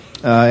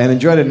and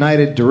enjoyed a night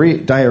of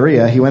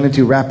diarrhea, he went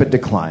into rapid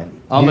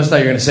decline. Almost thought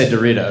you were going to say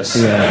Doritos.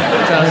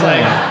 Yeah. So I was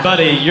like,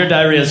 buddy, your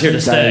diarrhea is here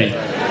to stay.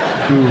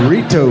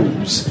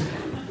 Doritos.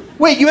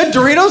 Wait, you had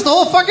Doritos the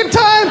whole fucking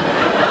time?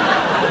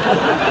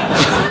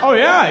 Oh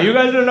yeah, you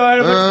guys didn't know how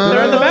to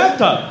they're in the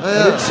bathtub.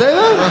 I didn't say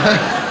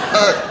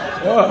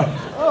that?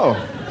 Oh,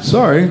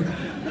 sorry.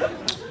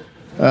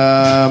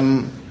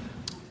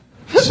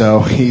 So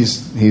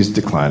he's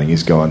declining.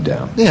 He's going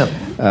down. Yeah.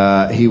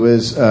 He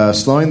was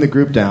slowing the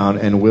group down,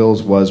 and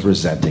Wills was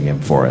resenting him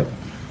for it.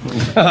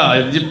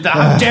 How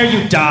dare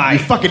you die? You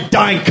fucking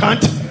dying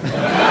cunt!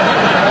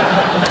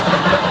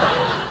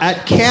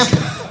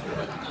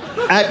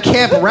 At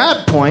Camp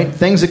Rat Point,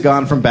 things had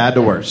gone from bad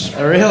to worse.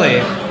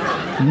 Really?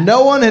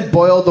 No one had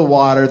boiled the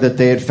water that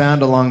they had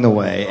found along the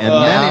way, and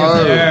many of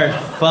them. They're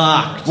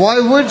fucked. Why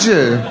would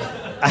you?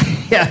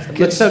 Yeah,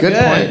 Looks so good.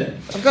 point.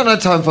 I've got no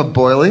time for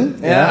boiling.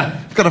 Yeah.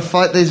 I've got to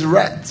fight these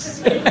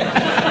rats.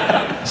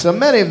 So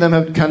many of them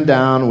had come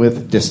down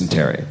with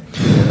dysentery.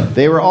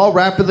 They were all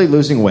rapidly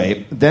losing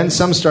weight. Then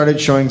some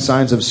started showing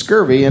signs of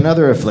scurvy and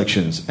other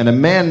afflictions, and a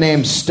man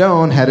named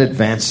Stone had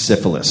advanced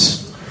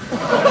syphilis.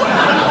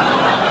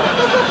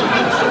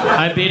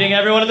 I'm beating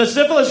everyone in the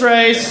syphilis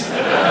race.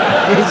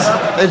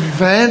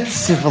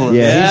 Advanced syphilis.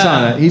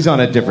 Yeah, he's on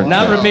a different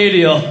Not track.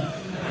 remedial.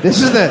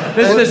 This is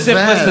This is the syphilis the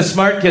Advanced.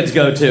 smart kids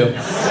go to.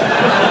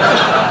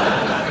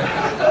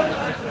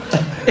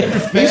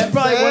 He's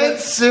probably one of,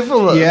 Advanced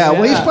syphilis.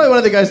 he's probably one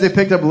of the guys they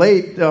picked up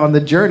late on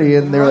the journey,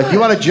 and they were like, "You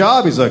want a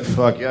job?" He's like,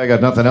 "Fuck yeah, I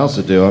got nothing else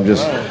to do. I'm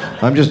just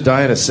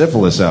dying of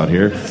syphilis out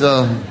here."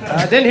 So,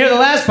 I didn't hear the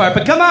last part,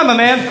 but come on, my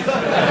man.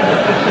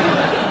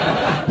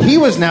 He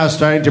was now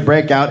starting to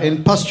break out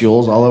in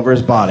pustules all over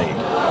his body.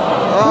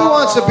 Who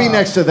wants to be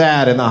next to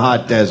that in the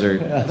hot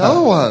desert?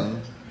 no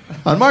one.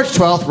 On March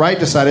 12th, Wright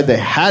decided they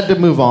had to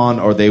move on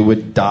or they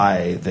would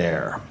die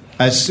there.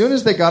 As soon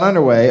as they got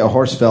underway, a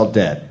horse fell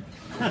dead.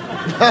 Gone.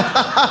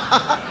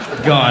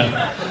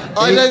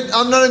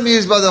 I'm not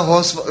amused by the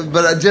horse,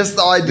 but just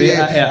the idea.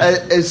 Yeah.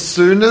 As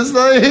soon as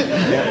they.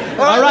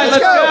 All right, let's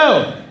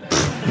go.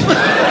 All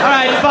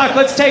right, fuck,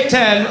 let's take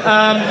 10.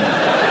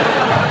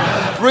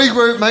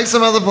 Regroup, make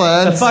some other The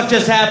plans. fuck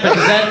just happened?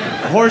 Is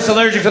that horse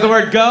allergic to the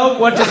word go?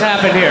 What just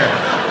happened here?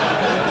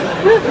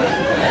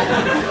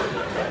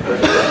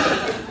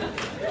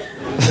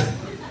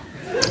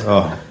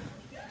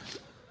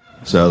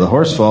 So the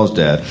horse falls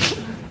dead.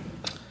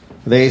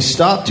 They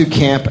stopped to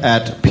camp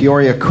at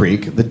Peoria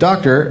Creek. The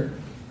doctor,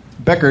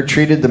 Becker,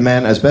 treated the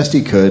men as best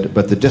he could,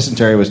 but the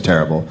dysentery was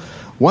terrible.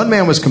 One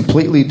man was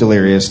completely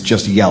delirious,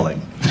 just yelling.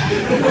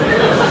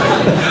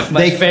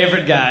 My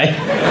favorite guy.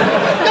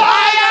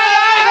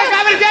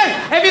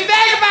 If you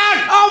think about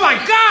it, oh my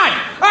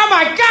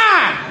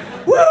God,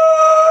 woo!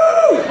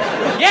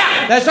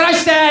 Yeah, that's what I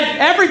said.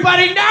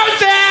 Everybody knows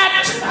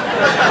it.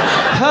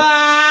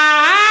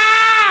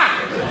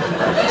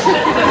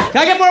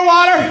 Can I get more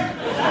water?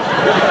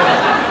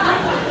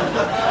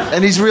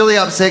 And he's really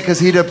upset because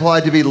he'd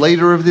applied to be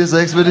leader of this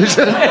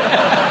expedition.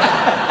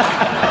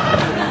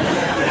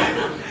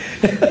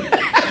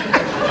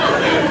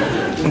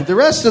 The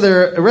rest of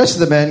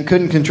the men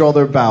couldn't control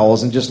their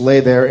bowels and just lay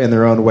there in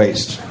their own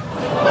waste.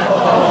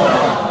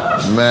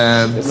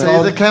 Man, see,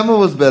 the camel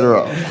was better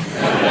off.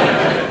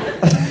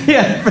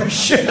 Yeah, for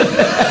sure.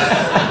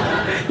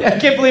 Yeah, I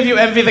can't believe you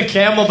envy the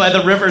camel by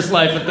the river's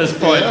life at this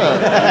point.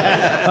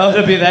 How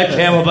to be that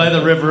camel by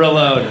the river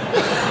alone.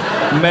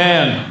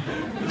 Man.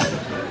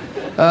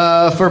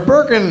 For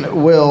Burke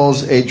and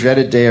Wills, a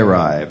dreaded day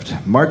arrived,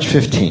 March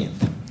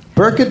 15th.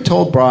 Burke had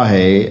told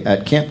Brahe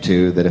at Camp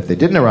 2 that if they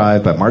didn't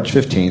arrive by March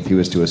 15th, he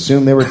was to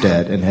assume they were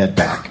dead and head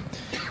back.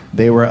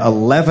 They were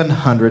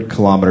 1,100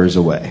 kilometers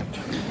away.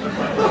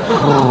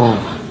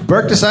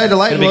 Burke decided to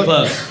lighten Gonna be the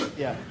load.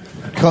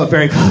 close.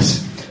 Very close.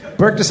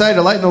 Burke decided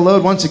to lighten the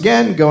load once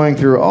again, going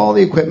through all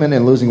the equipment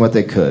and losing what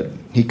they could.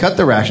 He cut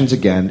the rations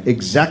again,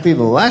 exactly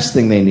the last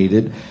thing they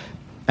needed,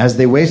 As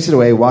they wasted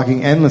away,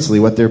 walking endlessly,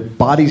 what their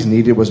bodies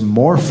needed was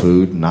more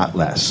food, not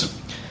less.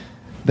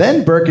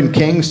 Then Burke and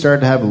King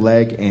started to have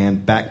leg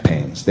and back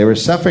pains. They were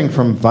suffering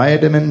from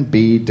vitamin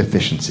B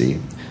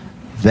deficiency.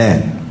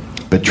 Then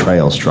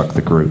betrayal struck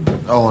the group.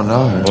 Oh,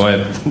 no.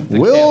 Boy,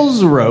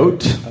 Wills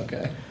wrote,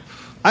 okay.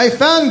 I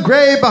found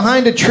Gray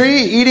behind a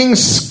tree eating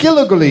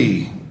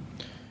skilliguli.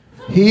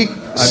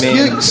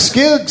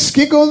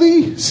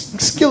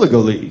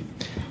 Skilliguli.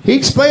 He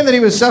explained that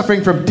he was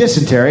suffering from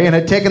dysentery and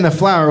had taken the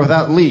flower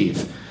without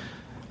leave.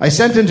 I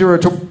sent him to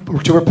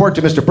report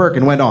to Mr. Burke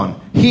and went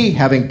on. He,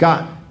 having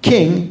got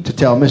King to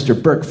tell Mr.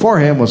 Burke for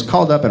him, was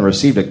called up and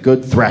received a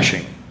good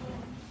thrashing.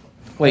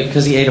 Wait,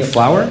 because he ate a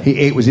flower?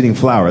 He was eating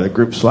flour, the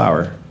group's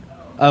flour.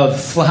 Oh,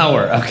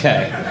 flower,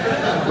 okay.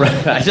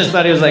 Right. I just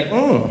thought he was like,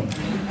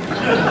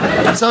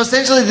 So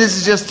essentially this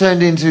has just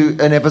turned into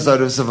an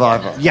episode of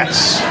Survivor.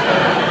 Yes.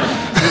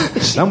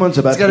 Someone's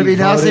about It's going to be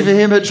nasty for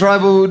him at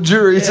tribal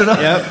jury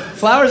tonight. Yep.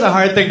 Flour's a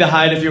hard thing to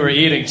hide if you were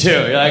eating, too.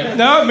 You're like,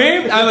 no,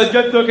 me? I was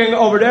just looking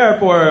over there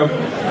for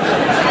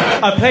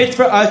a plate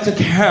for us to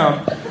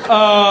camp.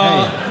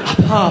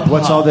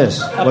 What's all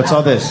this? What's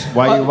all this?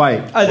 Why are you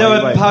white? There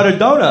was powdered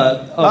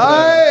donut.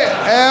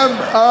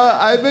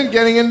 I've been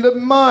getting into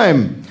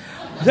mime.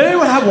 Does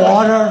anyone have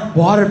water?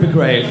 Water would be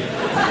great.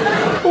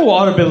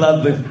 Water would be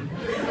lovely.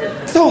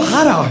 It's so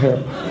hot out here.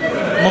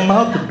 My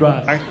mouth is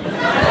dry.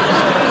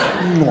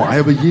 I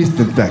have a yeast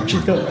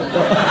infection.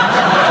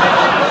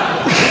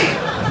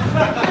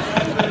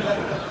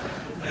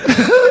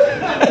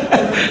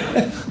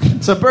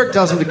 So Burke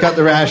tells him to cut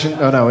the ration.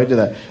 Oh, no, we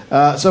did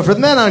that. So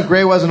from then on,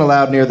 Gray wasn't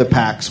allowed near the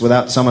packs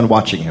without someone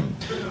watching him.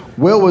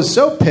 Will was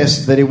so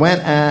pissed that he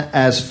went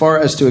as far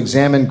as to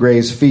examine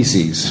Gray's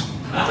feces.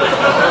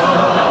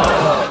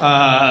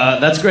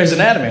 That's Grey's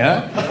Anatomy,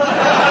 huh?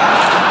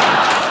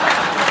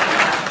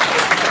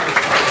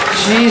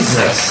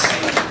 Jesus.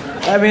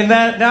 I mean,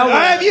 that now.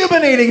 Have you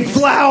been eating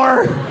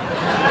flour?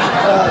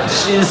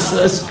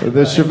 Jesus.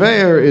 The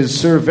surveyor is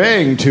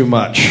surveying too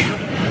much.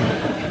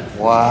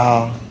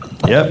 Wow.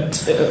 Yep.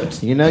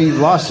 You know you've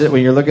lost it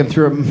when you're looking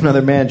through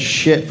another man's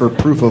shit for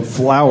proof of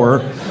flour.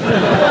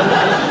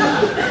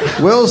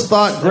 Wills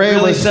thought Gray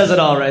really says it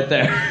all right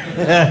there.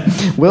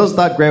 Wills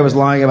thought Gray was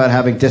lying about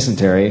having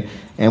dysentery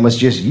and was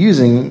just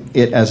using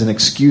it as an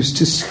excuse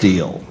to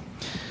steal.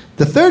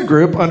 The third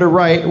group, under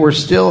Wright, were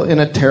still in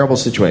a terrible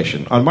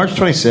situation. On March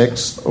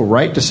 26th,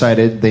 Wright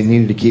decided they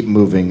needed to keep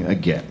moving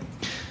again.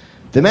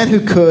 The men who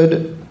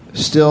could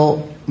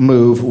still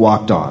move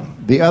walked on.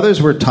 The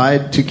others were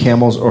tied to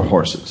camels or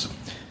horses.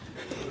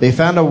 They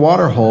found a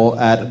water hole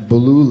at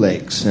Blue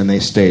Lakes, and they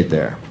stayed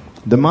there.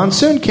 The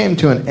monsoon came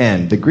to an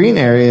end. The green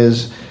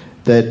areas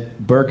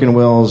that Burke and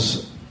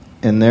Wills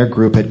and their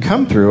group had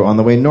come through on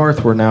the way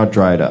north were now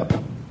dried up.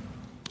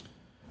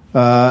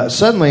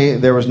 Suddenly,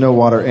 there was no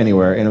water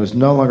anywhere, and it was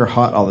no longer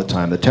hot all the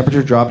time. The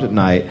temperature dropped at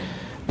night,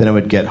 then it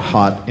would get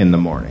hot in the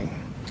morning.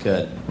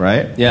 Good.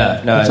 Right?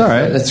 Yeah, no, that's all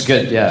right. That's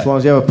good, yeah. As long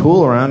as you have a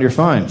pool around, you're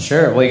fine.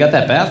 Sure, well, you got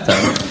that bathtub.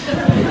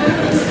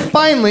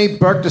 Finally,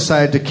 Burke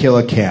decided to kill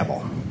a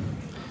camel.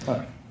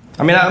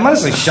 I mean, I'm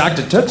honestly shocked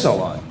it took so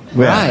long.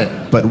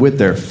 Right. But with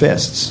their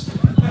fists.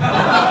 Dude.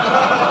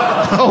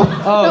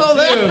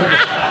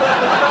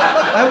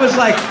 I was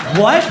like,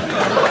 what?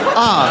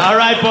 All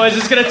right, boys,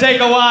 it's going to take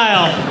a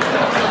while.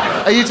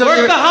 Are you talking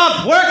Work the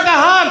hump! Work the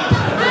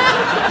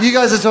hump! You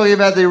guys are talking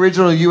about the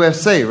original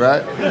UFC,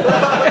 right?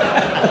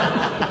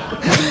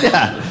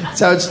 Yeah, that's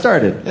how it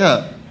started.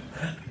 Yeah.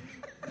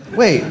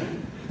 Wait,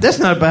 that's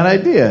not a bad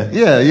idea.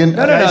 Yeah.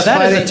 No,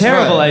 that is a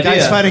terrible idea.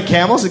 Guys fighting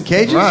camels in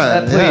cages?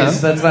 Right. Please,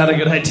 that's not a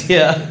good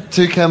idea.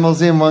 2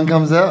 camels in, 1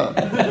 comes out.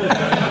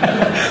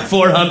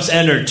 4 humps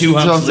enter, 2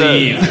 humps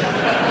leave.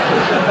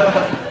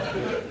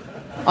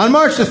 On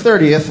March the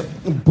 30th,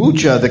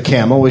 Bucha the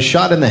camel was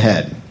shot in the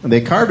head.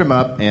 They carved him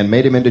up and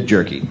made him into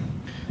jerky.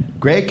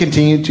 Gray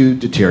continued to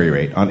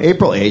deteriorate. On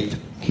April 8th,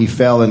 he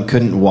fell and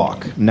couldn't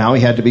walk. Now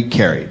he had to be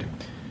carried.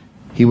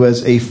 He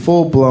was a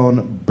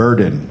full-blown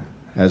burden,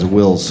 as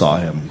Wills saw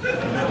him.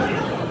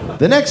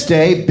 The next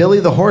day,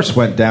 Billy the horse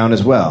went down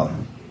as well.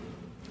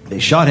 They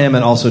shot him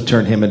and also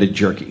turned him into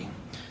jerky.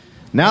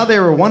 Now they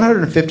were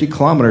 150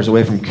 kilometers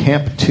away from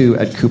Camp 2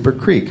 at Cooper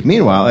Creek.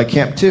 Meanwhile, at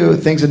Camp 2,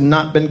 things had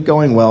not been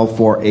going well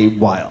for a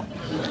while.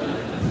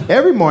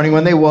 Every morning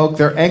when they woke,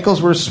 their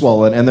ankles were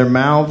swollen and their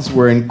mouths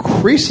were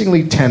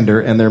increasingly tender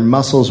and their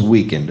muscles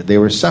weakened. They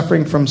were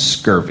suffering from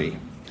scurvy.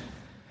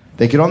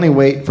 They could only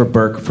wait for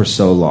Burke for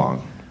so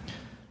long.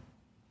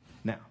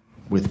 Now,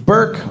 with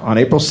Burke, on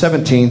April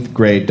 17th,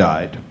 Gray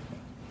died.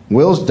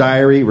 Will's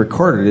diary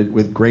recorded it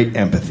with great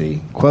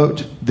empathy.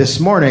 Quote, "This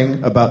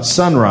morning, about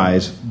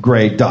sunrise,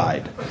 Gray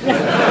died."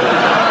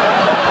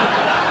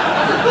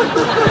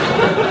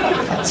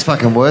 It's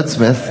fucking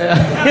wordsmith.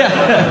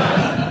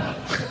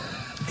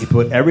 He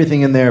put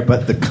everything in there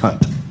but the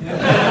cunt.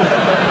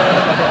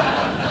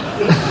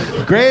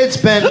 Gray had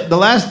spent the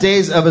last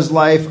days of his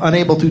life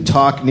unable to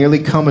talk, nearly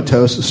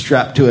comatose,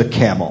 strapped to a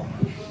camel.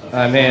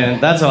 I mean,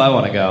 that's how I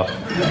want to go.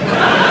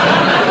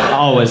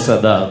 Always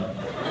said that.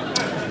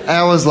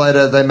 Hours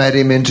later, they made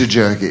him into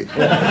jerky.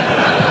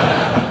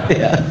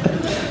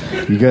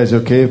 Yeah. You guys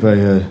okay if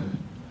I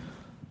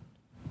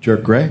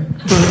jerk Gray?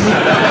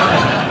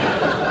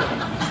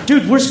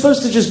 Dude, we're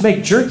supposed to just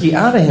make jerky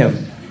out of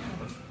him.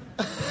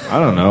 I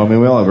don't know. I mean,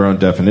 we all have our own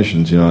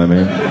definitions, you know what I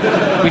mean?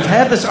 We've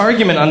had this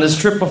argument on this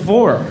trip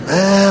before.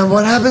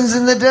 What happens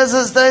in the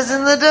desert stays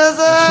in the desert.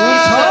 What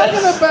are you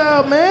talking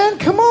about, man?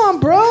 Come on,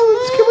 bro.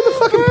 Let's get with the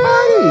fucking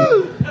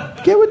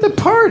party. Get with the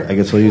party. I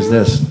guess we'll use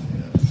this.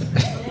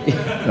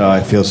 Oh,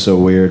 I feel so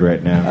weird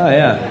right now. Oh,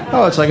 yeah.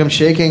 Oh, it's like I'm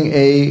shaking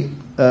a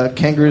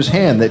kangaroo's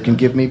hand that can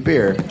give me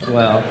beer.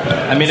 Well,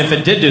 I mean, if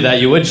it did do that,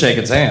 you would shake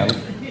its hand.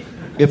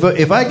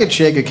 If I could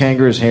shake a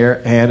kangaroo's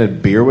hand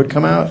and beer would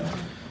come out,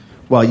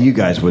 well, you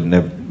guys would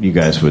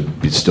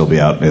still be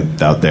out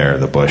there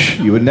in the bush.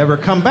 You would never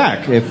come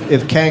back.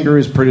 If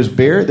kangaroos produced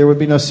beer, there would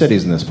be no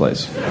cities in this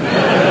place.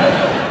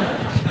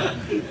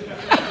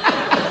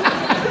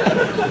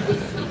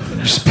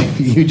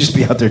 You'd just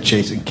be out there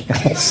chasing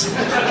camels.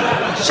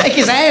 Shake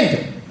his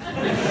hand.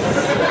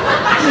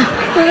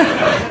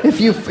 If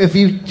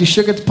you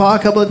shook its paw a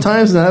couple of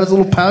times and out of his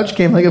little pouch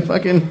came like a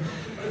fucking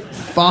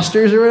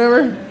Foster's or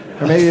whatever,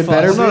 or maybe a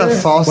better Not a beer?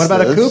 Foster's. What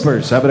about a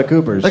Cooper's? How about a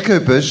Cooper's? The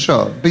Coopers,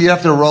 sure. But you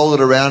have to roll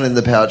it around in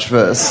the pouch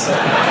first.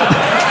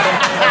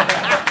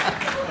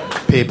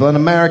 People in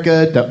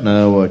America don't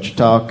know what you're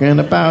talking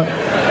about.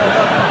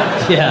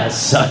 Yeah,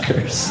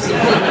 suckers.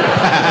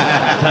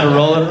 Gotta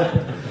roll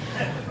it.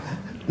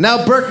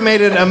 Now, Burke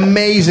made an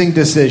amazing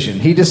decision.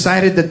 He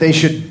decided that they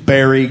should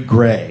bury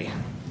Gray.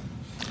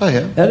 Oh,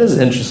 yeah. That is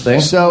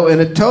interesting. So, in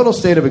a total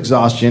state of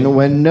exhaustion,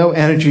 when no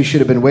energy should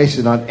have been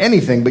wasted on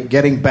anything but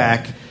getting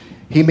back,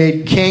 he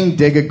made King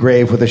dig a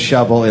grave with a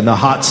shovel in the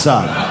hot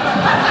sun.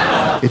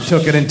 It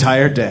took an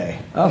entire day.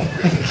 Oh,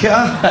 my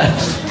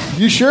God.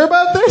 You sure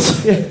about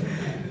this? Yeah.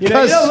 You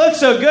don't look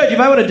so good. You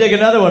might want to dig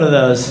another one of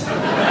those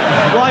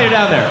while you're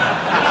down there.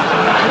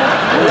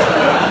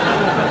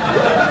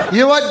 You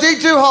know what? Dig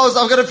 2 holes.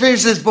 I've got to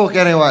finish this book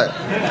anyway.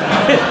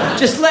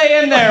 Just lay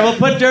in there. We'll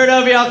put dirt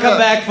over you. I'll come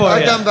back for you.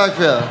 I'll come back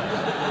for you.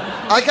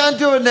 I can't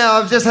do it now.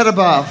 I've just had a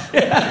bath.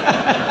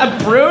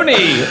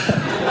 Bruni.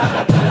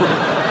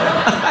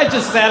 I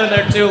just sat in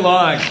there too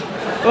long.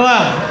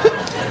 Wow.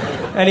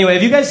 Anyway,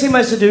 have you guys seen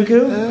my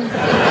Sudoku?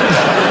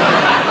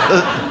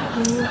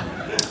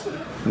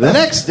 The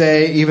next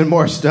day, even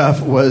more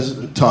stuff was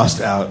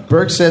tossed out.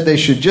 Burke said they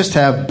should just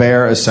have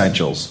bare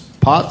essentials.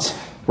 Pots,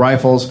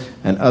 rifles,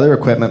 and other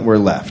equipment were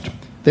left.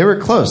 They were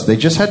close. They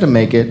just had to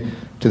make it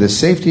to the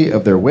safety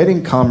of their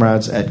waiting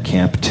comrades at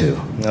Camp 2.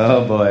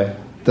 Oh, boy.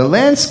 The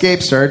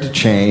landscape started to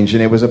change,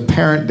 and it was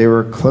apparent they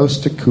were close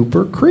to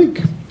Cooper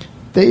Creek.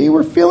 They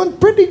were feeling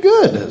pretty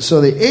good, so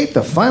they ate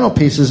the final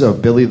pieces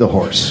of Billy the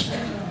horse.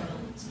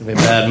 It's gonna be a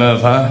bad move,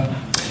 huh?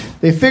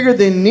 They figured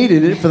they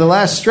needed it for the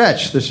last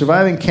stretch. The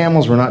surviving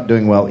camels were not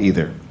doing well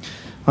either.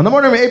 On the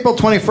morning of April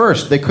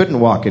 21st, they couldn't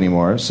walk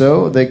anymore,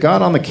 so they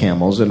got on the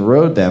camels and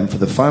rode them for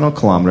the final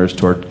kilometers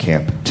toward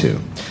Camp 2.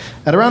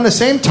 At around the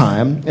same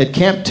time, at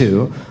Camp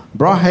 2,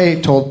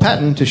 Brahe told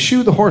Patton to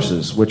shoe the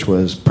horses, which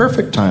was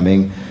perfect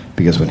timing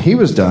because when he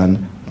was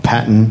done,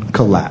 Patton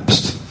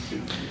collapsed.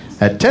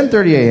 At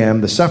 10:30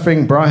 a.m., the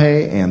suffering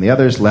Brahe and the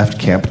others left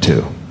Camp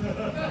 2.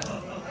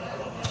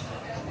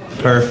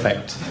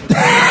 Perfect.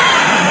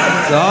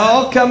 It's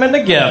all coming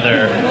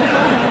together.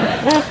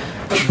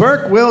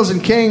 Burke, Wills,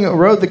 and King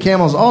rode the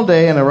camels all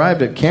day and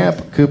arrived at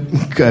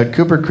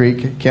Cooper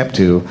Creek, Camp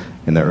 2,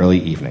 in the early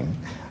evening.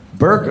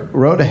 Burke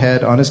rode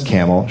ahead on his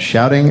camel,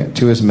 shouting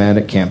to his men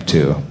at Camp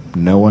 2.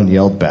 No one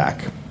yelled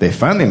back. They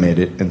finally made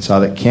it and saw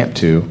that Camp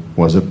 2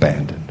 was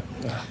abandoned.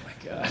 Oh, my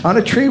God. On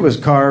a tree was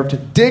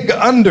carved, "Dig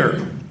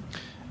Under."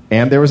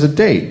 And there was a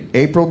date,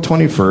 April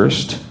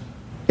 21st,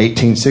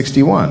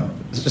 1861.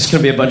 Is it just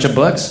going to be a bunch of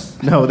books?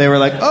 No, they were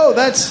like, oh,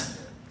 that's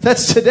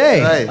today.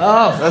 Hey,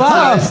 Oh, that's fuck.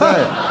 what I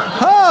say.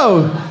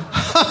 Oh,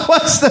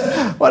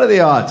 what are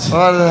the odds?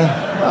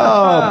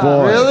 Oh,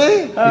 boy.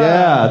 Really?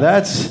 Yeah,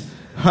 that's,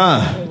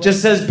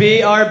 Just says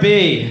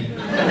BRB.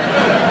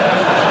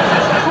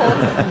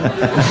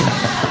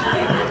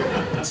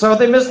 So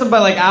they missed them by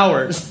like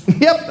hours.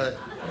 Yep.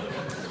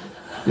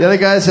 The other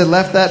guys had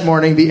left that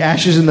morning. The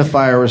ashes in the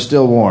fire were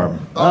still warm.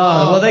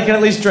 Oh, well, they can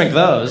at least drink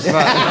those.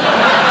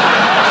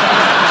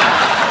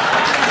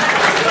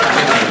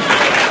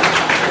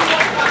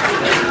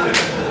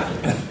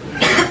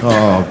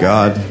 Oh,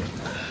 God.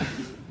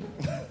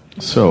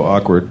 So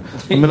awkward.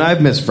 I mean, I've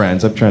missed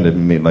friends. I'm trying to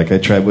meet, like, I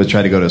was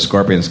trying to go to a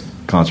Scorpions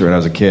concert when I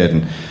was a kid,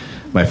 and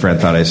my friend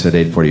thought I said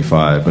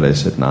 8:45, but I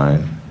said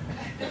 9.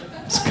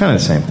 It's kind of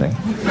the same thing.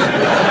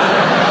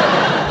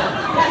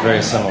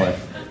 Very similar.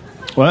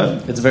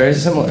 What? It's very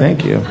similar.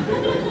 Thank you.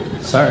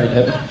 Sorry,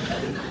 David.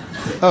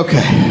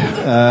 Okay.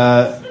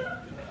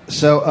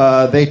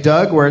 So they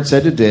dug where it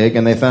said to dig,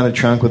 and they found a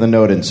trunk with a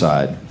note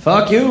inside.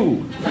 Fuck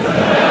you.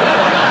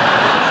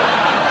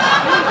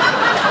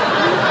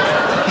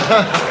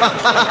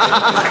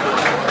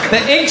 The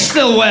ink's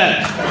still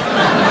wet.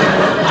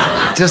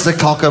 Just a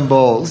cock and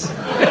balls.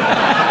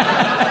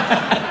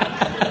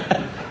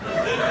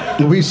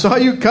 We saw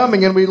you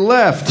coming and we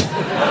left.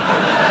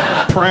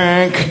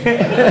 Prank.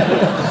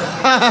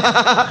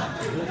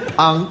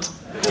 Punked.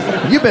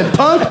 You've been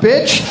punked,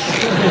 bitch.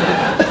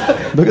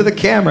 Look at the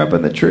camera up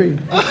in the tree.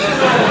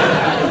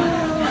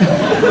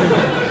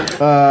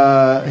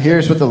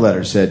 Here's what the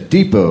letter said.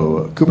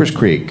 Depot, Cooper's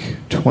Creek,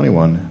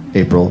 21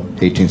 April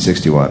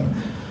 1861.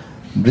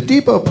 The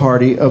depot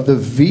party of the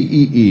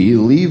VEE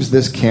leaves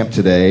this camp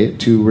today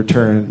to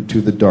return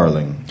to the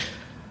Darling.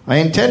 I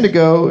intend to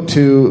go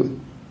to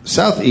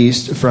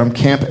southeast from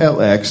Camp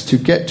LX to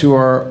get to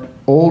our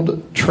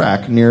old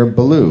track near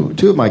Baloo.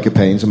 2 of my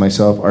companions and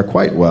myself are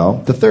quite well.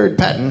 The third,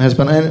 Patton, has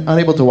been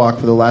unable to walk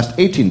for the last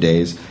 18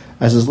 days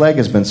as his leg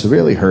has been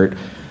severely hurt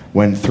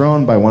when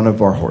thrown by one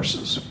of our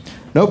horses.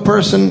 No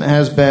person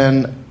has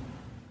been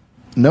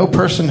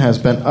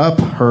up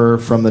her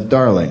from the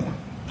Darling.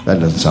 That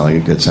doesn't sound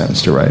like a good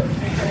sentence to write.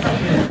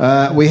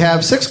 We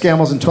have 6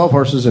 camels and 12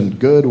 horses in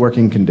good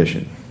working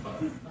condition.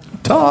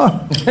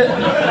 Ta.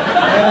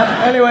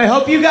 Anyway,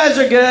 hope you guys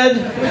are good.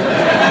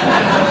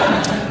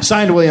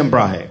 Signed, William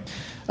Brahe.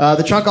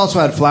 The trunk also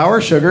had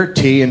flour, sugar,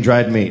 tea, and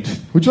dried meat.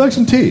 Would you like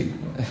some tea?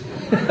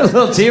 A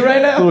little tea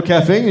right now? A little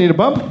caffeine? You need a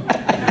bump?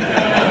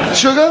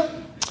 Sugar?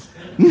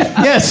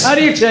 Yes. How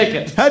do you take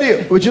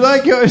it? Would you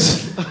like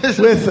yours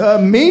with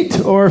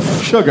meat or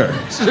sugar?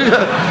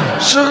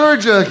 Sugar or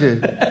jerky?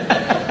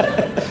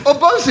 Or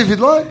both if you'd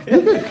like.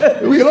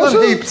 We can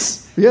also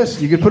heaps. Yes,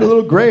 you could put a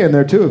little gray in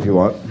there too if you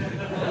want.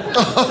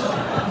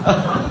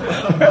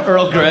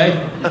 Earl Grey.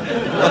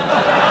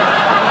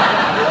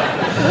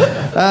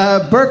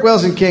 Burke,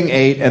 Wells, and King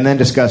ate and then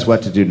discussed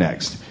what to do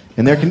next.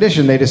 In their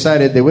condition, they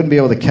decided they wouldn't be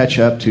able to catch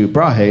up to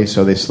Brahe,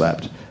 so they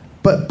slept.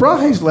 But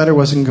Brahe's letter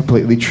wasn't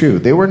completely true.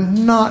 They were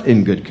not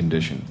in good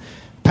condition.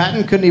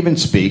 Patton couldn't even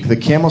speak, the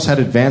camels had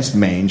advanced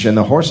mange, and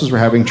the horses were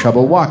having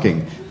trouble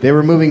walking. They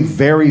were moving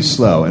very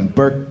slow, and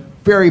Burke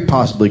very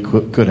possibly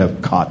could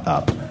have caught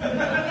up.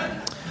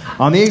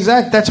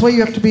 That's why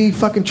you have to be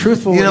fucking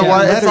truthful. You know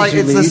what? It's like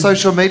it's the lead.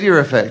 social media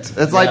effect.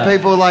 It's like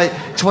people like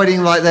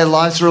tweeting like their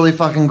life's really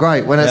fucking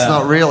great when it's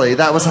not really.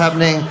 That was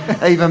happening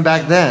even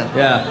back then.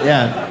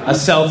 Yeah. A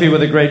selfie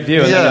with a great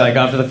view, and then you're like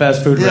off to the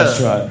fast food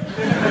restaurant.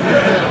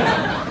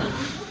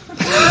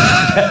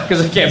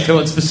 Because I can't fill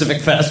in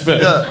specific fast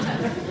food. Yeah.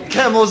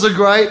 Camels are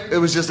great. It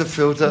was just a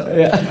filter.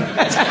 Yeah.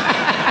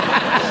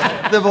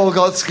 They've all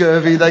got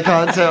scurvy. They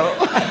can't tell.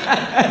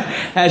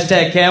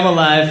 Hashtag camel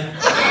life.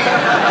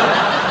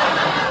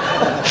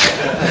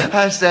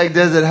 Hashtag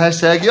desert.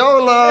 Hashtag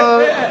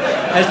YOLO.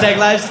 Hashtag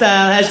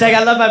lifestyle. Hashtag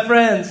I love my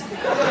friends.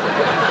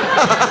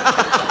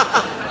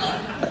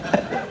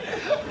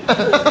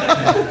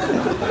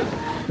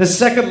 The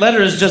second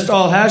letter is just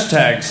all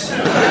hashtags.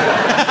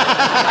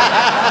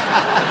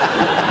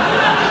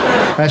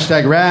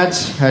 Hashtag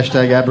rats,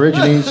 hashtag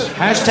aborigines.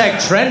 Hashtag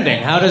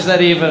trending. How does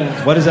that even...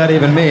 What does that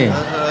even mean?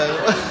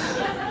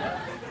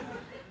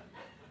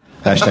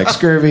 Hashtag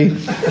scurvy.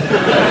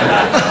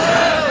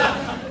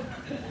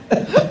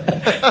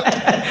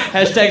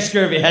 Hashtag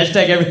scurvy.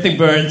 Hashtag everything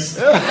burns.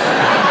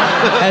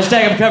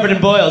 Hashtag I'm covered in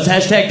boils.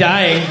 Hashtag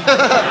dying.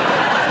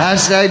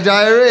 Hashtag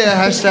diarrhea.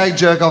 Hashtag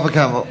jerk off a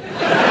camel.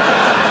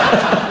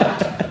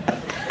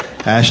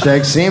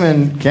 Hashtag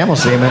semen, camel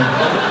semen.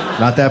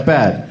 Not that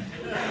bad.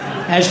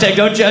 Hashtag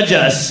don't judge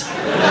us.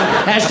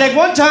 Hashtag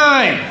one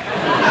time.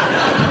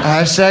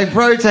 Hashtag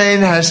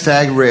protein.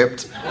 Hashtag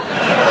ripped.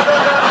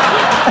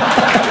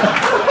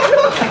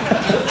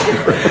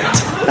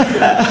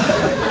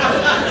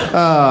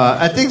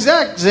 At the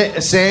exact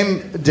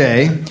same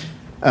day,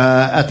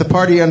 at the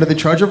party under the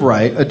charge of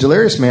Wright, a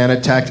delirious man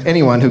attacked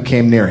anyone who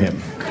came near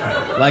him.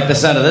 Like the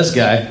sound of this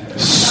guy.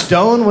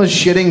 Stone was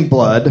shitting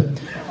blood,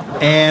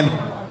 and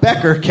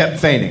Becker kept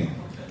fainting.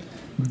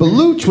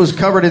 Baluch was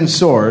covered in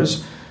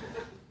sores.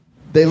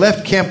 They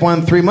left Camp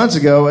 1 3 months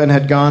ago and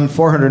had gone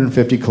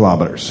 450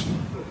 kilometers.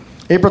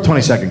 April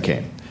 22nd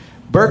came.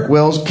 Burke,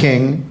 Wills,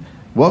 King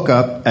woke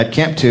up at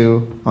Camp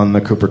 2 on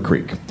the Cooper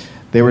Creek.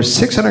 They were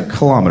 600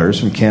 kilometers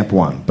from Camp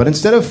 1, but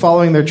instead of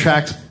following their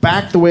tracks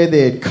back the way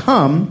they had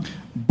come,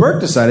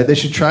 Burke decided they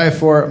should try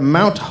for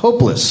Mount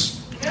Hopeless.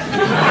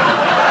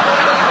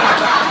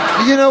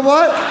 You know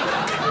what?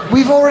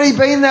 We've already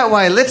been that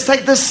way. Let's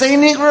take the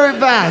scenic route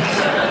back.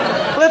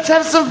 Let's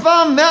have some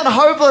fun. Mount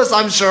Hopeless.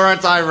 I'm sure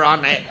it's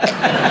ironic.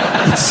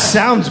 It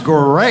sounds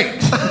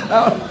great.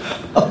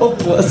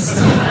 Hopeless.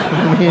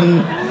 I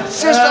mean,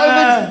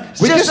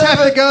 we just have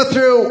to go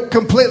through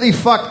completely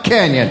fucked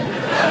canyon.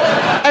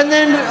 And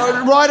then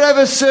right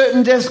over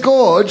Certain Death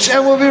Gorge,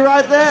 and we'll be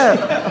right there.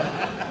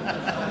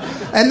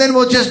 And then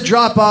we'll just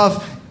drop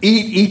off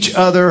Eat Each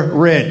Other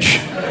Ridge.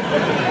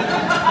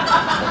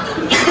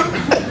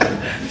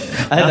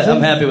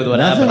 I'm happy with what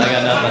happened. I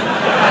got nothing.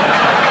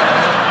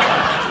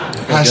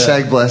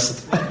 Hashtag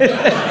blessed.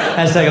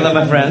 Hashtag I love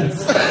my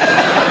friends.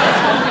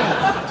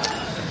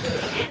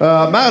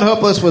 Mount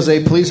Hopeless was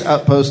a police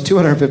outpost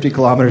 250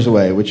 kilometers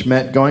away, which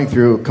meant going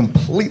through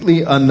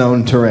completely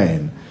unknown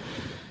terrain.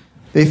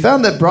 They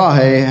found that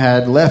Brahe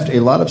had left a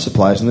lot of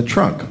supplies in the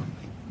trunk.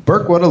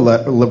 Burke wrote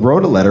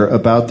a letter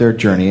about their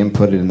journey and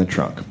put it in the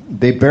trunk.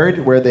 They buried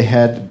it where they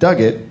had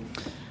dug it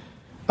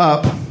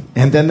up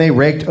and then they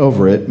raked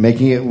over it,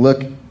 making it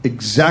look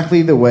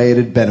exactly the way it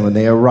had been when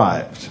they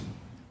arrived.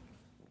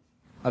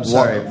 I'm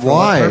sorry.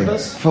 Why? For what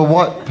purpose? For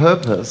what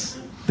purpose?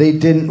 They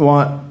didn't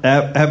want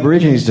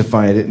Aborigines to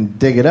find it and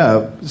dig it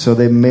up, so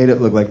they made it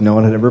look like no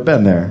one had ever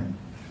been there.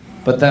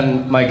 But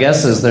then my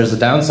guess is there's a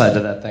downside to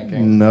that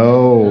thinking.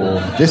 No,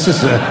 this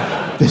is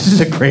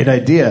a great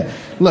idea.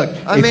 Look,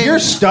 if you're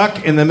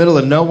stuck in the middle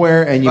of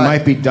nowhere and you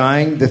might be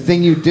dying, the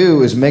thing you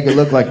do is make it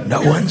look like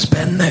no one's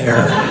been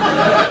there.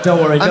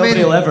 Don't worry,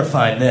 nobody will ever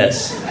find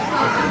this.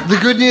 The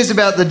good news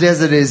about the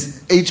desert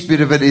is each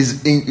bit of it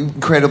is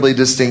incredibly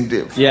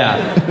distinctive. Yeah.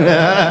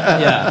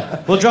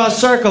 Yeah. We'll draw a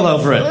circle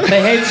over it.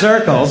 They hate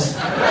circles.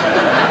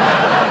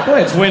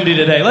 Boy, it's windy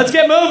today. Let's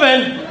get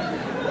moving.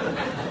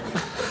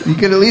 You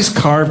could at least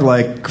carve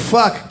like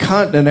fuck,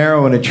 cunt, an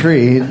arrow in a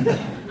tree,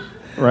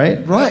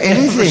 right? Right,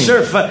 anything.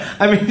 For sure.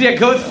 I mean, yeah,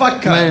 go with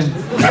fuck, cunt.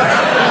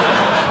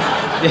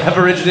 The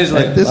Aborigines are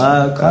like this.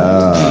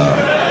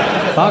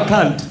 Fuck,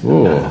 cunt.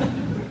 Ooh.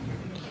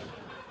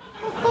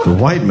 The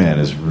white man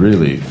is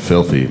really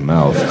filthy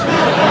mouthed.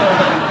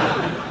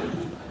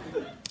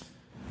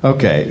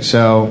 Okay,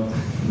 so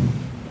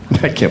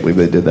I can't believe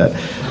they did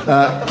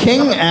that.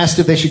 King asked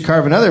if they should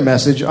carve another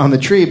message on the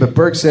tree, but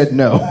Burke said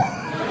no.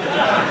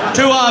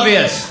 Too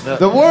obvious.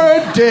 The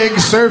word dig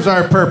serves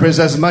our purpose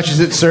as much as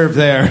it served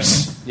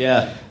theirs.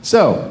 Yeah.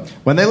 So,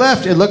 when they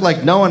left, it looked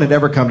like no one had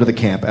ever come to the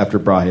camp after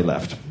Brahe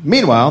left.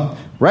 Meanwhile,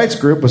 Wright's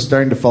group was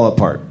starting to fall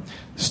apart.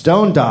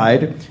 Stone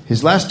died.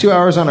 His last 2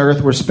 hours on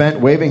Earth were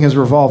spent waving his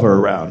revolver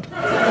around.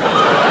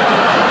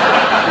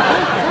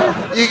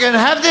 You can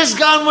have this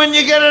gun when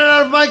you get it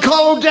out of my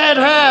cold, dead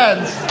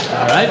hands.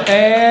 All right,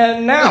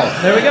 and now.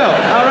 There we go.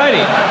 All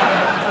righty.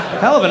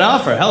 Hell of an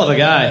offer. Hell of a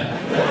guy.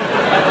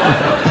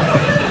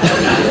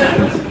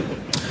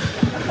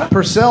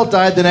 Purcell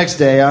died the next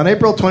day. On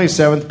April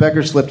 27th,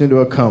 Becker slipped into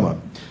a coma.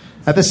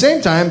 At the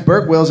same time,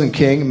 Burke, Wills, and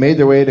King made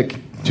their way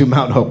to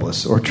Mount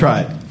Hopeless, or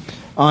tried.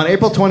 On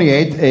April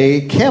 28th,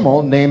 a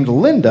camel named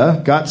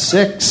Linda got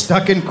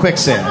stuck in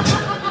quicksand.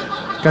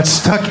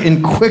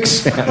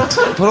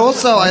 But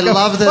also, I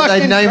love that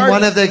they named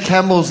one of their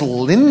camels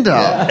Linda.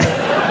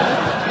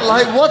 Yeah.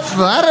 Like, what's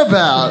that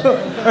about?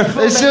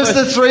 It's just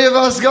the three of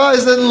us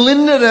guys and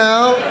Linda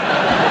now.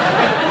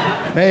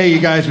 Hey, you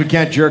guys, we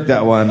can't jerk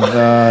that one.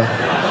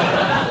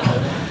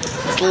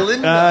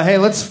 Linda. Hey,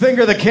 let's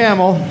finger the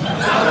camel.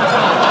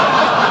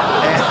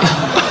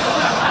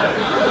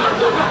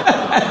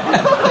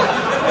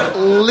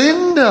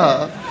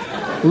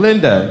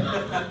 Linda.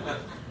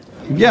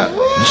 Yeah,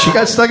 she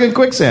got stuck in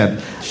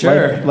quicksand.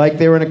 Sure. Like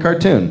they were in a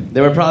cartoon.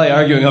 They were probably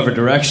arguing over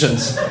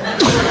directions.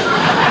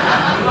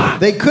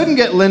 They couldn't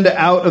get Linda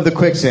out of the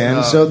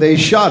quicksand, so they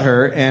shot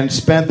her and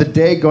spent the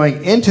day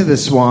going into the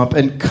swamp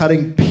and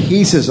cutting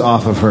pieces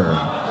off of her.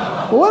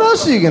 Well, what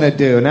else are you going to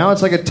do? Now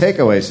it's like a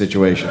takeaway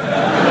situation.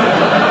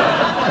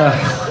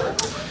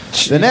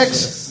 The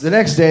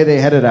next day, they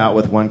headed out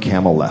with one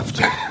camel left.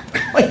 Oh,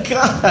 my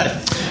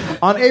God.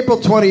 On April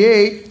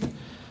 29th,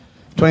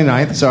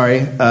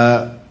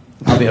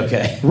 I'll be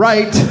okay.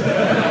 Wright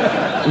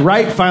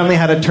finally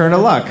had a turn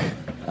of luck.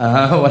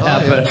 What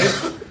happened?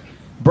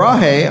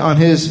 Brahe, on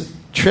his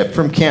trip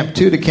from Camp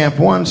 2 to Camp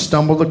 1,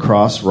 stumbled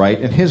across Wright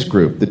and his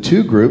group. The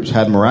two groups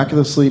had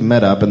miraculously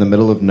met up in the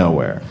middle of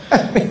nowhere.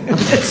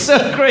 It's so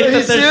great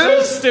that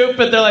they're so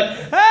stupid. They're like,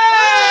 hey!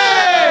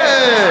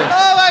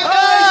 Oh, my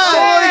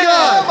God!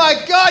 Oh, my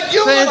God!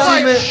 You look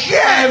like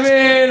shit! I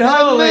mean,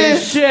 holy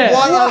shit.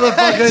 What other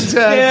fucking chances?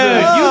 Dude,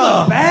 you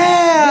look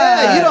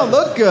bad. Yeah, you don't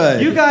look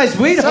good. You guys,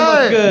 we don't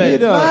look good. You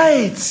don't.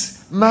 Mate,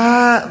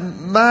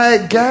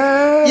 my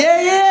girl.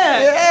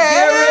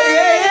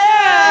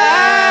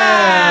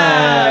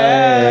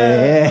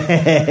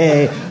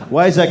 Hey.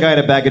 Why is that guy in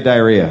a bag of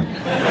diarrhea?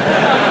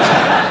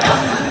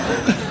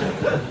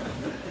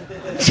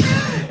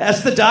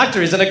 Ask the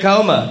doctor. He's in a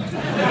coma.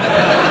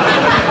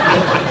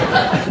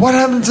 What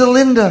happened to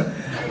Linda?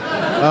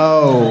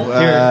 Oh,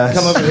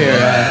 Come over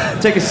here.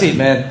 Take a seat,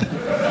 man.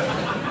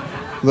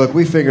 Look,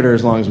 we figured her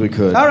as long as we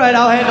could. All right,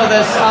 I'll handle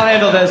this.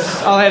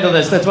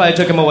 That's why I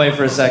took him away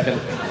for a second.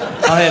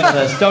 I'll handle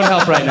this. Don't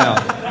help right now.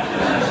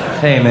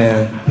 Hey,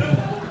 man.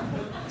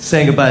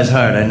 Saying goodbye is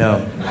hard, I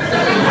know.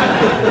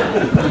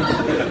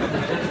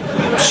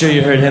 I'm sure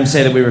you heard him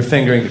say that we were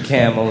fingering the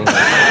camel.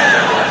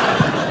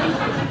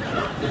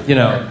 You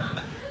know.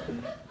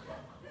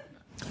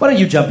 Why don't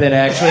you jump in,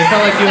 actually? It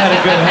felt like you had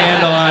a good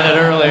handle on it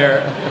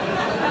earlier.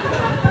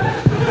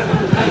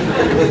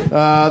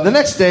 The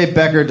next day,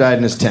 Becker died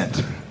in his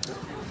tent.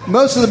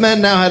 Most of the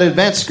men now had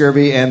advanced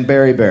scurvy and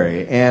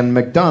beriberi, and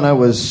McDonough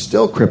was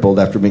still crippled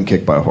after being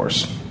kicked by a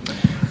horse.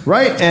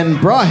 Wright and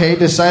Brahe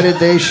decided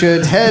they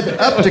should head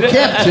up to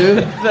Camp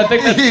 2.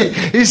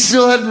 He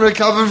still hadn't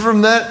recovered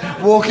from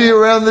that, walking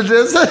around the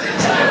desert.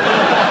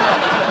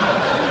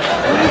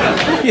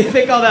 You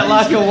think all that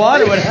lack of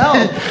water would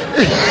help?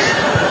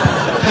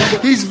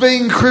 He's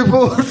being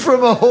crippled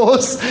from a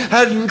horse,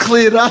 hadn't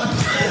cleared up.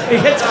 He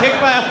gets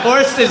kicked by a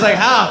horse, he's like,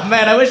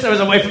 man, I wish there was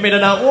a way for me to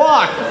not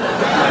walk.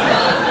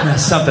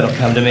 Something will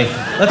come to me.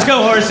 Let's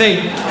go,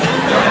 horsey.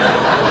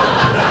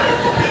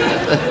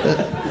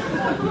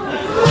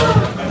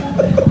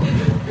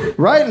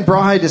 Wright and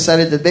Brahe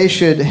decided that they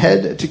should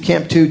head to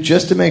Camp 2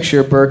 just to make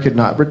sure Burke had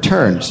not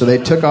returned, so they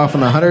took off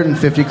on a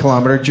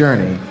 150-kilometer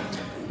journey.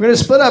 We're going to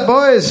split up,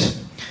 boys.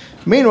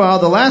 Meanwhile,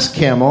 the last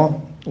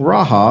camel,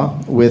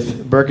 Raha,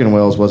 with Burke and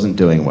Wills, wasn't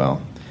doing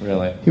well.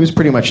 Really? He was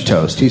pretty much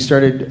toast. He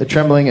started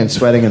trembling and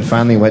sweating and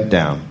finally went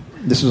down.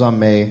 This was on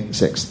May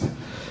 6th.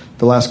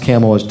 The last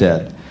camel was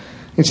dead.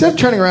 Instead of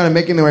turning around and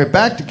making their way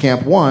back to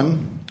Camp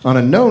 1, on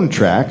a known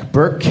track,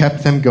 Burke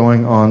kept them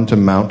going on to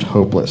Mount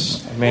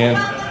Hopeless. Man.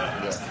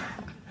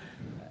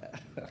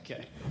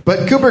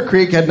 But Cooper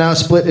Creek had now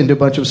split into a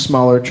bunch of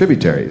smaller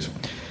tributaries.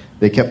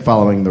 They kept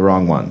following the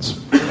wrong ones.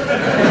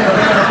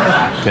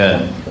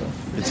 Good.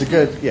 It's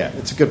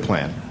a good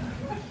plan.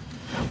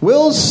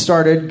 Wills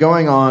started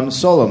going on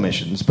solo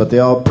missions, but they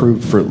all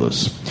proved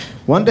fruitless.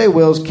 One day,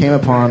 Wills came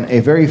upon a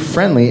very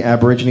friendly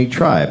Aborigine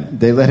tribe.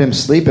 They let him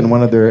sleep in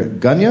one of their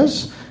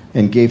gunyahs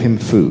and gave him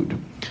food.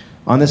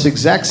 On this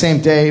exact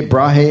same day,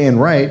 Brahe and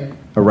Wright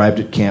arrived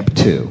at Camp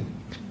 2.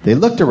 They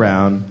looked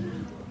around,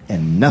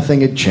 and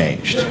nothing had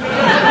changed.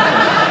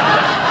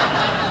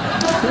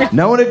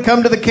 No one had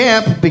come to the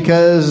camp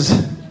because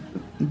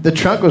the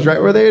trunk was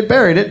right where they had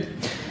buried it.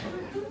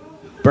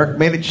 Burke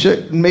made sure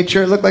it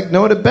looked like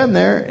no one had been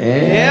there,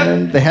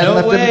 and they hadn't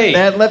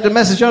left a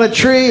message on a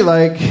tree,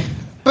 like.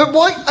 But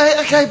why?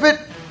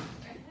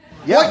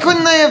 Why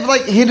couldn't they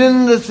have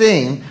hidden the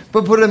thing,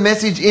 but put a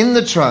message in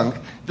the trunk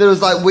that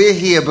was like, "We're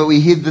here, but we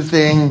hid the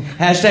thing."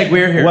 Hashtag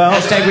we're here. Well,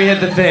 hashtag we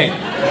hid the thing.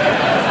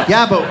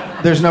 Yeah,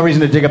 but there's no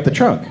reason to dig up the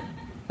trunk.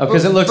 Oh,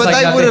 because it looks but like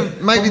they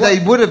nothing. they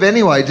would have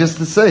anyway, just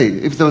to see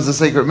if there was a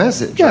secret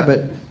message. Yeah,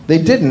 but they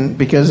didn't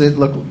because it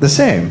looked the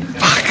same.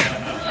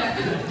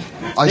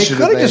 They could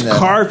have just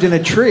carved in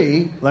a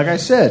tree, like I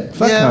said.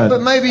 Yeah,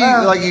 but maybe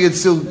you could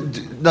still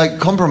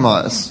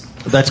compromise.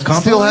 That's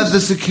compromise. Still have the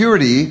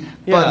security,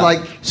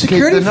 but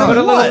security keep the from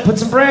note. what? Put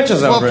some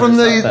branches over from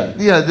it.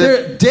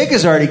 Their dig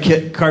is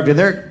already carved in.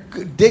 They're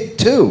dig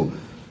 2.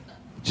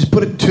 Just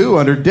put a 2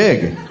 under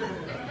dig.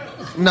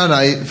 No,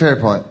 fair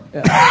point.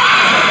 Yeah.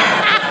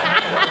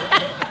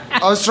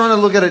 I was trying to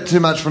look at it too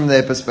much from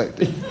their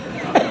perspective.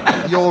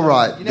 You're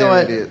right. You know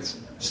what? Idiots.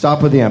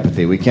 Stop with the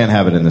empathy. We can't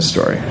have it in this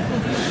story.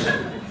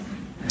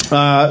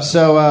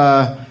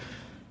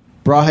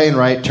 Brahe and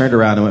Wright turned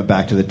around and went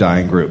back to the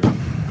dying group.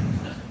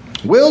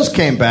 Wills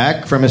came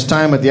back from his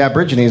time with the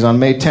Aborigines on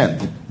May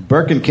 10th.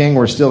 Burke and King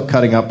were still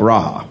cutting up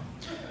Raha.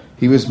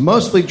 He was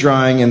mostly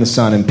drying in the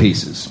sun in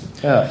pieces.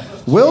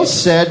 Wills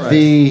said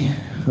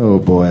oh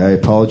boy, I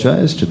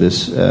apologize to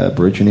this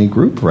Aborigine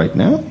group right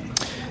now.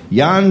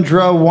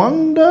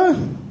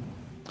 Yandrawanda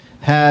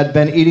had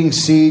been eating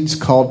seeds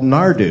called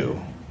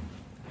nardu.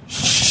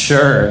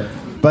 Sure.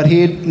 But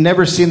he had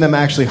never seen them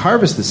actually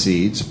harvest the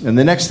seeds, and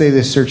the next day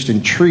they searched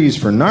in trees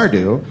for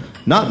nardu,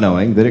 not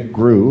knowing that it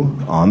grew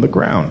on the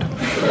ground.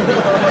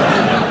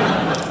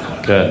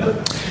 Good.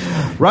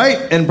 Wright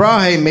and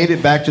Brahe made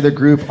it back to their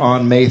group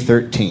on May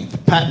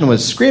 13th. Patton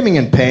was screaming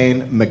in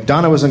pain,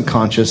 McDonough was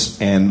unconscious,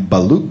 and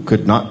Baluk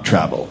could not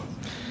travel.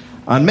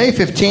 On May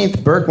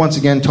 15th, Burke once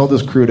again told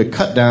his crew to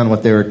cut down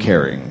what they were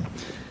carrying.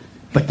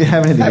 Like they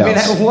have anything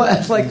else.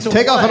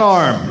 Take off an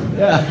arm.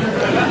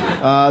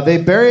 Yeah. They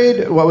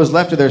buried what was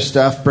left of their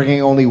stuff,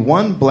 bringing only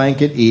one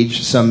blanket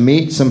each, some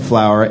meat, some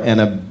flour, and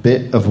a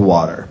bit of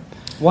water.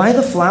 Why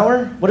the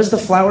flour? What is the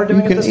flour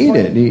doing at this point? You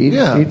can eat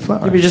it. Eat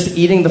flour. You're just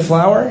eating the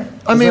flour?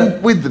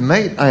 With the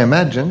meat, I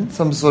imagine.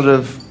 Some sort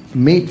of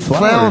meat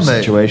flour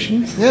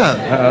situation.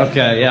 Yeah.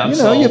 Okay, yeah.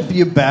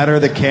 You batter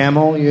the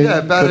camel.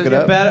 Cook it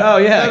up.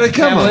 Battered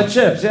camel and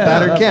chips. Yeah.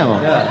 Battered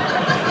camel.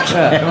 Yeah.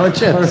 Camel and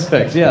chips.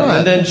 Perfect. Yeah. Right.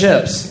 And then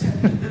chips.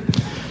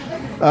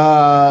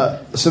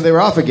 So they were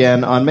off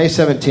again. On May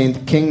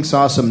 17th, King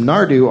saw some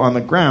nardu on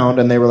the ground,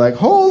 and they were like,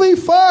 "Holy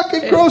fuck,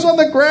 it grows on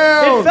the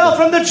ground!" It fell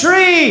from the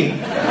tree!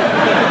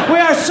 We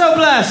are so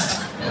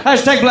blessed!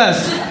 Hashtag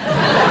blessed.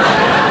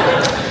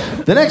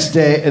 The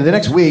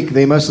next week,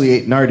 they mostly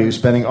ate nardu,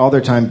 spending all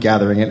their time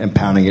gathering it and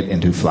pounding it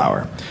into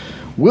flour.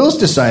 Wills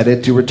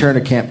decided to return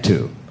to Camp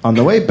 2. On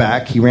the way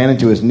back, he ran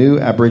into his new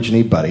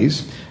Aborigine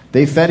buddies.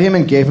 They fed him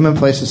and gave him a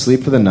place to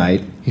sleep for the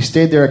night. He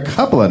stayed there a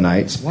couple of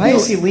nights. Why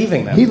is he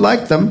leaving them? He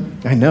liked them.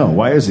 I know.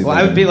 Why is he leaving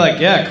I would be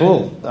like, yeah,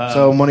 cool.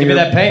 So give me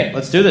that paint.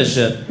 Let's do this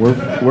shit.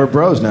 We're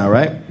bros now,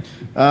 right?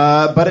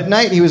 But at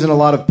night, he was in a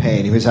lot of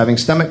pain. He was having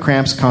stomach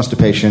cramps,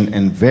 constipation,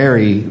 and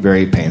very,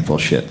 very painful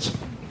shits.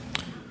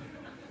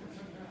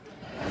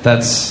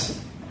 That's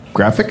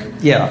graphic?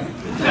 Yeah.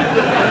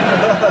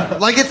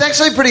 It's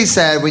actually pretty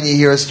sad when you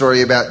hear a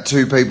story about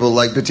two people,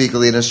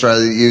 particularly in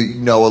Australia, that you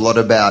know a lot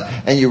about,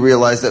 and you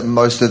realise that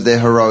most of their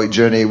heroic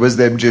journey was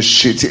them just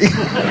shitting.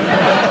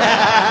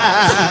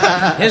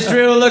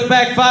 History will look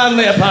back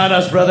fondly upon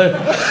us, brother.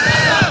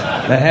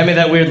 Now hand me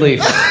that weird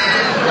leaf.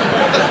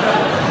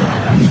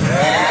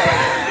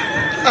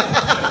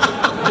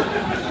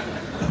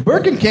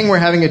 Burke and King were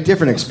having a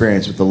different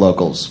experience with the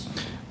locals.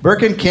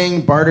 Burke and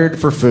King bartered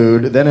for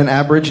food, then an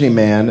Aborigine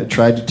man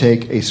tried to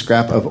take a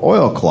scrap of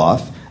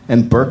oilcloth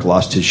and Burke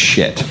lost his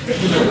shit.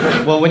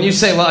 Well, when you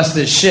say lost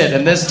his shit,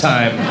 and this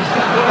time,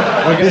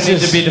 we're going to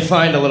need to be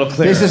defined a little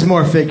clearer. This is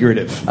more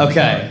figurative.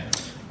 Okay.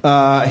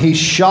 He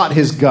shot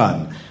his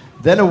gun.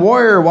 Then a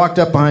warrior walked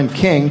up behind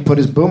King, put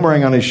his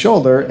boomerang on his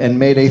shoulder, and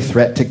made a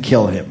threat to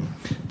kill him.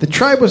 The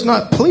tribe was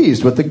not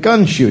pleased with the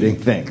gun shooting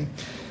thing.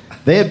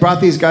 They had brought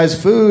these guys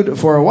food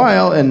for a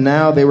while, and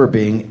now they were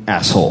being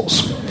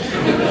assholes.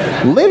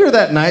 Later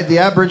that night, the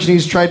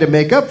Aborigines tried to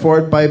make up for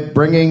it by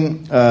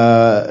bringing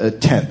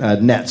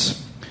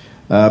nets.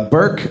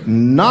 Burke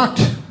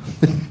knocked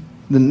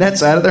the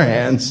nets out of their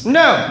hands.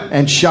 No!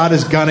 And shot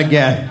his gun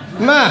again.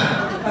 Ma!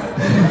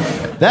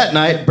 That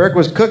night, Burke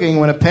was cooking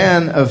when a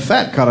pan of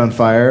fat caught on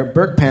fire.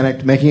 Burke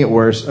panicked, making it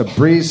worse. A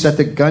breeze set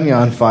the gunya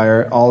on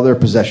fire. All their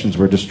possessions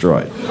were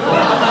destroyed.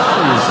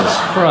 Jesus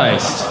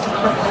Christ.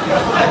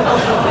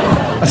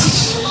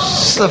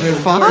 The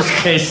fuck? Worst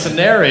case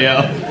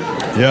scenario.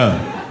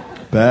 Yeah.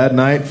 Bad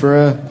night for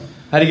a...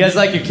 How do you guys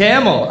like your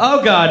camel?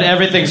 Oh, God,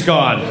 everything's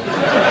gone.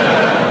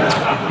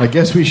 I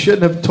guess we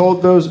shouldn't have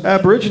told those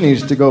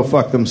Aborigines to go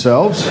fuck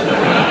themselves.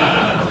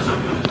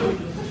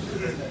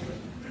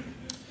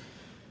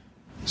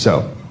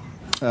 So,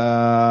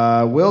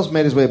 Wills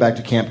made his way back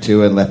to Camp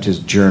 2 and left his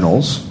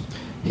journals.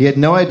 He had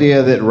no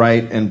idea that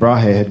Wright and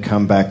Brahe had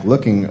come back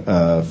looking...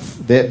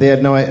 They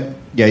had no idea...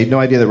 Yeah, he had no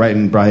idea that Wright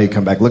and Brahe had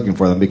come back looking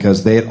for them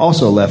because they had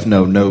also left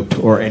no note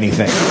or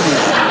anything.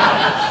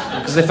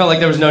 Because they felt like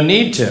there was no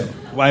need to.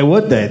 Why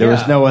would they? There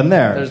was no one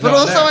there. There's But no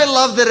one also, there. I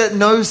love that at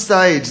no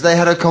stage they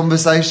had a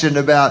conversation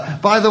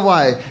about, by the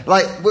way,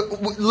 like,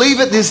 leave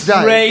it this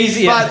day.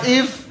 Crazy. But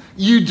if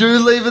you do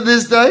leave it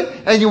this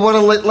day and you want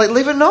to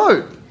leave a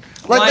note.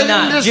 Like, Why they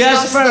didn't not? discuss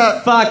Just for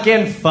that.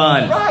 fucking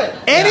fun. Right.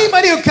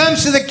 Anybody who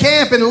comes to the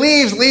camp and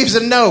leaves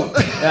a note.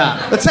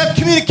 Yeah. Let's have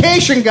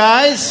communication,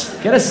 guys.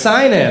 Get a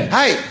sign in.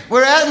 Hey,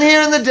 we're out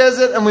here in the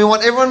desert and we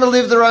want everyone to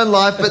live their own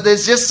life, but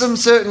there's just some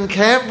certain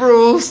camp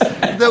rules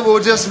that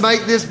will just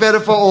make this better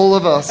for all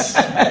of us.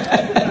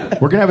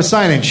 We're going to have a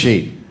sign-in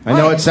sheet. I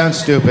know it sounds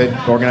stupid,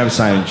 but we're going to have a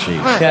sign-in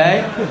sheet.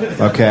 Okay?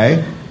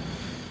 Okay?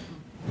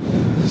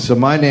 So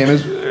my name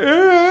is...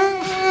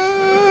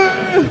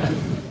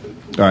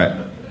 All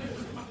right.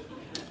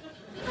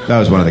 That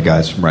was one of the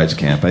guys from Wright's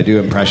camp. I do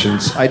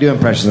impressions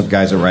of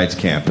guys at Wright's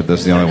camp, but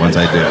those are the only ones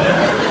I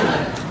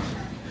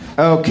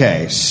do.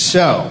 Okay,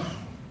 so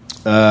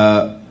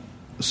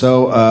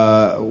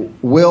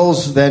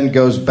Wills then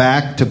goes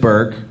back to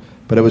Burke,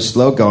 but it was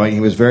slow going.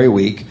 He was very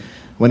weak.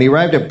 When he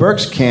arrived at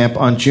Burke's camp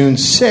on June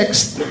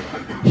 6th,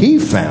 he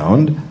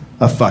found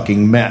a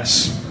fucking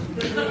mess.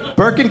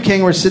 Burke and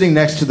King were sitting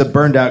next to the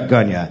burned-out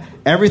gunya.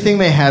 Everything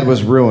they had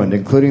was ruined,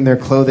 including their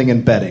clothing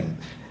and bedding,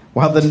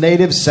 while the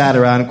natives sat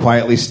around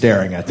quietly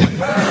staring at them. It's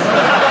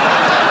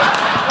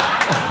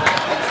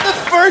the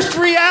first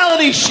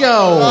reality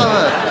show.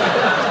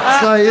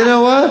 So, you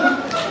know what?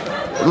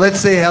 Let's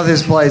see how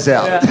this plays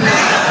out.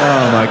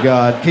 Oh my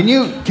God! Can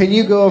you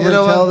go over You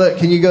know and tell what?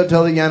 Can you go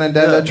tell the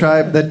Yanandanda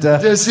tribe that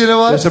Just, you know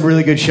what? there's some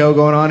really good show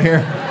going on here?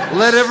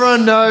 Let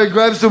everyone know,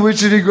 grab some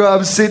witchetty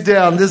grubs, sit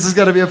down. This is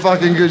going to be a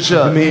fucking good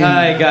show. I mean,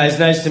 Hi, guys.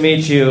 Nice to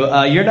meet you.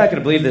 You're not going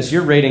to believe this.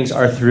 Your ratings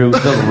are through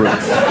the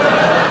roof.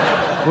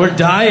 We're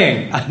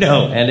dying. I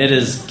know, and it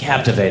is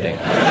captivating.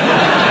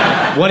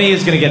 One of you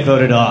is going to get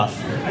voted off.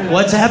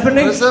 What's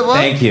happening? What's that, what?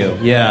 Thank you.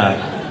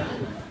 Yeah.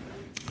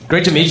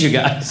 Great to meet you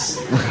guys.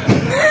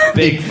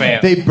 Big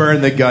fan. they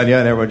burned the gunya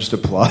and everyone just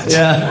applauds.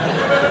 Yeah.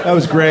 That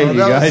was great, you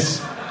That guys. was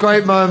a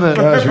great moment.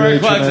 That was really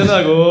Clocks in tremendous.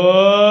 like,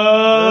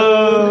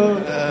 whoa.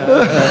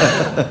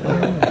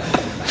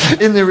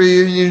 In the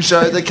reunion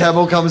show, the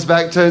camel comes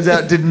back, turns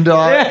out didn't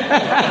die.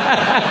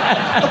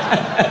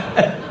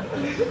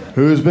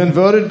 Who's been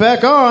voted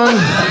back on?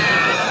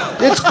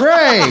 It's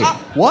Gray.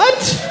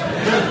 What?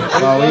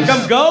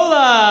 Welcome,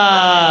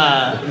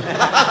 Gola.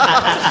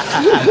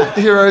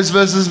 Heroes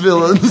versus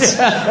villains.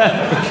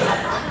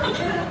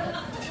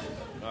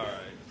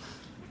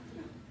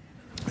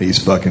 These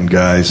fucking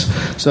guys.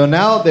 So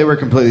now they were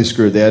completely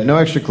screwed. They had no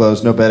extra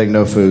clothes, no bedding,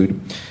 no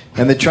food.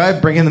 And the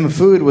tribe bringing them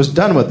food was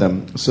done with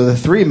them. So the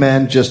three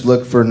men just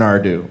looked for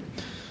Nardu.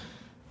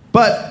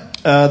 But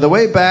the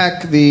way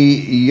back,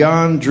 the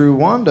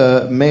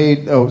Yandruwanda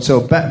made... Oh,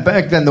 so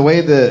back then, the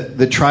way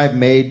the tribe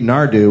made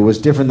Nardu was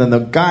different than the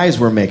guys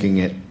were making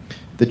it.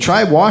 The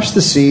tribe washed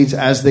the seeds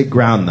as they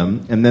ground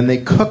them, and then they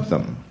cooked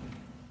them.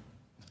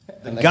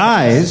 The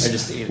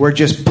guys were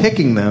just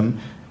picking them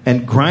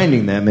and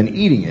grinding them and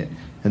eating it.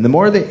 And the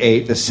more they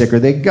ate, the sicker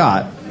they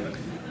got.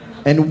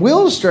 And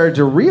Will started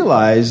to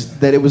realize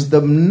that it was the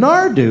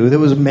Nardu that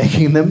was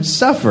making them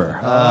suffer.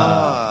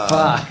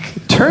 Fuck.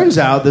 Turns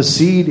out the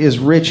seed is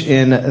rich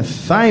in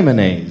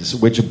thymidase,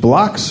 which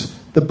blocks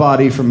the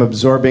body from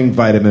absorbing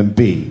vitamin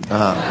B.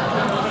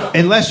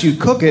 Unless you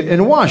cook it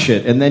and wash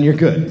it, and then you're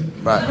good.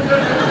 Right.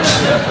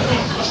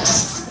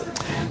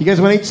 You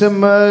guys want to eat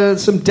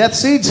some death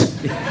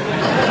seeds?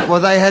 Well,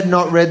 they had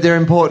not read their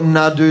important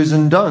do's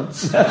and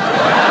don'ts.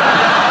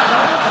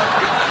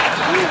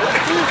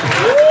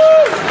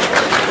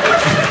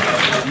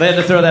 They had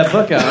to throw that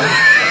book out.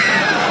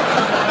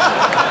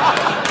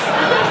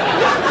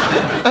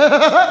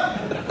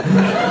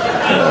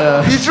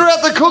 You threw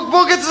out the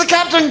cookbook? It's the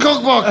Captain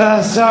Cookbook!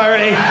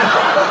 Sorry.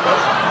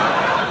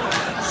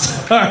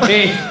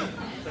 Sorry.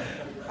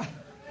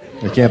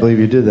 I can't believe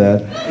you did that.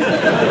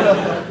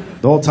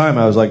 The whole time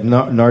I was like,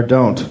 no,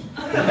 don't.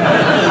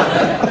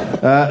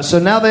 So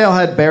now they all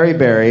had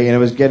beriberi, and it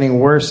was getting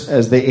worse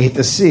as they ate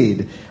the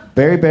seed.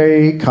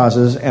 Beriberi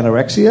causes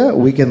anorexia,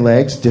 weakened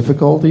legs,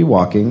 difficulty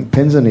walking,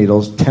 pins and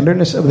needles,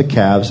 tenderness of the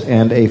calves,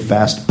 and a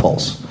fast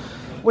pulse.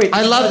 Wait,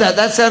 I love that.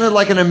 That sounded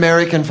like an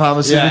American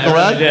pharmaceutical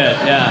yeah, ad. it did,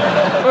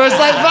 yeah. Where it's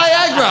like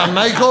Viagra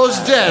may cause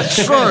death,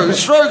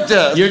 stroke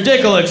death. Your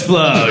dick will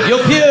explode.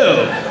 You'll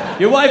puke.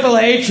 Your wife will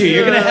hate you.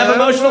 You're going to have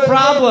emotional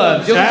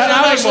problems. You'll be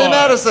Ashley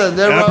Madison.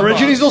 They're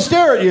Aborigines will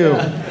stare at you.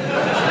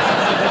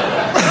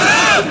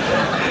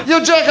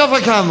 You'll jerk off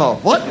a camel.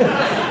 What?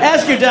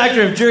 Ask your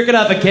doctor if jerking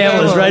off a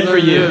camel is right for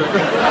you.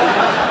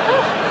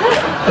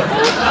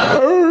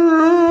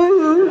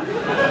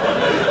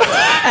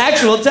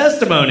 Actual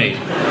testimony.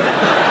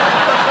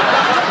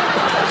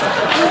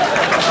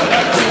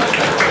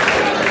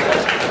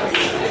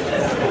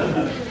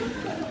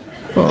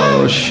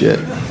 Oh, shit.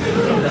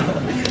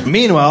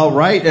 Meanwhile,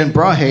 Wright and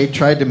Brahe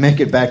tried to make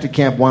it back to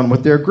Camp 1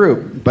 with their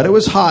group, but it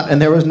was hot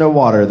and there was no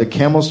water. The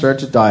camels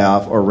started to die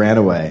off or ran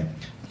away.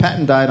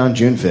 Patton died on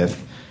June 5th.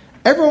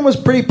 Everyone was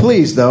pretty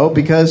pleased, though,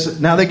 because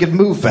now they could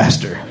move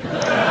faster.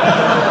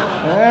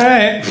 All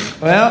right.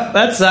 Well,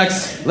 that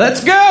sucks.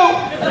 Let's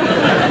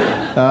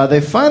go!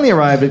 They finally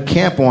arrived at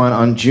Camp 1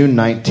 on June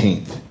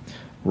 19th.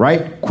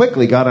 Wright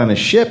quickly got on a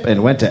ship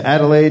and went to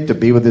Adelaide to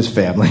be with his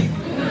family.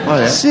 Oh,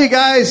 yeah. See you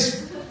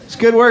guys. It's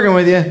good working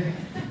with you.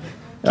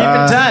 Keep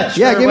in touch.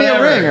 Yeah, give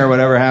whatever. me a ring or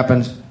whatever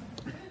happens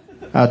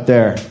out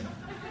there.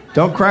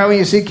 Don't cry when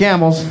you see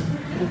camels.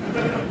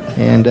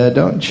 And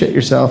don't shit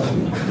yourself.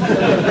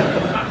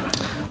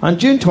 On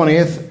June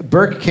 20th,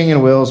 Burke, King,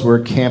 and Wills were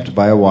camped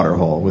by a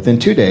waterhole. Within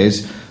 2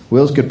 days,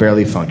 Wills could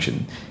barely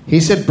function. He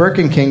said Burke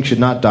and King should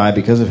not die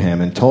because of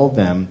him and told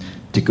them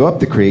to go up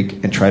the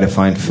creek and try to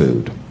find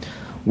food.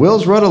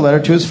 Wills wrote a letter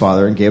to his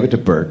father and gave it to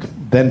Burke.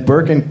 Then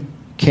Burke and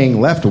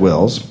King left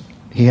Wills.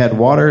 He had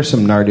water,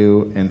 some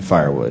nardoo, and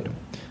firewood.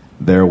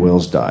 There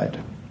Wills died.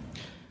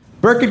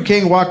 Burke and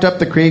King walked up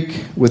the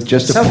creek with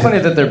just It's so funny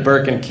that they're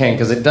Burke and King,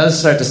 because it does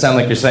start to sound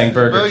like you're saying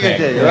Burger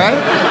King. Right?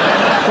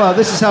 Well,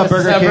 this is how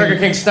Burger King... Burger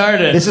King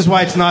started. This is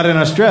why it's not in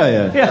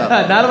Australia.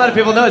 Yeah, not a lot of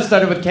people know it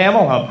started with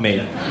camel hump meat.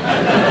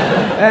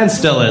 And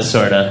still is,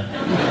 sort of.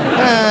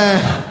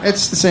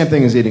 It's the same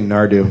thing as eating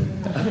nardoo.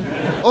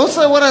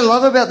 Also, what I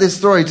love about this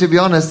story, to be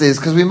honest, is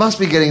because we must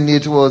be getting near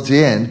towards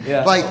the end.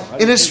 Yeah. Like,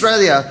 in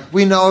Australia,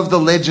 we know of the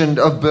legend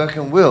of Burke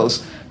and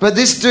Wills, but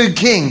this dude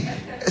King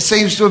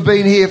seems to have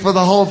been here for the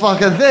whole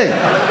fucking thing.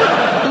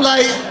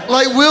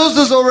 Like Wills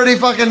is already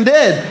fucking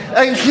dead,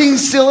 and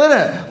King's still in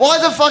it. Why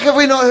the fuck have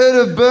we not heard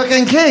of Burke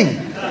and King?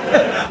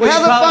 Well, you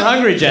call it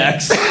Hungry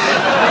Jacks.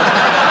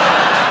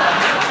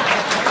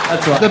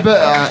 That's why.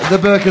 The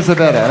Burkers are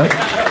better.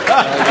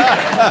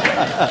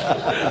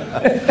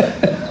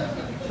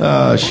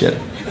 Oh, shit.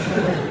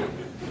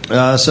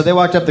 So they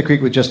walked up the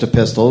creek with just a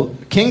pistol.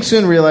 King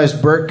soon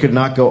realized Burke could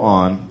not go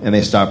on, and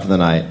they stopped for the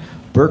night.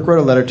 Burke wrote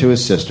a letter to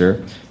his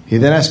sister. He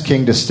then asked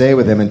King to stay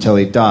with him until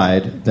he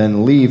died,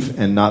 then leave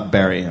and not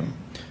bury him.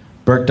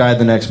 Burke died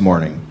the next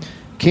morning.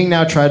 King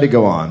now tried to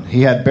go on.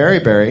 He had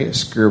beriberi,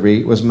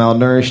 scurvy, was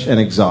malnourished and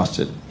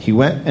exhausted. He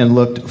went and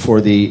looked for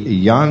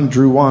the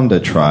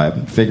Yandruwanda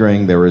tribe,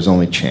 figuring there was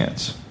only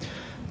chance.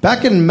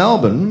 Back in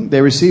Melbourne,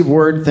 they received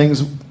word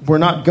things were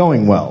not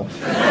going well.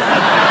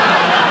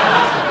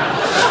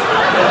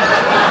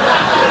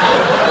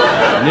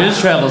 News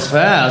travels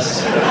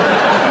fast.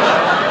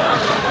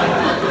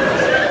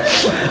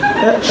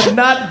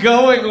 Not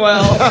going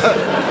well.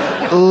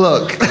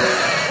 Look.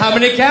 How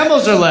many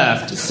camels are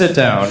left? Sit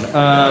down.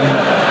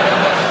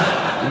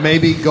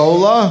 Maybe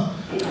Gola?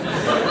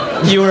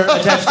 You were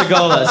attached to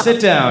Gola.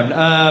 Sit down.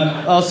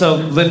 Also,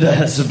 Linda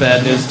has some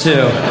bad news,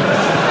 too.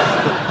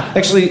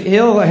 Actually,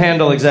 he'll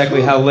handle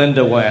exactly how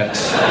Linda went.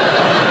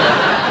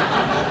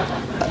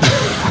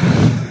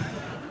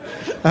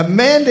 A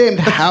man named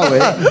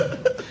Howitt.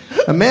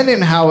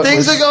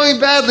 Things are going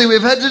badly.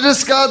 We've had to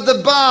discard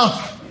the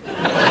bath.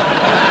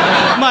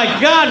 My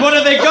God, what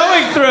are they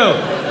going through?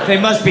 They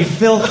must be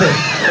filthy.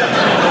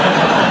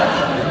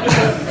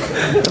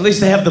 At least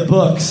they have the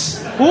books.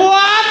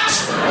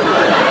 What?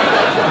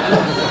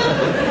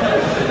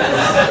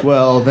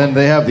 Well, then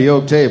they have the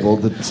oak table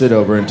to sit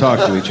over and talk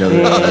to each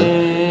other.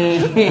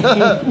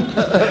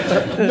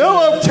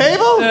 No oak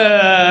table?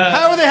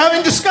 How are they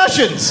having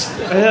discussions?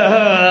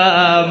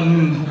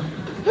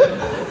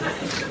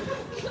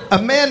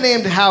 A man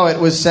named Howitt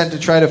was sent to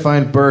try to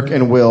find Burke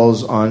and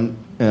Wills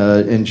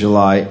in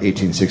July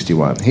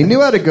 1861. He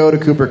knew how to go to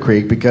Cooper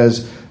Creek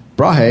because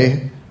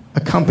Brahe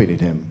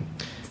accompanied him.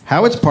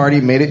 Howitt's party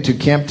made it to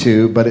Camp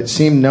 2, but it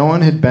seemed no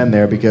one had been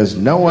there because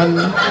no one...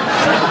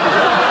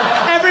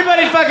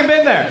 Everybody fucking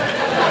been there.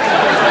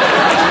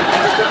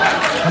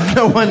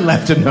 No one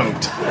left a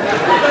note.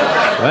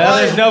 Well,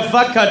 there's no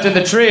fuck cut in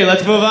the tree.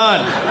 Let's move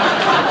on.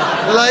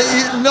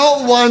 Like,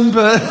 not one,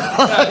 but...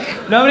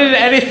 Nobody did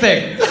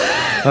anything.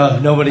 Oh,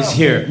 nobody's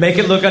here. Make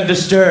it look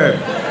undisturbed.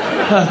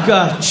 Oh,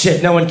 God,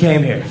 shit, no one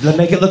came here.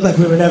 Make it look like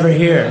we were never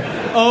here.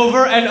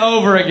 Over and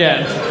over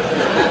again.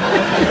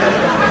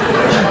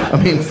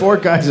 I mean, 4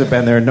 guys have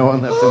been there and no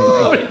one left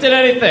anything. Nobody did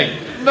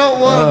anything. Not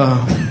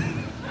one.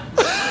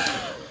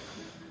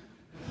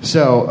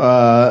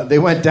 So, they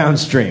went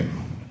downstream.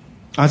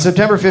 On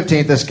September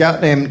 15th, a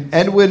scout named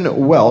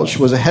Edwin Welsh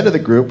was ahead of the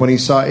group when he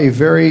saw a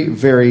very,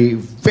 very,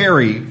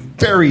 very,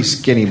 very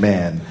skinny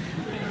man.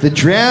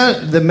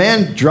 The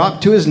man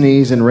dropped to his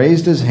knees and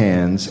raised his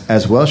hands.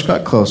 As Welsh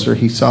got closer,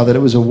 he saw that it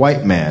was a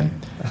white man.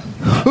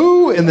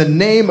 "Who in the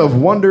name of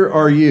wonder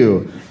are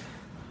you?"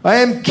 "I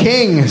am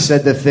King,"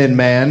 said the thin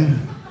man.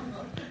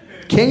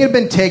 King had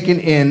been taken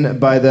in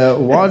by the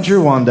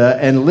Wajirwanda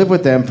and lived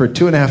with them for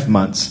 2.5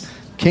 months.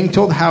 King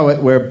told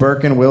Howitt where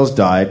Burke and Wills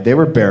died. They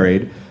were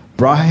buried.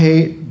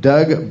 Brahe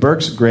dug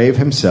Burke's grave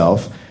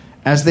himself.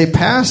 As they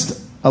passed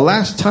a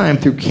last time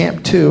through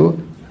Camp 2,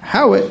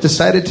 Howitt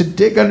decided to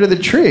dig under the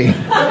tree.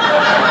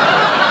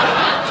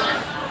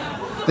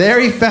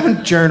 There he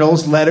found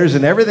journals, letters,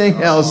 and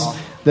everything else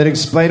that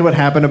explained what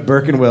happened to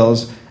Burke and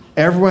Wills.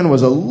 Everyone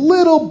was a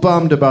little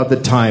bummed about the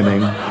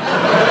timing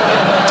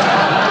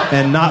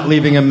and not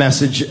leaving a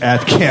message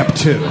at Camp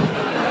 2.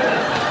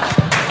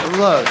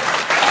 Look.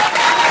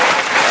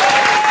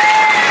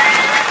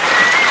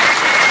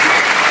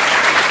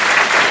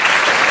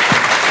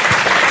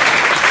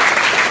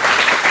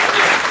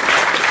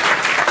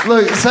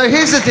 Look, so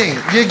here's the thing.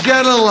 You're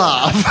gonna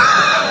laugh.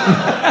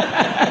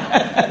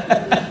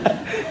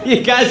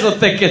 You guys will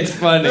think it's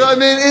funny. I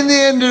mean, in the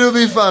end, it'll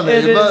be funny.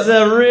 It is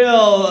a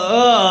real...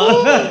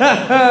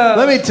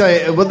 Let me tell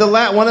you,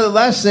 well, one of the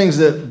last things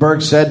that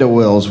Burke said to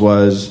Wills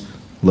was,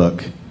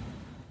 "Look,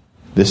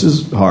 this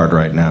is hard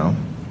right now,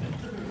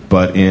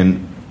 but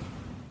in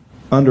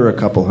under a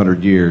couple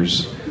hundred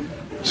years,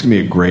 it's going to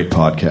be a great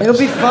podcast." It'll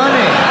be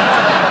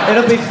funny.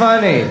 It'll be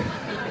funny.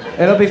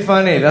 It'll be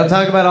funny. They'll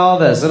talk about all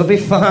this. It'll be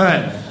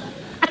fun.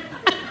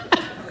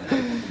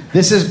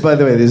 This is, by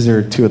the way, these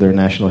are 2 of their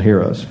national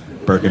heroes,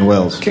 Burke and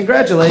Wills.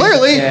 Congratulations,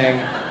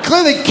 King.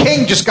 Clearly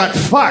King just got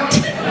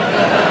fucked.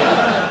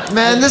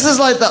 Man, this is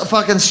like that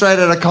fucking Straight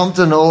Outta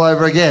Compton all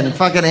over again.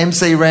 Fucking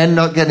MC Ren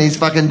not getting his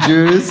fucking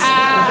dues.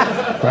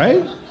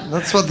 Right?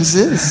 That's what this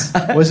is.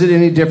 Was it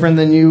any different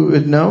than you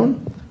had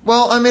known?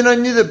 Well, I mean, I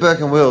knew that Burke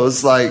and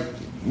Wills, like,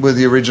 were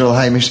the original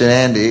Hamish and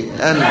Andy,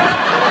 and...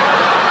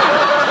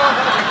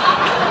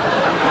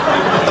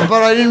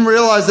 But I didn't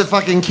realise that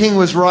fucking King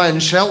was Ryan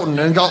Shelton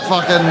and got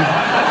fucking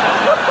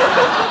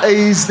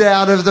eased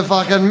out of the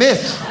fucking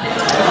myth.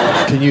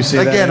 Can you say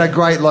Again, that? a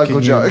great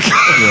local joke.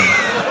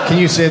 Yeah. Can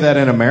you say that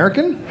in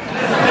American?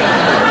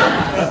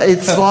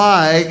 It's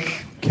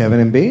like...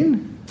 Kevin and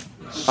Bean?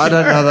 I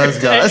don't know those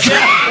guys.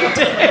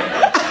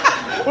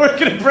 We're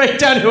going to break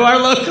down who our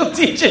local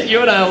teacher.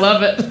 You and I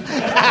love it. You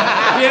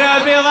know,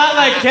 it'd be a lot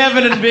like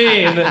Kevin and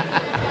Bean.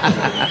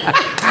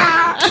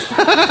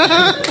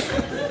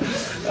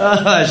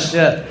 Oh,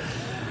 shit.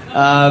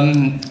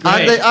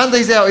 Aren't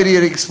these our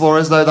idiot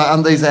explorers, though?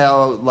 Aren't these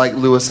our, like,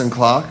 Lewis and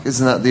Clark?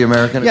 Isn't that the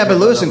American? Yeah, but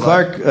Lewis and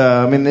Clark,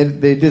 I mean,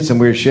 they did some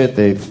weird shit.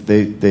 They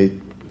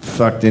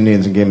fucked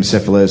Indians and gave them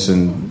syphilis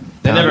and...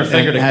 They never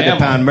figured had to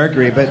pound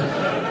mercury,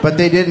 but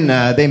they didn't,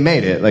 they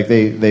made it. Like,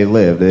 they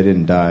lived. They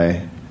didn't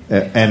die.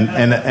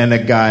 And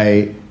the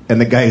guy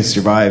who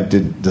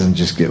survived doesn't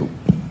just get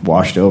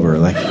washed over.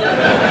 Like...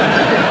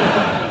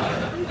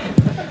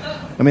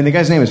 I mean, the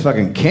guy's name is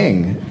fucking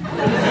King.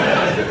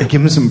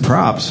 Give him some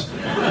props.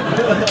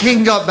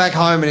 King got back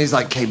home and he's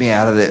like, "Keep me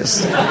out of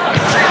this. I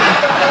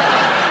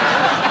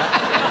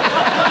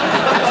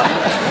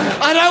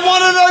don't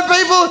want to know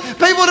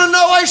people to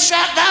know I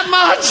shat that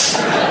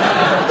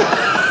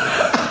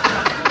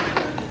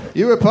much."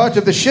 You were part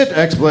of the shit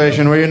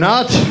explosion, were you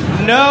not?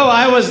 No,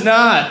 I was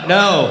not.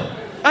 No.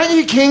 Aren't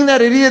you King,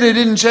 that idiot who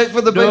didn't check for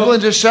the people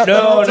and just shut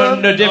them all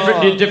time? No,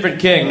 different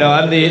King. No,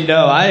 I've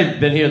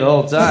been here the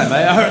whole time.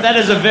 That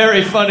is a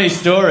very funny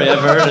story. I've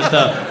heard it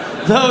though.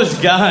 Those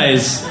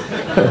guys,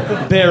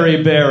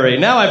 Barry.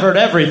 Now I've heard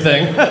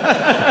everything.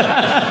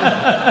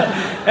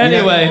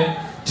 Anyway,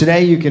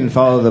 today you can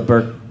follow the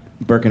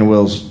Burke and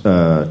Wills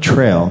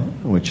trail,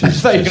 which is. I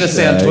thought you were going to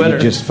say on Twitter.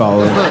 You just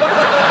follow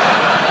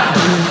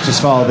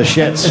the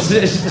shits.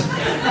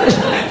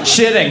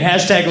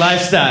 Shitting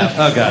 #lifestyle.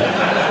 Oh god.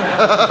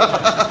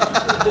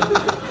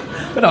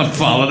 But don't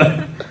follow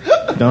them.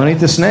 Don't eat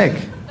the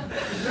snake.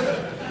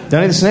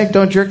 Don't eat the snake.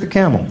 Don't jerk the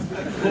camel.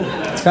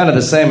 It's kind of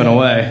the same in a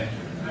way.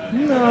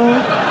 No.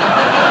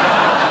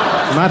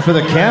 Not for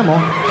the camel.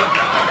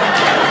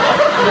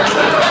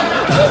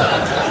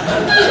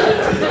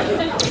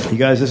 You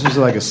guys, this was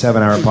like a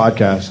 7-hour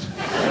podcast.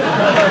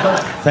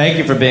 Thank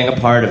you for being a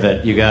part of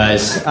it, you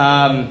guys.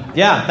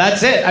 Yeah,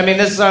 that's it. I mean,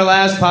 this is our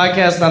last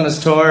podcast on this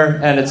tour,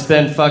 and it's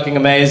been fucking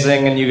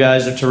amazing, and you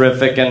guys are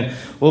terrific, and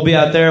we'll be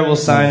out there, we'll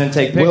sign and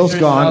take pictures. Will's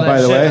gone, by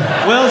the way.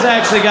 Will's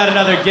actually got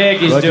another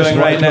gig he's doing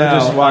right now.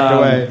 Just walked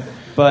away.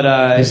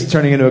 But he's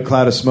turning into a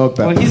cloud of smoke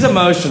back when he's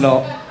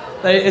emotional,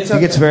 it's okay.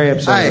 He gets very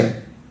upset.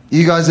 Hey,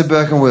 You guys are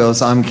Burke and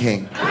Wills. I'm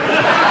King. Thank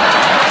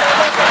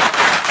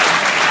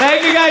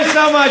you guys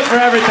so much for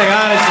everything,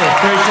 honestly.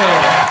 Appreciate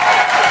it.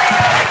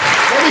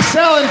 We'll be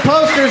selling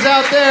posters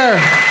out there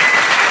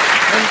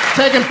and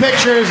taking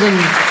pictures, and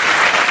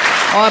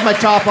I'll have my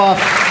top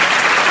off.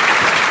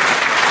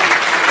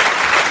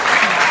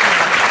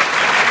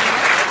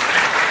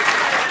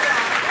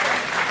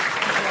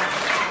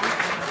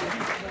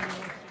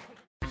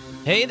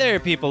 Hey there,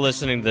 people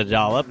listening to The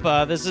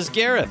Dollop. This is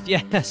Gareth.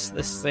 Yes,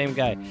 this same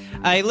guy.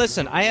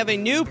 Listen, I have a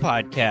new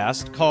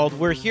podcast called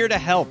We're Here to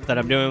Help that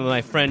I'm doing with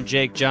my friend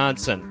Jake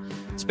Johnson.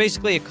 It's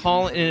basically a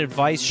call-in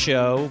advice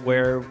show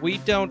where we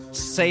don't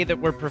say that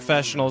we're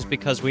professionals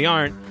because we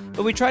aren't,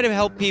 but we try to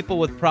help people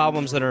with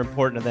problems that are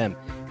important to them.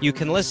 You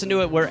can listen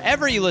to it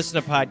wherever you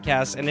listen to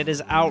podcasts, and it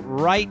is out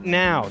right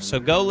now. So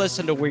go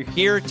listen to We're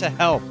Here to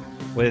Help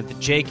with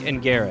Jake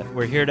and Gareth.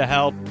 We're Here to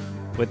Help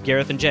with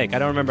Gareth and Jake. I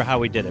don't remember how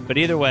we did it, but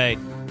either way,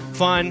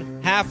 fun,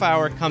 half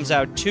hour, comes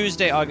out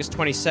Tuesday, August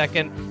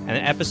 22nd, and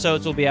the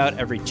episodes will be out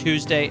every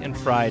Tuesday and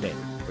Friday.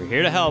 We're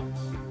here to help.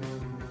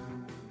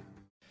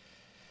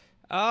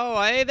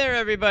 Oh, hey there,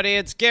 everybody.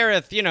 It's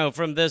Gareth,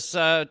 from this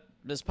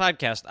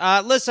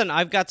podcast. Listen,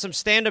 I've got some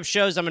stand-up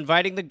shows I'm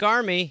inviting the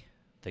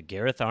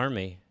Gareth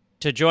Army,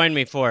 to join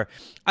me for.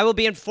 I will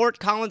be in Fort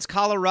Collins,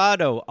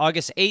 Colorado,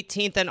 August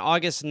 18th and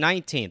August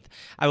 19th.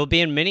 I will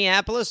be in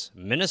Minneapolis,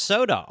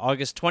 Minnesota,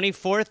 August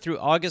 24th through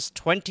August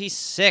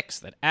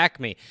 26th at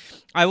Acme.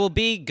 I will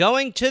be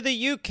going to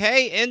the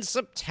UK in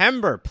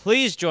September.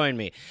 Please join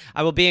me.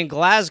 I will be in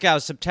Glasgow,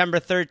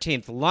 September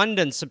 13th,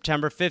 London,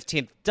 September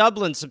 15th,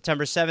 Dublin,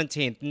 September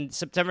 17th, and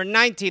September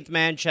 19th,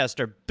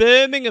 Manchester,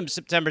 Birmingham,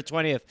 September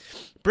 20th,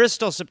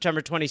 Bristol,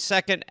 September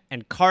 22nd,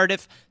 and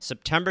Cardiff,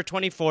 September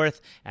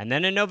 24th. And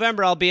then in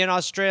November, I'll be in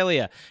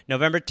Australia.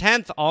 November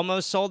 10th,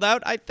 almost sold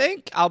out, I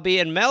think. I'll be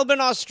in Melbourne,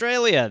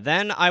 Australia.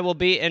 Then I will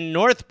be in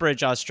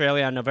Northbridge,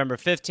 Australia on November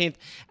 15th.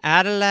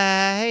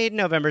 Adelaide,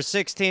 November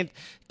 16th.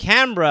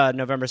 Canberra,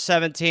 November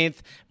 17th.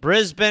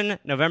 Brisbane,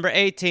 November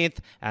 18th.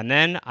 And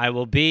then I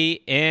will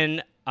be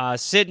in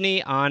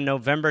Sydney on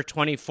November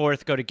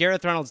 24th. Go to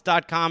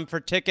GarethReynolds.com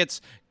for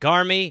tickets.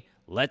 Garmy,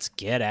 let's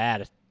get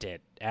at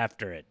it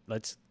after it.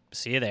 Let's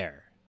see you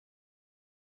there.